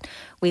us that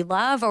we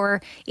love,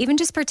 or even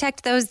just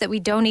protect those that we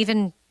don't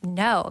even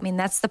know. I mean,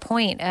 that's the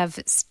point of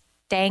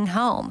staying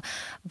home.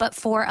 But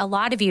for a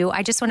lot of you,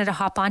 I just wanted to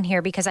hop on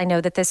here because I know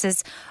that this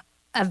is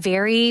a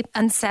very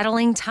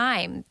unsettling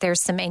time.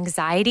 There's some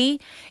anxiety.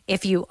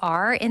 If you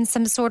are in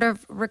some sort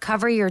of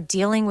recovery or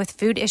dealing with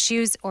food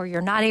issues, or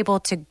you're not able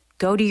to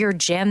go to your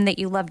gym that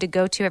you love to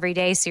go to every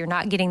day, so you're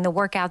not getting the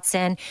workouts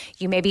in,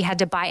 you maybe had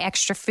to buy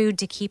extra food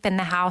to keep in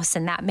the house,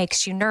 and that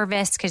makes you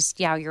nervous because,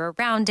 you're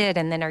around it,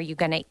 and then are you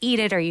going to eat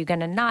it? Are you going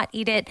to not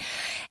eat it?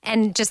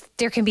 And just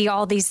there can be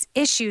all these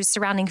issues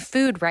surrounding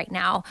food right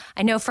now.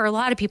 I know for a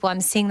lot of people, I'm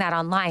seeing that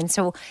online.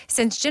 So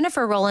since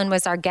Jennifer Rowland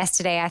was our guest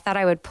today, I thought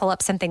I would pull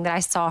up something that I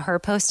saw her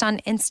post on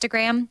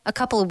Instagram a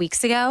couple of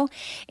weeks ago,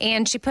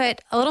 and she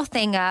put a little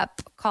thing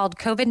up called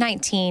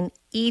COVID-19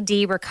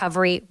 ED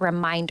Recovery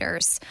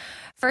Reminders.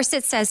 First,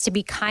 it says to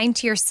be kind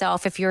to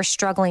yourself if you're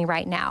struggling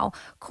right now.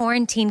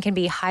 Quarantine can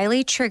be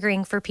highly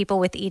triggering for people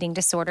with eating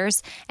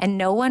disorders, and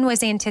no one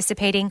was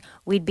anticipating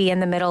we'd be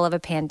in the middle of a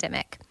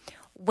pandemic.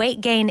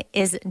 Weight gain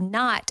is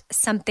not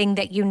something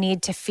that you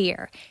need to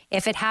fear.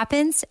 If it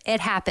happens, it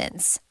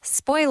happens.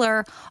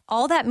 Spoiler,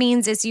 all that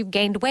means is you've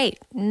gained weight,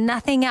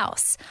 nothing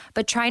else.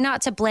 But try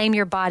not to blame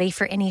your body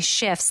for any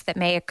shifts that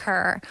may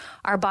occur.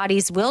 Our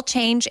bodies will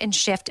change and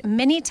shift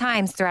many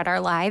times throughout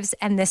our lives,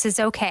 and this is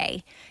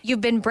okay.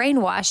 You've been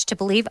brainwashed to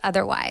believe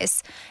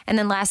otherwise. And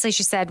then lastly,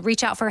 she said,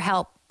 reach out for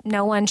help.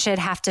 No one should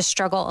have to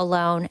struggle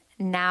alone.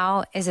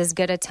 Now is as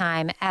good a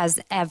time as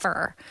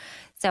ever.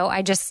 So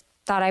I just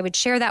thought I would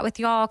share that with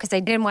y'all because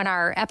I didn't want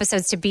our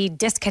episodes to be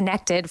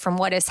disconnected from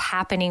what is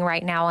happening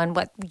right now and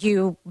what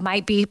you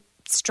might be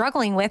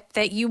struggling with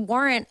that you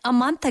weren't a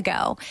month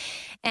ago.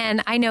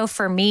 And I know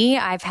for me,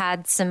 I've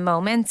had some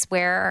moments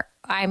where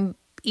I'm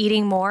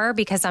eating more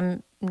because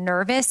I'm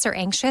nervous or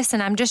anxious,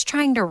 and I'm just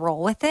trying to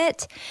roll with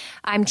it.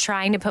 I'm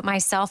trying to put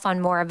myself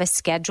on more of a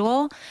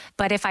schedule,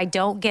 but if I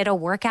don't get a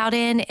workout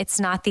in, it's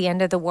not the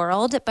end of the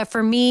world. But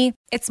for me,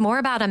 it's more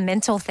about a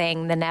mental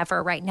thing than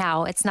ever right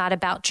now. It's not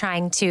about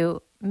trying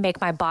to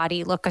make my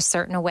body look a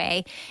certain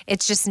way.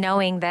 It's just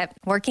knowing that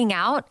working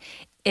out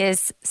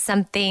is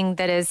something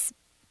that is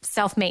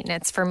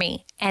self-maintenance for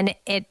me. And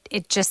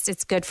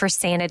it's good for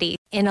sanity.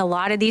 In a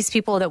lot of these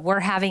people that we're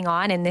having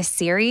on in this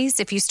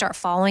series, if you start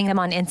following them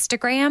on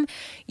Instagram,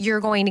 you're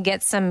going to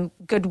get some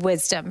good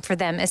wisdom for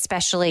them,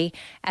 especially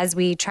as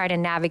we try to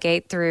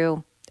navigate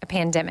through a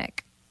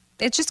pandemic.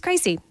 It's just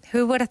crazy.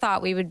 Who would have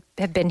thought we would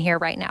have been here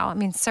right now? I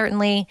mean,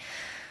 certainly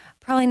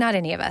probably not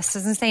any of us.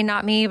 Doesn't say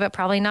not me, but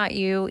probably not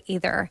you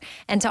either.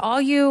 And to all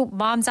you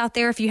moms out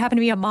there, if you happen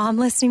to be a mom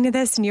listening to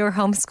this and you're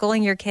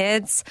homeschooling your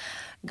kids,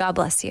 God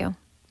bless you.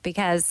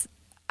 Because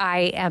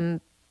I am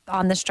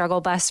on the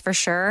struggle bus for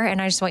sure.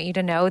 And I just want you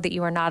to know that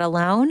you are not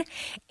alone.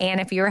 And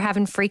if you're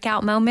having freak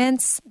out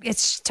moments,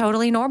 it's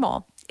totally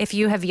normal. If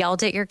you have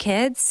yelled at your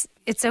kids,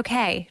 it's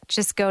okay.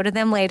 Just go to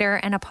them later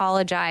and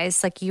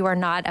apologize. Like, you are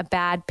not a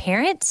bad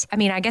parent. I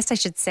mean, I guess I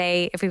should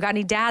say, if we've got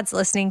any dads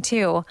listening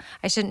too,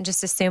 I shouldn't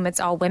just assume it's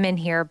all women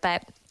here,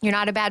 but you're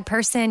not a bad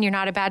person. You're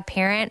not a bad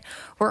parent.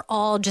 We're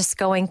all just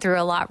going through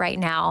a lot right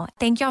now.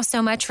 Thank y'all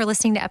so much for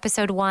listening to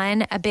episode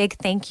 1. A big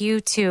thank you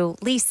to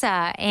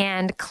Lisa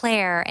and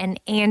Claire and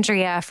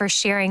Andrea for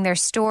sharing their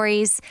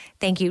stories.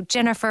 Thank you,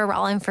 Jennifer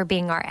Rowland, for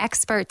being our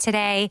expert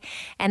today.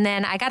 And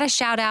then I got a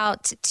shout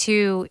out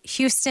to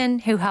Houston,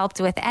 who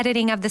helped with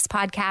editing of this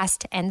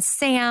podcast, and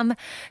Sam,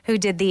 who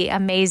did the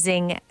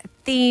amazing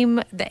theme,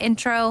 the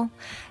intro.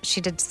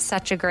 She did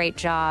such a great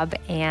job.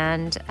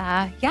 And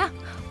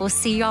we'll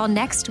see y'all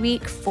next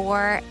week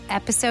for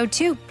episode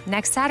 2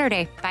 next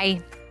Saturday.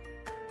 Bye.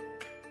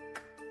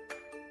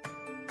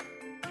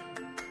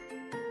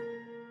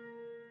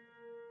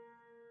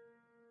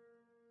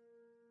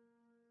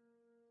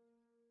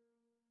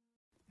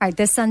 All right,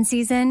 this sun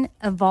season,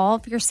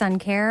 evolve your sun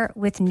care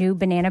with new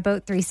Banana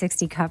Boat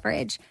 360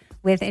 coverage.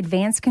 With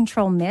Advanced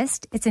Control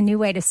Mist, it's a new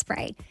way to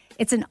spray.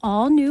 It's an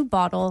all-new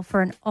bottle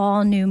for an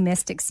all-new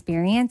mist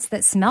experience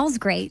that smells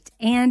great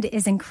and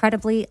is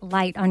incredibly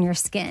light on your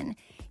skin.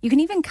 You can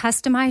even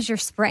customize your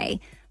spray.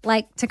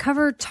 Like, to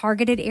cover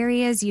targeted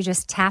areas, you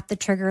just tap the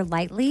trigger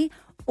lightly,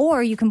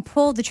 or you can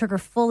pull the trigger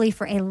fully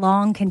for a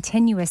long,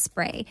 continuous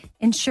spray,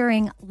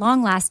 ensuring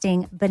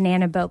long-lasting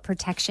Banana Boat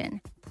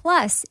protection.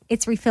 Plus,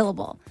 it's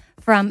refillable.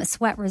 From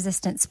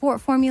sweat-resistant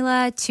sport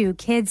formula to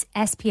kids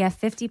SPF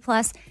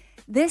 50+,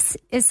 this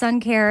is sun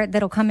care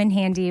that'll come in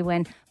handy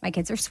when my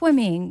kids are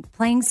swimming,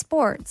 playing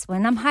sports,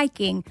 when I'm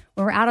hiking,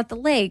 when we're out at the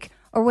lake,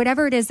 or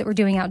whatever it is that we're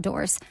doing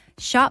outdoors.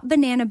 Shop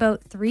Banana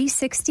Boat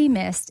 360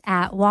 Mist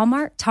at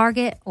Walmart,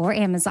 Target, or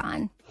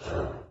Amazon.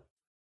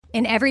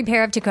 In every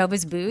pair of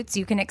Tecovas boots,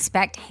 you can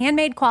expect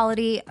handmade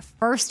quality,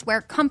 first wear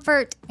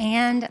comfort,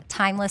 and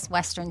timeless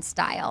Western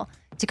style.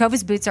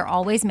 Tecovas boots are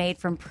always made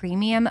from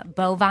premium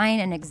bovine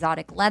and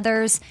exotic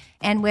leathers,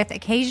 and with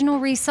occasional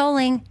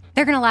resoling,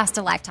 they're going to last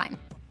a lifetime.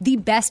 The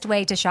best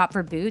way to shop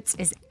for boots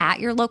is at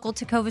your local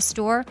Tecovas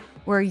store,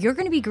 where you're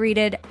going to be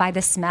greeted by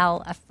the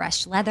smell of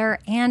fresh leather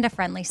and a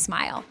friendly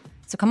smile.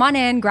 So come on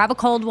in, grab a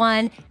cold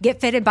one,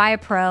 get fitted by a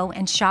pro,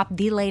 and shop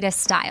the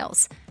latest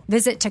styles.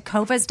 Visit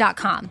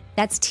tecovas.com.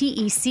 That's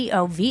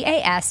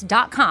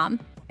TECOVAS.com.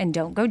 And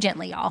don't go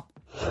gently, y'all.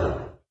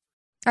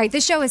 All right,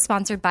 this show is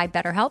sponsored by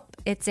BetterHelp.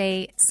 It's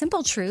a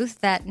simple truth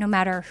that no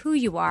matter who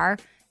you are,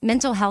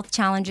 mental health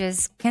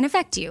challenges can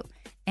affect you,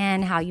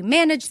 and how you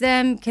manage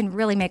them can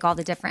really make all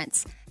the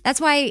difference.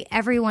 That's why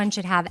everyone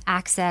should have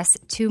access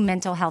to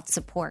mental health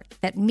support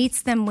that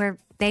meets them where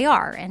they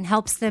are and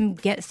helps them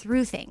get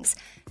through things.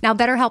 Now,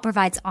 BetterHelp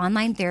provides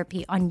online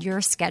therapy on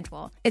your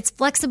schedule. It's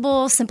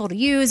flexible, simple to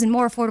use, and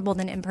more affordable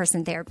than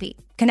in-person therapy.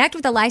 Connect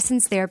with a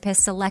licensed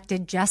therapist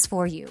selected just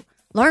for you.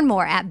 Learn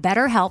more at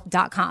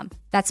BetterHelp.com.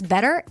 That's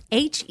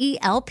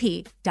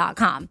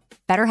BetterHelp.com.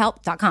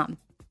 BetterHelp.com.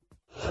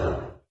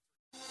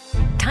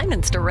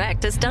 Diamonds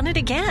Direct has done it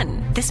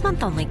again. This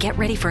month only, get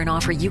ready for an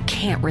offer you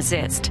can't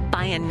resist.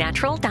 Buy a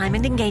natural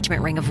diamond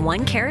engagement ring of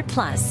 1 carat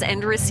plus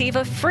and receive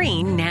a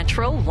free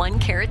natural 1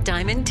 carat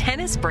diamond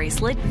tennis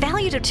bracelet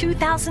valued at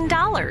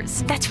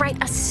 $2,000. That's right,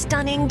 a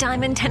stunning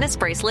diamond tennis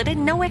bracelet at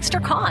no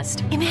extra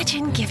cost.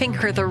 Imagine giving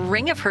her the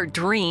ring of her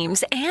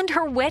dreams and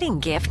her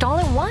wedding gift all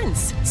at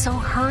once. So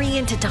hurry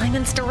into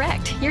Diamonds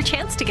Direct. Your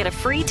chance to get a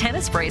free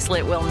tennis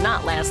bracelet will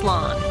not last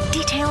long.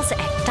 Details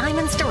at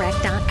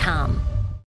diamondsdirect.com.